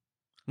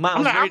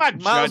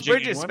Miles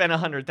Bridges spent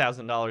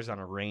 $100,000 on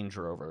a Range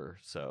Rover.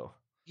 So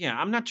yeah,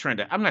 I'm not trying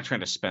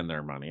to spend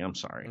their money. I'm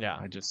sorry. Yeah,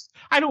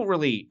 I don't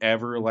really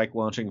ever like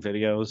watching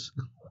videos.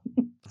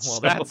 Well,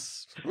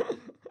 that's.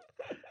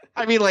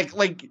 I mean,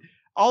 like.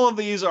 All of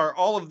these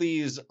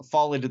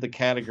fall into the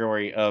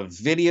category of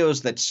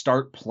videos that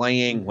start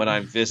playing when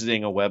I'm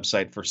visiting a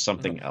website for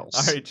something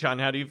else. All right, John,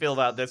 how do you feel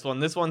about this one?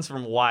 This one's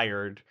from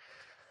Wired.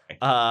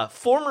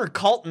 Former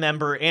cult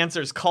member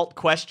answers cult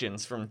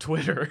questions from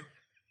Twitter.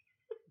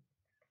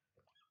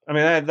 I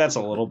mean, that's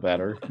a little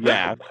better.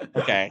 Yeah.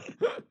 Okay.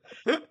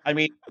 I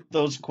mean,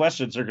 those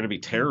questions are going to be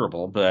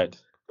terrible, but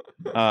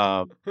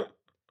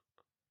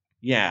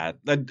yeah.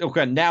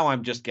 Okay, now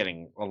I'm just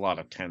getting a lot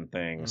of 10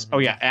 things. Oh,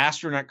 yeah.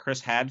 Astronaut Chris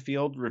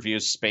Hadfield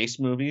reviews space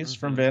movies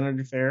from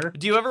Vanity Fair.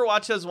 Do you ever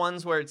watch those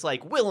ones where it's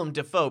like Willem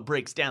Dafoe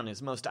breaks down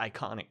his most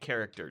iconic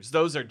characters?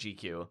 Those are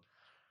GQ.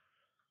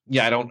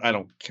 Yeah, I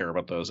don't care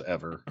about those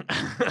ever.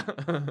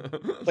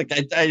 Like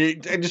I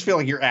just feel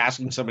like you're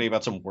asking somebody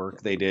about some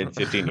work they did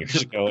 15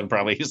 years ago, and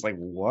probably he's like,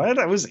 "What?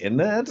 I was in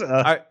that." All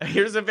right,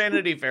 here's a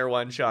Vanity Fair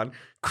one, Sean.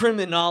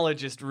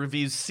 Criminologist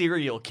reviews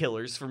serial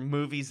killers from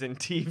movies and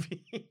TV.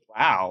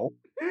 Wow.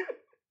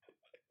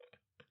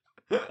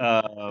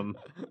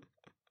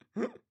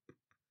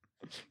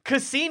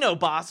 Casino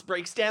boss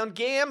breaks down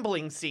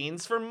gambling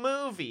scenes from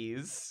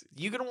movies.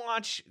 You could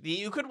watch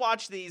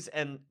these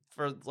and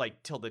for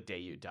like till the day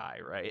you die,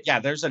 right? Yeah,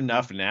 there's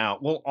enough now.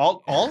 Well,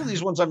 all of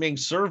these ones I'm being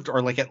served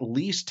are like at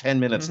least 10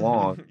 minutes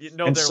long.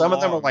 And some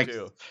of them are like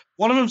too.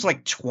 One of them's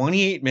like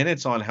 28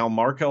 minutes on how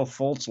Markel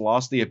Fultz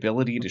lost the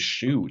ability to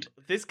shoot.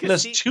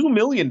 That's 2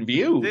 million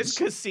views. This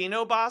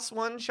Casino Boss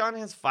one, Sean,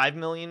 has 5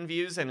 million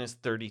views and is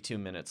 32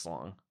 minutes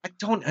long. I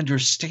don't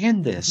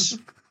understand this.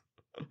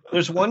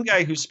 There's one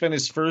guy who spent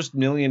his first $1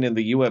 million in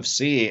the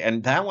UFC,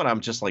 and that one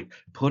I'm just like,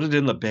 put it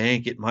in the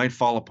bank. It might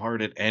fall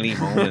apart at any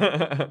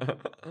moment.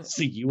 It's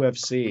the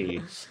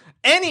UFC.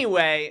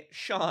 Anyway,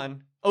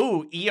 Sean.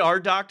 Oh, ER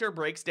doctor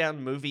breaks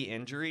down movie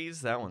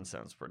injuries. That one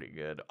sounds pretty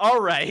good.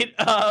 All right.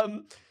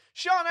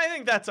 Sean, I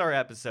think that's our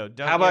episode.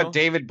 How about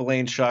David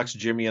Blaine shocks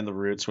Jimmy and the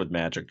Roots with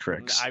magic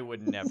tricks? I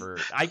would never.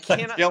 I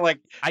cannot. I feel like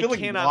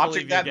cannot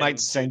watching that might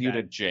send you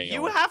to jail.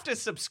 You have to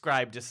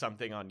subscribe to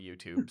something on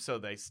YouTube so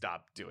they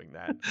stop doing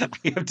that.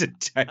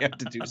 I have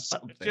to do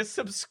something. Just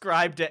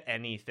subscribe to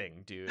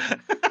anything, dude.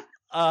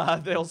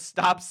 They'll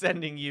stop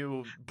sending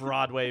you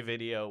Broadway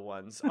video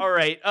ones. All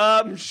right,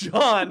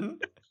 Sean.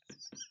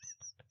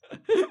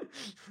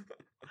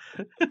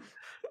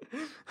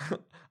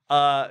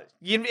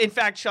 In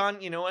fact,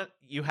 Sean, you know what?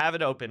 You have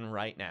it open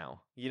right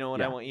now. You know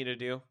what I want you to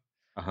do?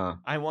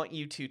 I want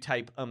you to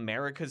type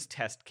America's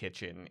Test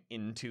Kitchen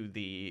into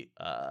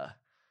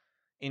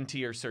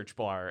your search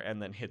bar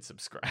and then hit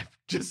subscribe.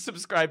 Just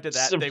subscribe to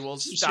that. They will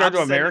subscribe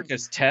to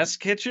America's Test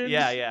Kitchen?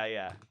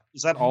 Yeah.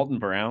 Is that Alton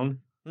Brown?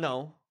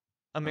 No.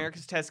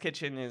 America's Test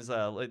Kitchen is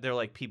they're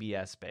like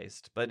PBS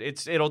based, but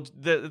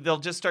they'll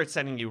just start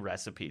sending you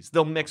recipes.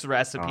 They'll mix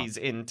recipes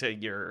into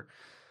your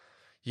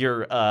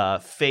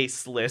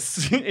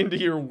faceless into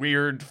your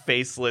weird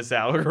faceless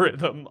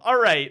algorithm. All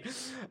right,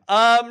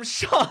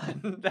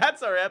 Sean,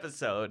 that's our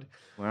episode.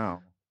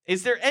 Wow.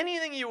 Is there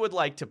anything you would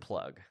like to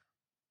plug?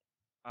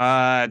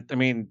 I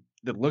mean,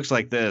 it looks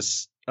like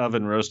this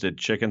oven roasted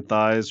chicken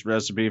thighs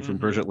recipe from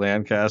Bridget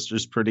Lancaster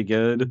is pretty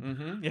good.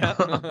 Yeah.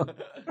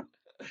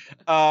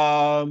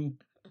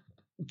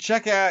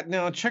 Check out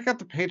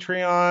the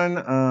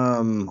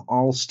Patreon.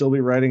 I'll still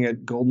be writing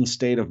at Golden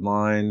State of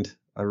Mind.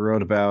 I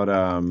wrote about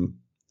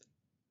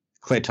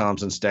Klay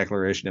Thompson's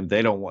declaration of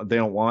they don't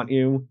want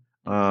you.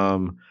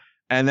 And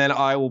then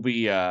I will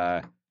be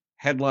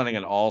headlining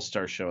an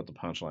all-star show at the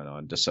Punchline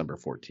on December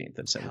 14th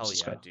in San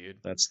Francisco. Hell yeah, dude.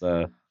 That's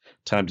the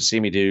time to see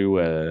me do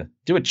a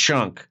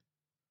chunk.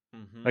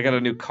 I got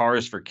a new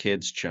Cars for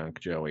Kids chunk,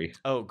 Joey.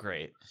 Oh,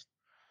 great.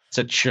 It's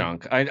a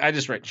chunk. I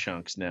just write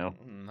chunks now.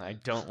 I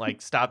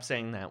don't stop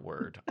saying that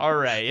word. All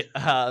right.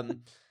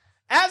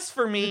 As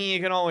for me,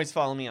 you can always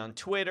follow me on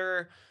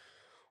Twitter,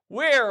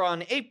 where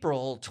on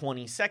April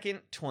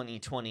 22nd,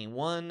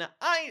 2021,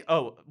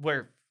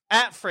 we're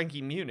at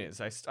Frankie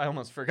Muniz. I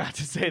almost forgot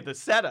to say the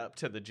setup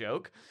to the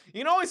joke.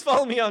 You can always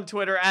follow me on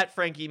Twitter at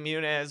Frankie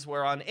Muniz,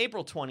 where on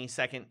April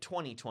 22nd,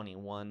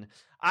 2021,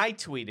 I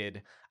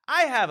tweeted,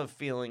 I have a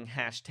feeling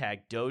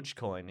hashtag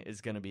Dogecoin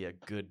is going to be a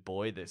good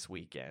boy this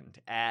weekend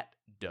at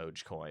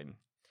Dogecoin.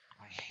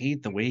 I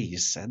hate the way you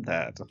said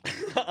that.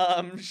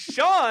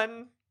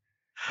 Sean,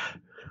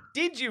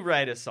 did you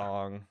write a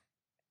song?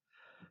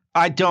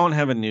 I don't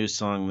have a new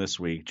song this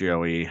week,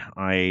 Joey.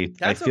 I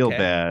feel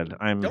bad.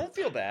 Don't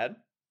feel bad.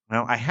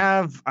 Well,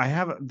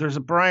 there's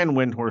a Brian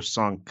Windhorse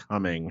song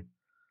coming.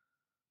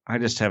 I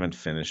just haven't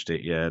finished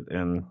it yet.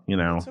 And,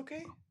 It's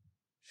okay.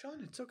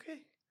 Sean, it's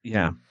okay.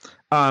 Yeah.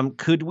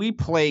 Could we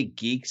play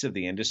Geeks of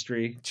the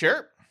Industry?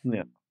 Sure.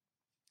 Yeah.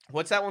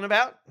 What's that one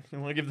about? You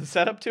want to give the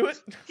setup to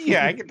it?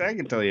 Yeah, I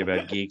can tell you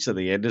about Geeks of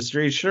the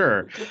Industry.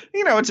 Sure.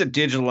 It's a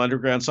Digital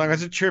Underground song.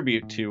 It's a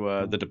tribute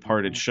to the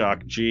departed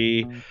Shock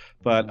G.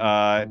 But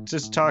it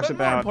just talks more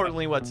about...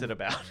 importantly, what's it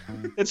about?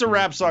 It's a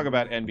rap song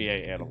about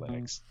NBA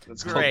analytics.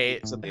 It's great.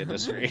 Geeks of the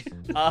Industry.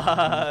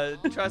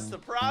 Trust the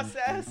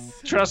process.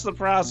 Trust the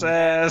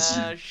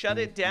process. Shut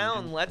it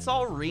down. Let's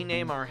all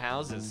rename our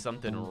houses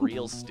something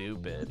real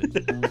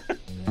stupid.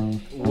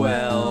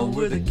 Well,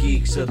 we're the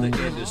geeks of the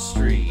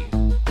industry,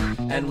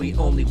 and we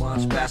only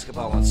watch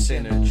basketball on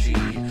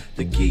Synergy.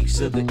 The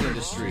geeks of the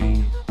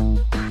industry,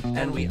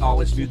 and we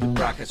always view the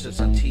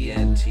broadcasters on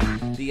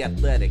TNT. The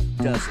Athletic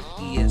does it,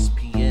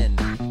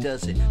 ESPN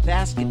does it.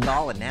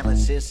 Basketball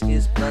analysis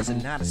is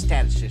buzzing, not a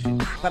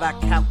statistician, but I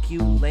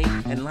calculate,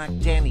 and like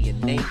Danny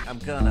and Nate, I'm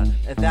gonna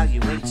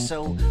evaluate.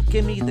 So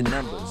give me the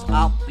numbers,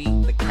 I'll be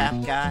the cap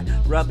guy,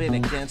 rubbing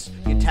against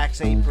your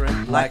tax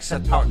apron like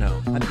Seth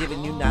Partnow. I'm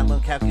giving you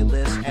nylon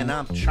calculus, and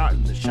I'm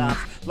charting the shots,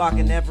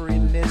 logging every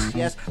miss.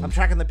 Yes, I'm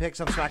tracking the picks,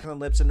 I'm tracking the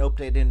lips, and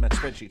updating my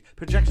spreadsheet.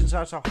 Projections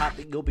are so hot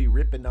that you'll be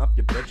ripping off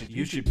your budget.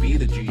 You should be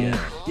the GM.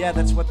 Yeah,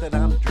 that's what that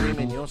I'm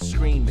dreaming. You're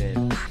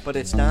screaming, but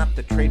it's not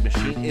the trade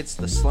machine, it's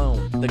the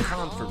Sloan, the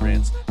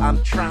conference.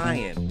 I'm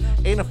trying.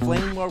 Ain't a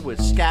flame war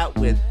with Scout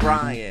with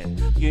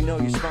Brian. You know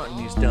you're smart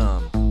and he's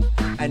dumb,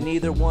 and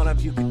neither one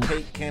of you can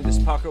take Candace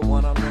Parker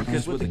one-on-one,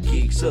 cause we're the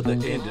geeks of the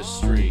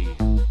industry,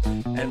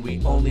 and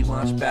we only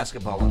watch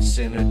basketball on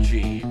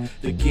Synergy.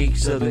 The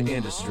geeks of the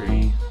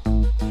industry,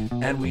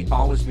 and we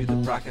always meet the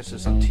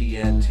broadcasters on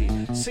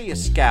TNT. See a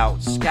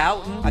scout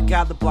scouting, I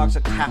got the blocks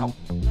of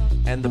counting,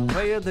 and the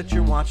player that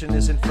you're watching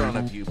is in front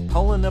of you,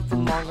 pulling up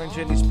from long range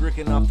and he's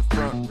bricking off the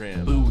front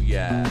rim.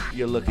 Booyah,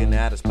 you're looking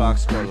at his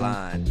box score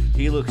line.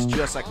 He looks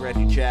just like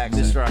Reggie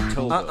Jackson, Mr.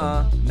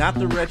 October. Not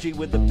the Reggie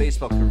with the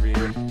baseball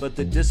career, but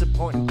the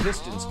disappointing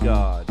Pistons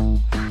god,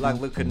 like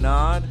Luke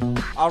Kennard.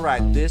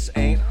 Alright, this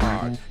ain't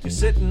hard. You're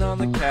sitting on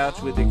the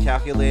couch with your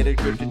calculator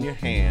gripped in your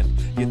hand.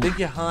 You think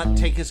your hot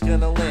take is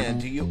gonna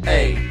land. Do you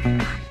A,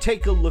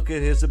 take a look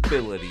at his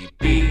ability?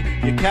 B,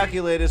 your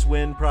calculators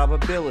win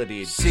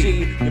probability?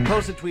 C, you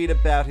post a tweet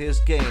about his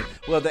game?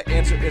 Well, the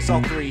answer is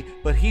all three,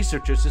 but he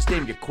searches his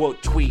name. You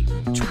quote tweet,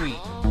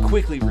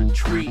 quickly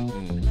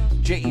retreating.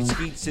 J.E.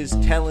 Skeets is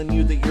telling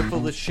you that you're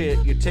full of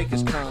shit. Your take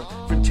is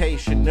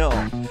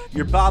confrontational.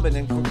 You're bobbing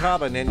and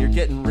crabbing and you're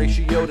getting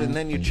ratioed, and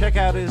then you check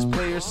out his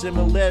player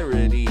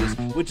similarities,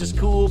 which is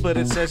cool, but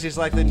it says he's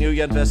like the new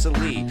Jan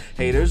Vesely.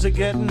 Haters are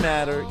getting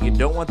madder. You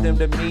don't want them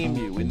to meme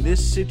you. In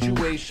this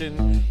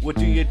situation, what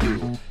do?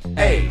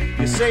 A,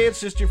 you say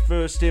it's just your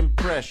first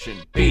impression.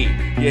 B, you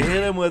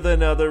hit him with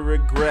another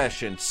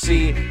regression.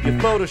 C, you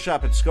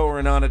Photoshop it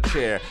scoring on a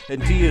chair.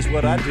 And D is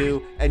what I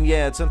do, and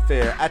yeah, it's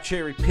unfair. I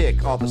cherry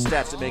pick all the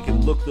stats that make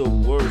him look the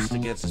worst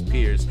against his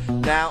peers.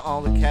 Now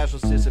all the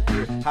casuals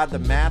disappear. Hide the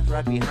math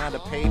right behind a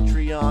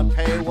Patreon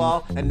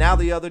paywall, and now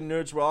the other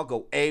nerds will all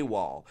go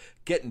AWOL.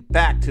 Getting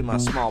back to my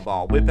small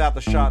ball, whip out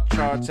the shot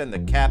charts and the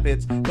cap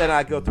hits, then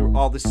I go through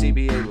all the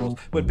CBA rules.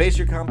 When base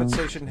year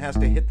compensation has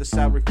to hit the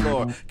salary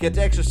floor, get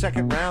the extra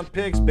second round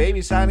picks,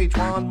 baby sign each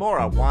one more.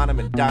 I want 'em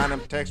and dine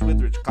 'em, text with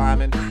Rich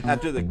Kleiman.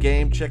 After the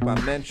game, check my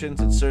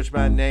mentions and search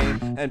my name.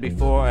 And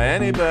before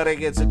anybody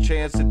gets a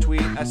chance to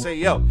tweet, I say,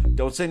 yo,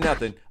 don't say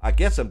nothing. I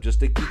guess I'm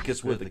just a geek,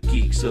 'cause we're the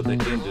geeks of the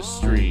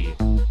industry.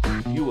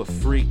 You a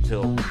freak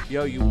till,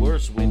 yo, you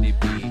worse, Windy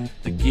B.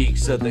 The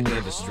geeks of the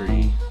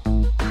industry.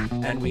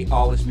 And we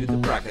always mute the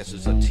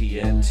broadcasters on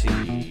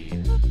TNT.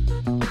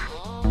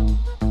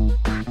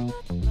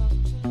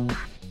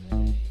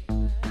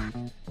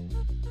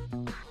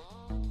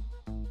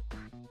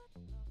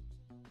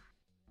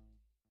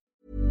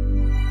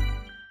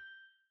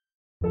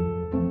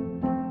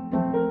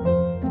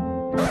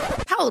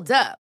 Hold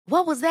up.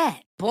 What was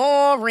that?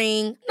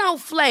 Boring. No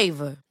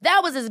flavor.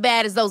 That was as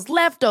bad as those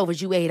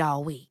leftovers you ate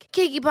all week.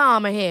 Keke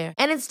Palmer here.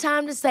 And it's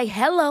time to say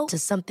hello to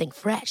something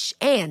fresh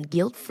and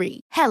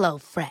guilt-free. Hello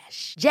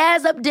Fresh.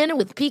 Jazz up dinner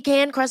with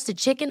pecan-crusted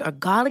chicken or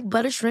garlic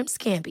butter shrimp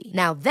scampi.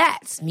 Now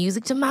that's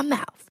music to my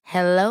mouth.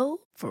 Hello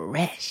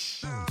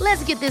Fresh.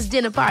 Let's get this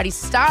dinner party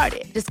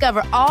started.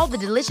 Discover all the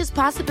delicious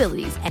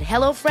possibilities at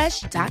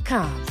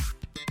HelloFresh.com.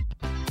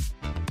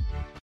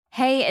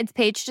 Hey, it's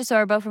Paige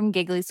DeSorbo from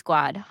Giggly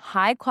Squad.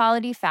 High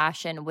quality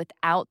fashion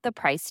without the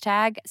price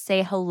tag.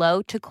 Say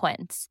hello to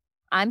Quince.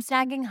 I'm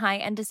snagging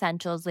high-end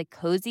essentials like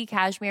cozy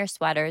cashmere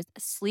sweaters,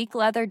 sleek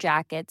leather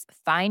jackets,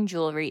 fine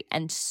jewelry,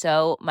 and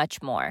so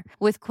much more.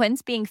 With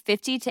Quince being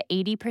 50 to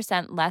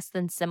 80% less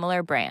than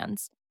similar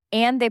brands.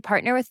 And they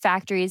partner with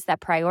factories that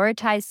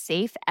prioritize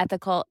safe,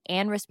 ethical,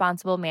 and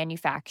responsible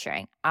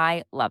manufacturing.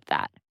 I love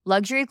that.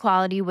 Luxury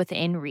quality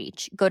within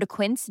reach. Go to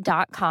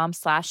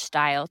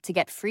quince.com/style to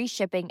get free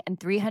shipping and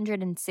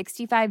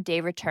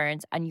 365-day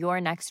returns on your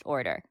next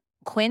order.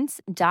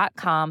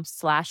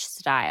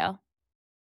 Quince.com/style.